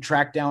trying to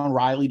track down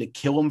Riley to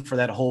kill him for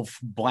that whole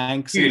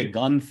blanks in the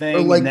gun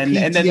thing. Like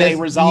and then they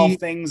resolve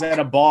things at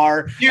a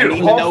bar. Dude, and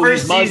even though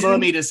he's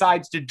Muslim, he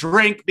decides to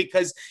drink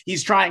because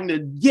he's trying to,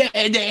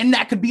 and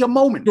that could be a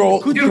moment.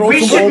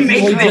 We should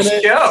make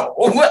this show.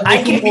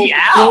 I can be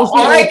Al. Oh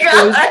my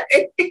God.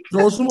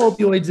 Throw some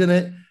opioids in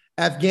it.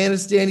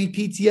 Afghanistani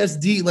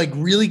PTSD, like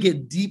really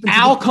get deep into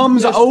Al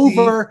comes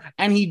over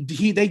and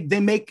they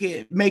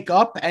make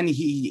up and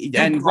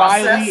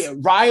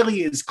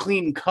Riley is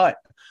clean cut.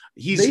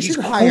 He's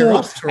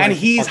cool and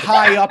he's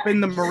high up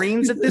in the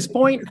Marines at this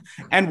point.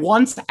 And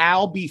once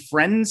Al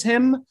befriends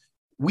him,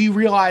 we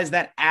realize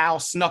that Al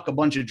snuck a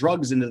bunch of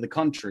drugs into the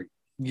country.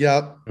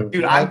 Yep.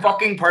 Dude, I'm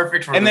fucking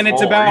perfect for And this then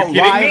it's role. Are about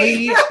you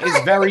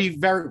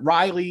kidding me?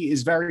 Riley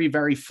is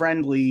very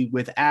friendly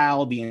with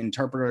Al, the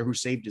interpreter who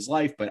saved his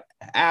life, but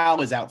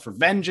Al is out for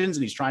vengeance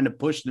and he's trying to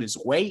push this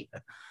weight,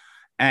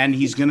 and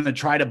he's gonna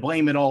try to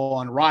blame it all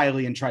on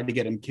Riley and try to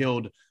get him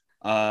killed.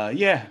 But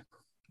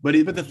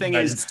the thing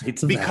is,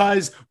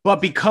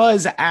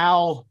 because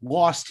Al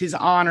lost his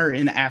honor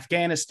in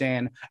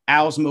Afghanistan,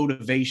 Al's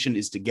motivation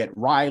is to get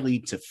Riley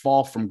to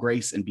fall from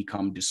grace and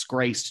become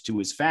disgraced to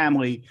his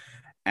family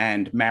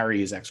and marry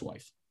his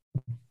ex-wife.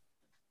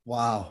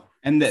 Wow.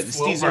 And the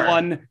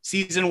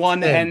season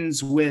one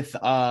ends with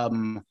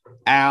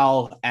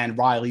Al and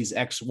Riley's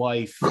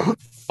ex-wife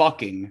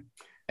fucking.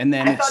 And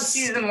then I thought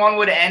season 1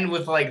 would end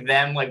with like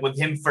them, like with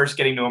him first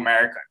getting to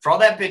America. Draw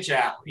that bitch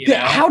out. You know?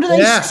 How do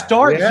they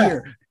start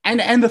here?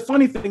 And the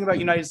funny thing about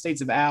United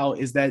States of Al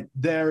is that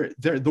they're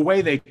the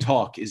way they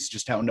talk is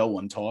just how no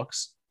one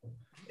talks.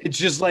 It's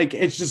just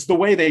the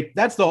way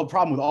that's the whole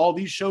problem with all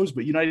these shows,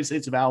 but United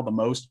States of Al the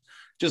most.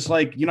 Just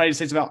like United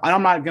States of Al.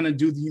 I'm not going to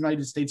do the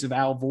United States of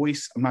Al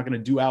voice. I'm not going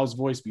to do Al's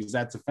voice because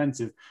that's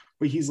offensive.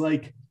 But he's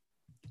like,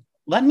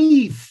 let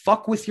me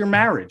fuck with your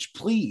marriage,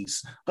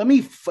 please. Let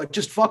me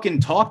just fucking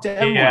talk to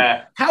everyone.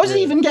 Yeah. How is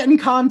he even getting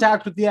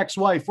contact with the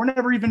ex-wife? We're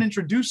never even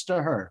introduced to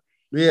her.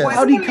 Yeah.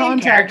 How do you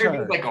contact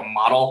her? Like a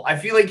model. I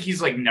feel like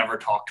he's like never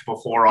talked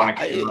before on a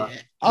camera.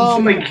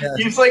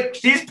 He's like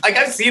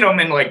I've seen him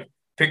in like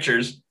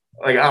pictures.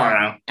 Like, I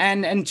don't know.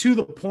 And to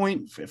the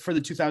point for the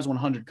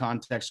 2100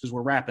 context, because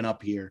we're wrapping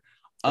up here,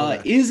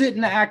 is it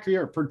an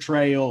accurate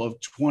portrayal of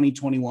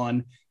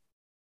 2021?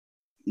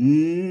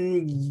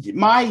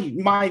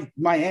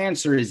 My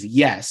answer is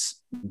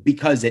yes,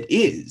 because it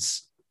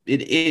is.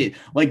 It is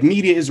like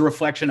media is a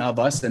reflection of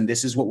us, and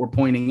this is what we're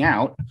pointing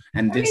out,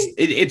 and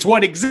it's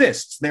what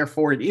exists.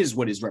 Therefore, it is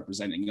what is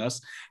representing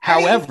us.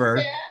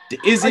 However,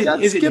 is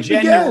it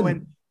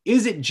genuine?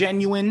 Is it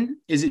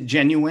genuine? Is it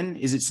genuine?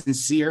 Is it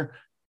sincere?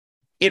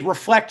 It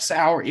reflects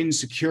our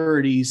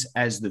insecurities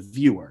as the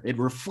viewer. It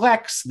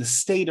reflects the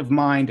state of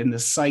mind and the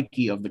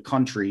psyche of the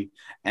country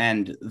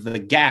and the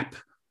gap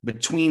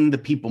between the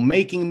people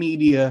making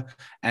media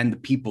and the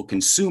people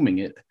consuming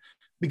it.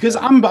 Because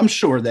I'm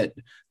sure that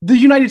the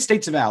United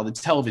States of Al, the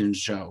television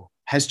show,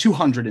 has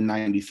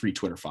 293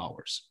 Twitter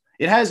followers.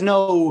 It has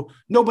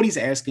nobody's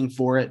asking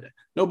for it.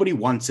 Nobody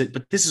wants it,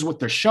 but this is what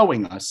they're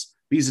showing us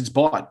because it's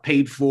bought,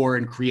 paid for,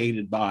 and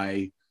created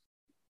by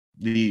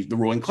the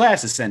ruling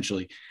class,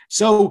 essentially.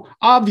 So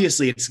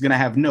obviously it's going to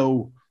have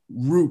no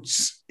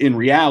roots in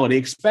reality,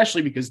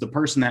 especially because the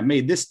person that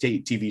made this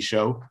TV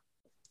show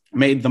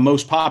made the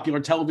most popular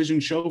television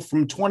show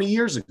from 20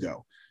 years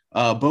ago.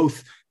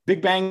 Both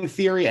Big Bang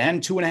Theory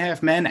and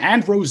 2.5 Men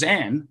and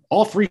Roseanne,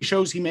 all 3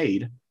 shows he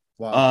made,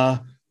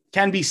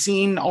 can be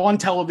seen on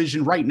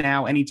television right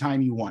now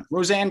anytime you want.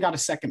 Roseanne got a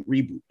second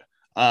reboot.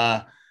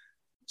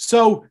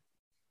 So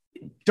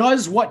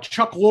does what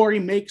Chuck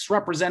Lorre makes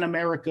represent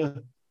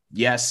America?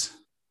 Yes.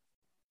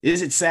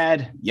 Is it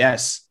sad?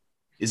 Yes.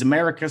 Is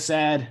America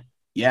sad?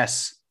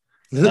 Yes.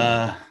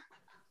 Final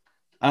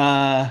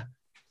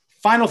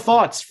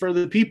thoughts for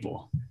the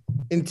people.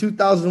 In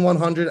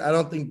 2100, I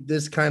don't think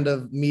this kind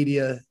of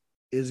media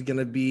is going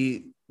to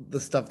be the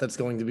stuff that's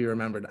going to be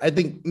remembered. I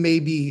think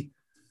maybe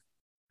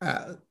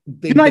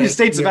United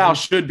States of Al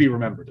should be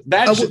remembered.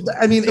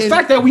 The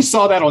fact that we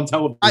saw that on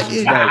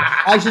television.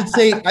 I should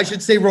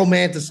say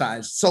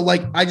romanticized. So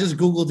like I just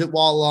Googled it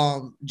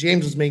while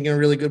James was making a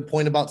really good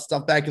point about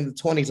stuff back in the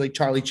 20s, like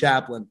Charlie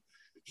Chaplin.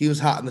 He was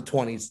hot in the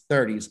 20s,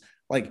 30s.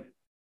 Like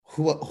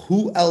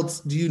who else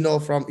do you know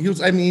from? He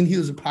was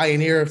a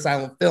pioneer of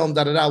silent film,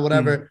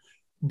 whatever.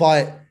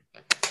 But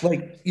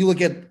like you look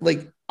at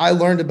like I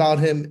learned about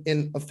him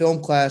in a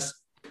film class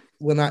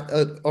when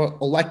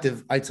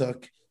elective I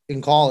took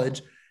in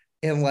college,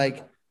 and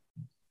like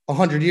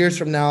 100 years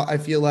from now, I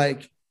feel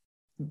like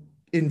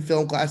in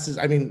film classes,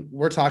 I mean,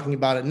 we're talking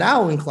about it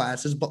now in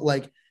classes, but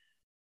like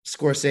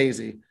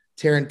Scorsese,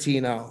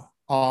 Tarantino,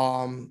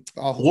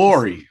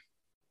 Lorre.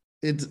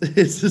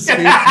 It's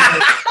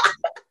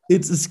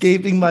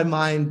escaping my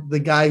mind. The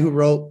guy who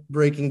wrote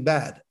Breaking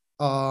Bad,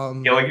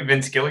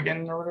 Vince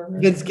Gilligan or whatever.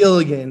 Vince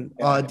Gilligan,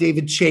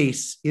 David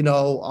Chase,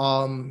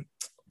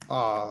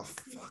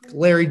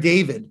 Larry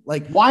David.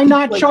 Like, why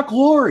not Chuck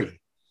Lorre?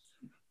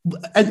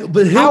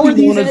 But he'll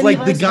be one of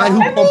like the guy who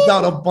pumped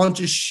out a bunch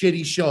of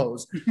shitty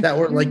shows that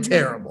were like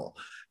terrible.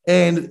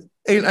 And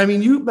I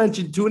mean, you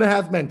mentioned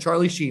 2.5 Men,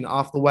 Charlie Sheen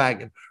off the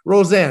wagon,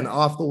 Roseanne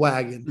off the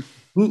wagon.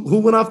 Who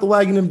went off the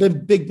wagon in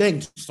Big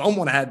Bang?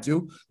 Someone had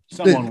to.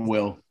 Someone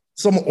will.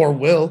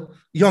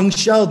 Young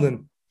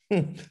Sheldon.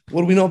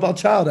 What do we know about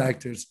child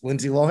actors?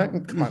 Lindsay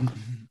Lohan. Come on.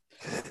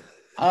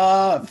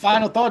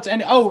 Final thoughts,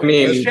 and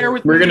share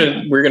with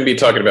me. We're gonna be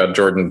talking about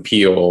Jordan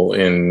Peele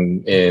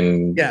in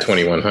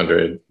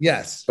 2100.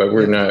 Yes, but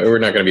we're not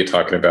going to be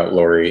talking about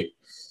Lorre.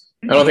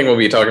 I don't think we'll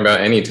be talking about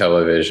any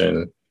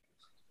television.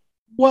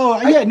 Well,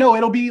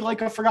 it'll be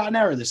like a forgotten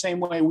era, the same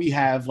way we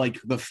have like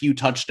the few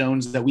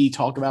touchstones that we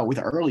talk about with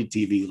early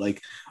TV,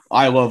 like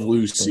I Love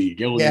Lucy,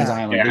 Gilligan's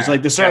Island. There's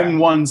like the certain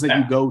ones that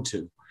you go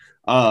to.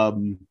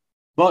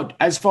 But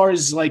as far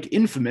as like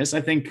Infamous,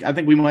 I think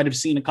we might have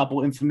seen a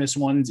couple Infamous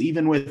ones,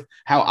 even with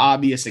how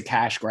obvious a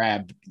cash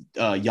grab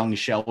Young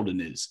Sheldon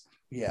is.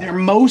 Yeah. Their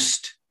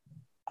most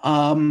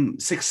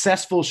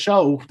successful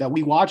show that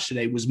we watched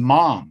today was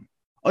Mom,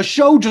 a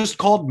show just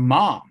called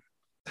Mom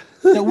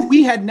that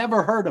we had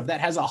never heard of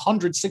that has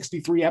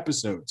 163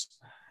 episodes.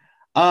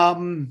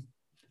 Could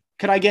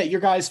I get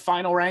your guys'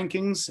 final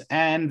rankings?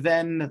 And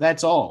then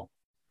that's all.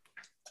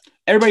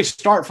 Everybody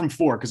start from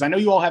 4, because I know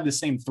you all have the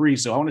same 3,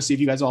 so I want to see if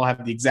you guys all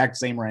have the exact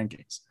same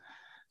rankings.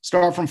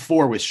 Start from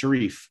 4 with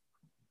Sharif.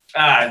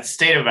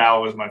 State of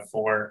Al was my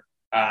 4.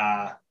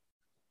 And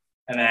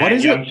then what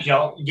is it?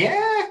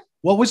 Yeah.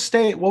 What was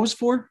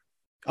 4?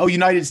 Oh,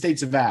 United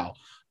States of Al.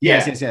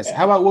 Yes. Yeah.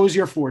 How about what was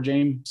your 4,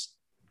 James?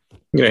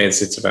 United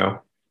States of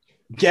Al.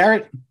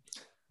 Garrett?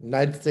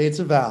 United States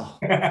of Al.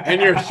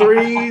 And your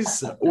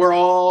 3s were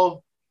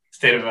all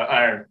State of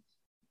Al.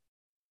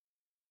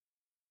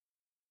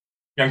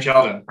 Young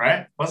Sheldon,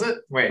 right? Was it?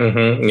 Wait.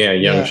 Mm-hmm. Yeah,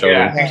 Young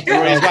Sheldon.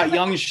 Yeah. He's got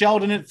Young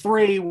Sheldon at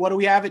 3. What do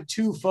we have at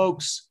 2,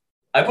 folks?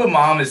 I put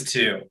Mom as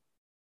 2.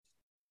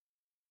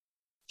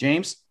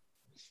 James?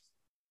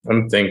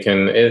 I'm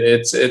thinking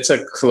it's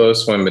a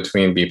close one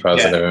between Be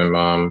Positive and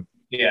Mom.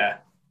 Yeah,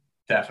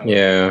 definitely.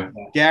 Yeah.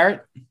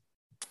 Garrett?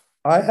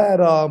 I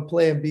had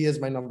Plan B as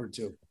my number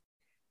 2.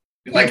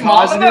 You like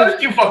Mom the most?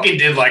 You fucking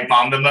did like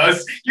Mom the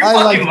most. You I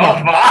fucking like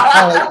love Mom.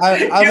 I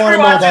You want to know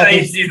rewatched about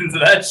 8 this. seasons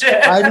of that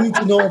shit. I need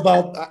to know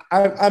about.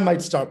 I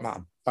might start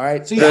Mom. All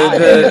right. So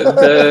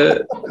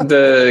the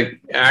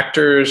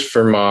actors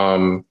for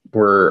Mom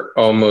were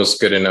almost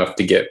good enough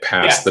to get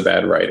past the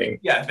bad writing.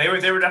 Yeah, they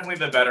were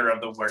definitely the better of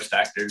the worst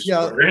actors.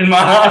 Yeah. Who were in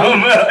Mom.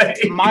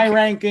 My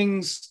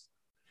rankings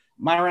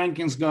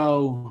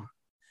go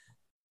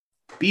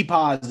Be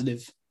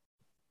Positive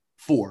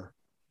 4.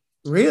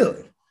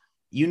 Really?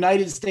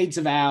 United States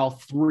of Al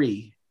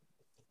 3.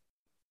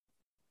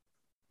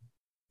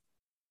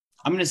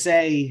 I'm gonna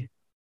say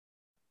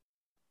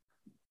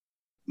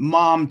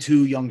Mom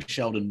 2, Young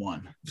Sheldon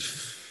 1.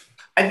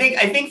 I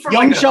think from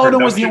Young like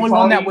Sheldon was the only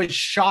one that quality- was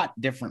shot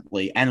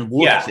differently and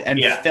looked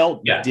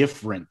felt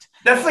different.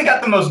 Definitely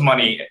got the most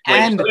money. Like,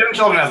 And Young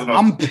Sheldon has the most.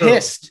 I'm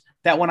pissed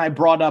that when I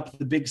brought up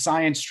the big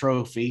science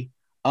trophy,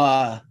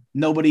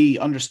 nobody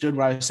understood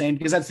what I was saying,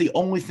 because that's the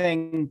only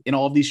thing in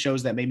all of these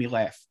shows that made me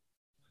laugh.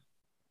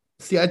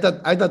 See, I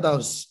thought that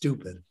was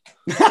stupid.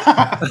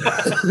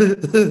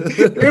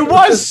 It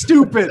was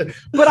stupid,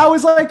 but I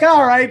was like,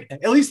 all right,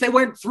 at least they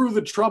went through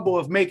the trouble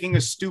of making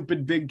a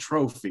stupid big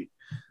trophy.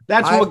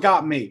 That's what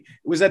got me. It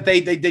was that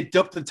they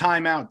took the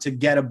time out to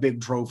get a big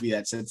trophy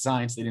that said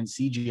science. They didn't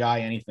CGI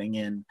anything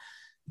in.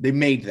 They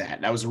made that.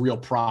 That was a real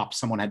prop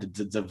someone had to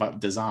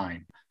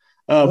design.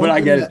 But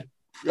I get it.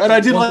 And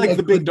I did like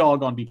the big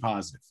dog on Be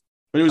Positive,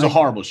 but it was a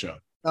horrible show.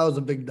 That was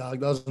a big dog.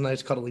 That was a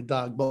nice cuddly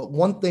dog. But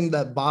one thing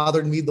that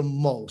bothered me the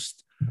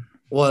most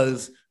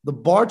was the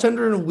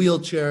bartender in a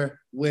wheelchair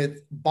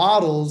with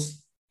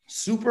bottles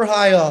super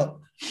high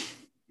up.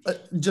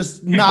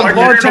 Just not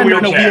bartender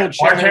in a wheelchair.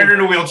 Bartender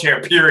in a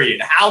wheelchair,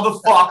 period. How the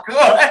fuck?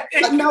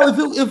 Now, if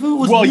it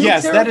was well,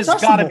 yes, that has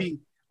got to be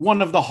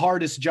one of the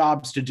hardest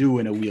jobs to do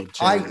in a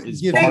wheelchair.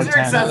 Things are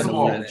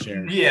accessible.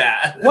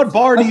 Yeah. What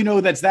bar do you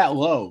know that's that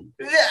low?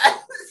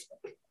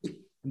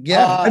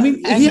 Yeah, I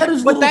mean, he had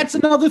his but that's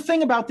another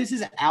thing about this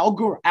is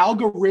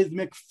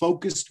algorithmic,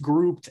 focused,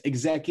 grouped,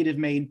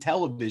 executive-made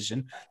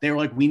television. They were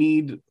like, we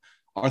need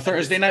our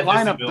Thursday night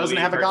lineup doesn't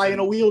have a guy in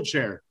a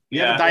wheelchair. We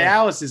have a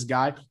dialysis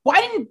guy.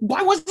 Why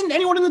wasn't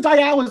anyone in the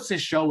dialysis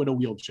show in a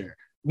wheelchair?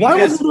 Why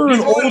wasn't there an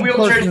old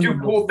wheelchairs do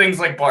cool things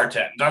like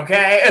bartend?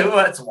 Okay,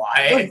 that's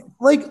why.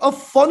 Like a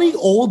funny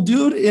old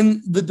dude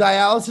in the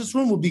dialysis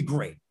room would be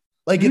great.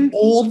 Like an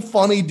old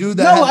funny dude.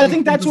 I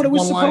think that's what it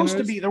was supposed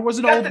to be. There was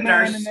an old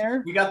man in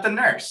there. We got the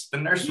nurse. The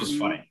nurse was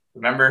funny.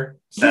 Remember?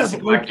 Sassy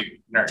black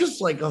dude, nurse. Just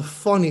like a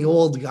funny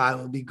old guy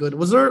would be good.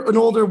 Was there an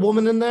older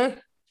woman in there?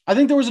 I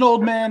think there was an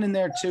old man in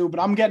there too, but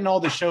I'm getting all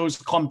the shows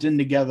clumped in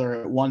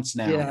together at once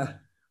now.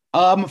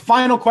 Yeah.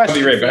 Final question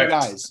I'll be right for you back.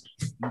 guys.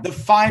 The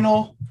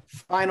final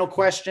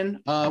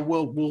question.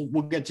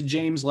 We'll get to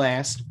James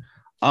last.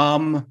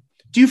 Do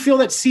you feel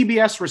that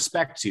CBS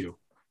respects you?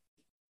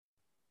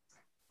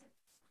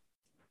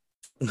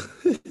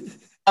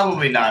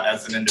 Probably not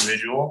as an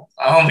individual.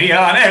 I'll be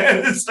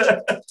honest.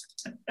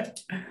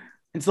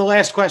 It's the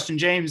last question,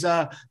 James.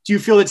 Do you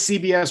feel that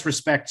CBS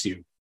respects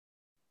you?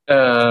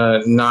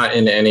 Not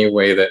in any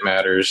way that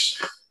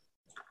matters.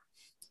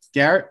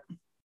 Garrett?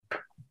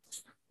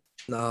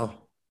 No.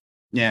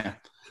 Yeah.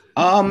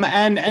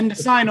 And to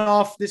sign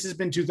off, this has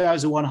been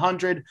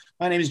 2100.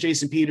 My name is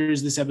Jason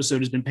Peters. This episode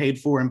has been paid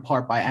for in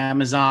part by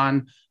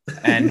Amazon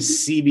and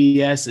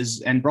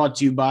CBS and brought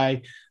to you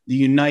by the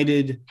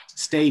United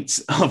States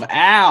of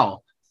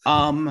Al.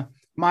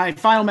 My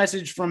final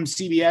message from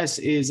CBS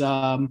is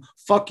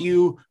fuck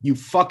you, you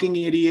fucking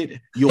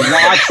idiot. You'll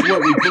watch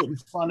what we put in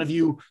front of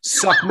you,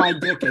 suck my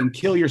dick and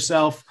kill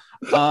yourself.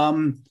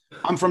 I'm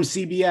from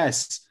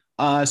CBS.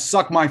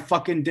 Suck my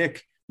fucking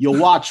dick, You'll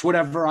watch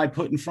whatever I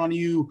put in front of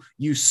you,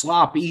 you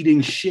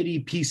slop-eating,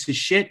 shitty piece of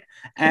shit.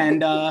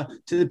 And to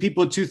the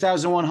people at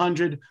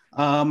 2100,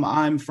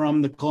 I'm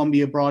from the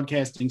Columbia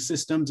Broadcasting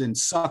Systems, and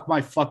suck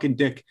my fucking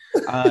dick.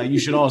 You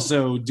should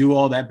also do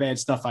all that bad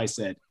stuff I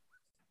said.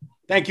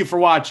 Thank you for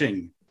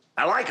watching.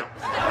 I like him.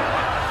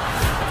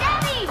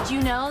 Daddy! Do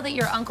you know that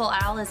your Uncle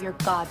Al is your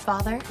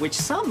godfather? Which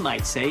some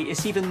might say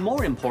is even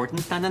more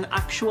important than an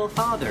actual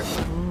father.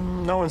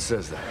 No one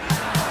says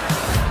that.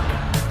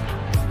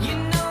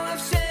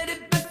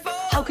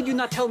 How could you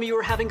not tell me you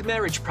were having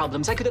marriage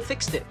problems? I could have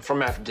fixed it.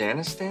 From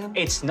Afghanistan?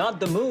 It's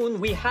not the moon.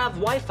 We have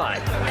Wi-Fi.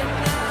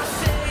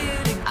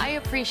 I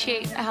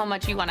appreciate how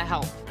much you want to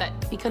help, but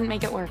we couldn't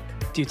make it work.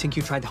 Do you think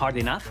you tried hard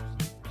enough?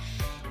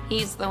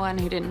 He's the one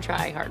who didn't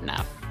try hard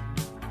enough.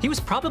 He was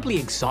probably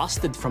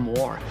exhausted from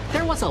war.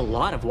 There was a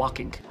lot of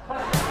walking.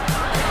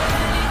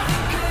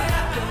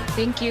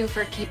 Thank you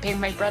for keeping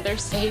my brother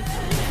safe.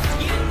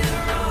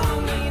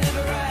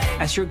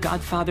 As your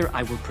godfather,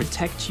 I will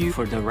protect you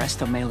for the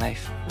rest of my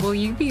life. Will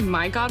you be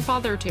my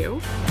godfather too?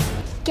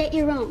 Get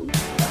your own.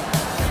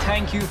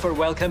 Thank you for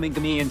welcoming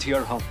me into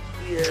your home.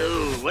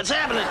 Yo, what's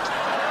happening?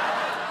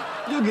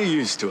 You'll get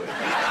used to it.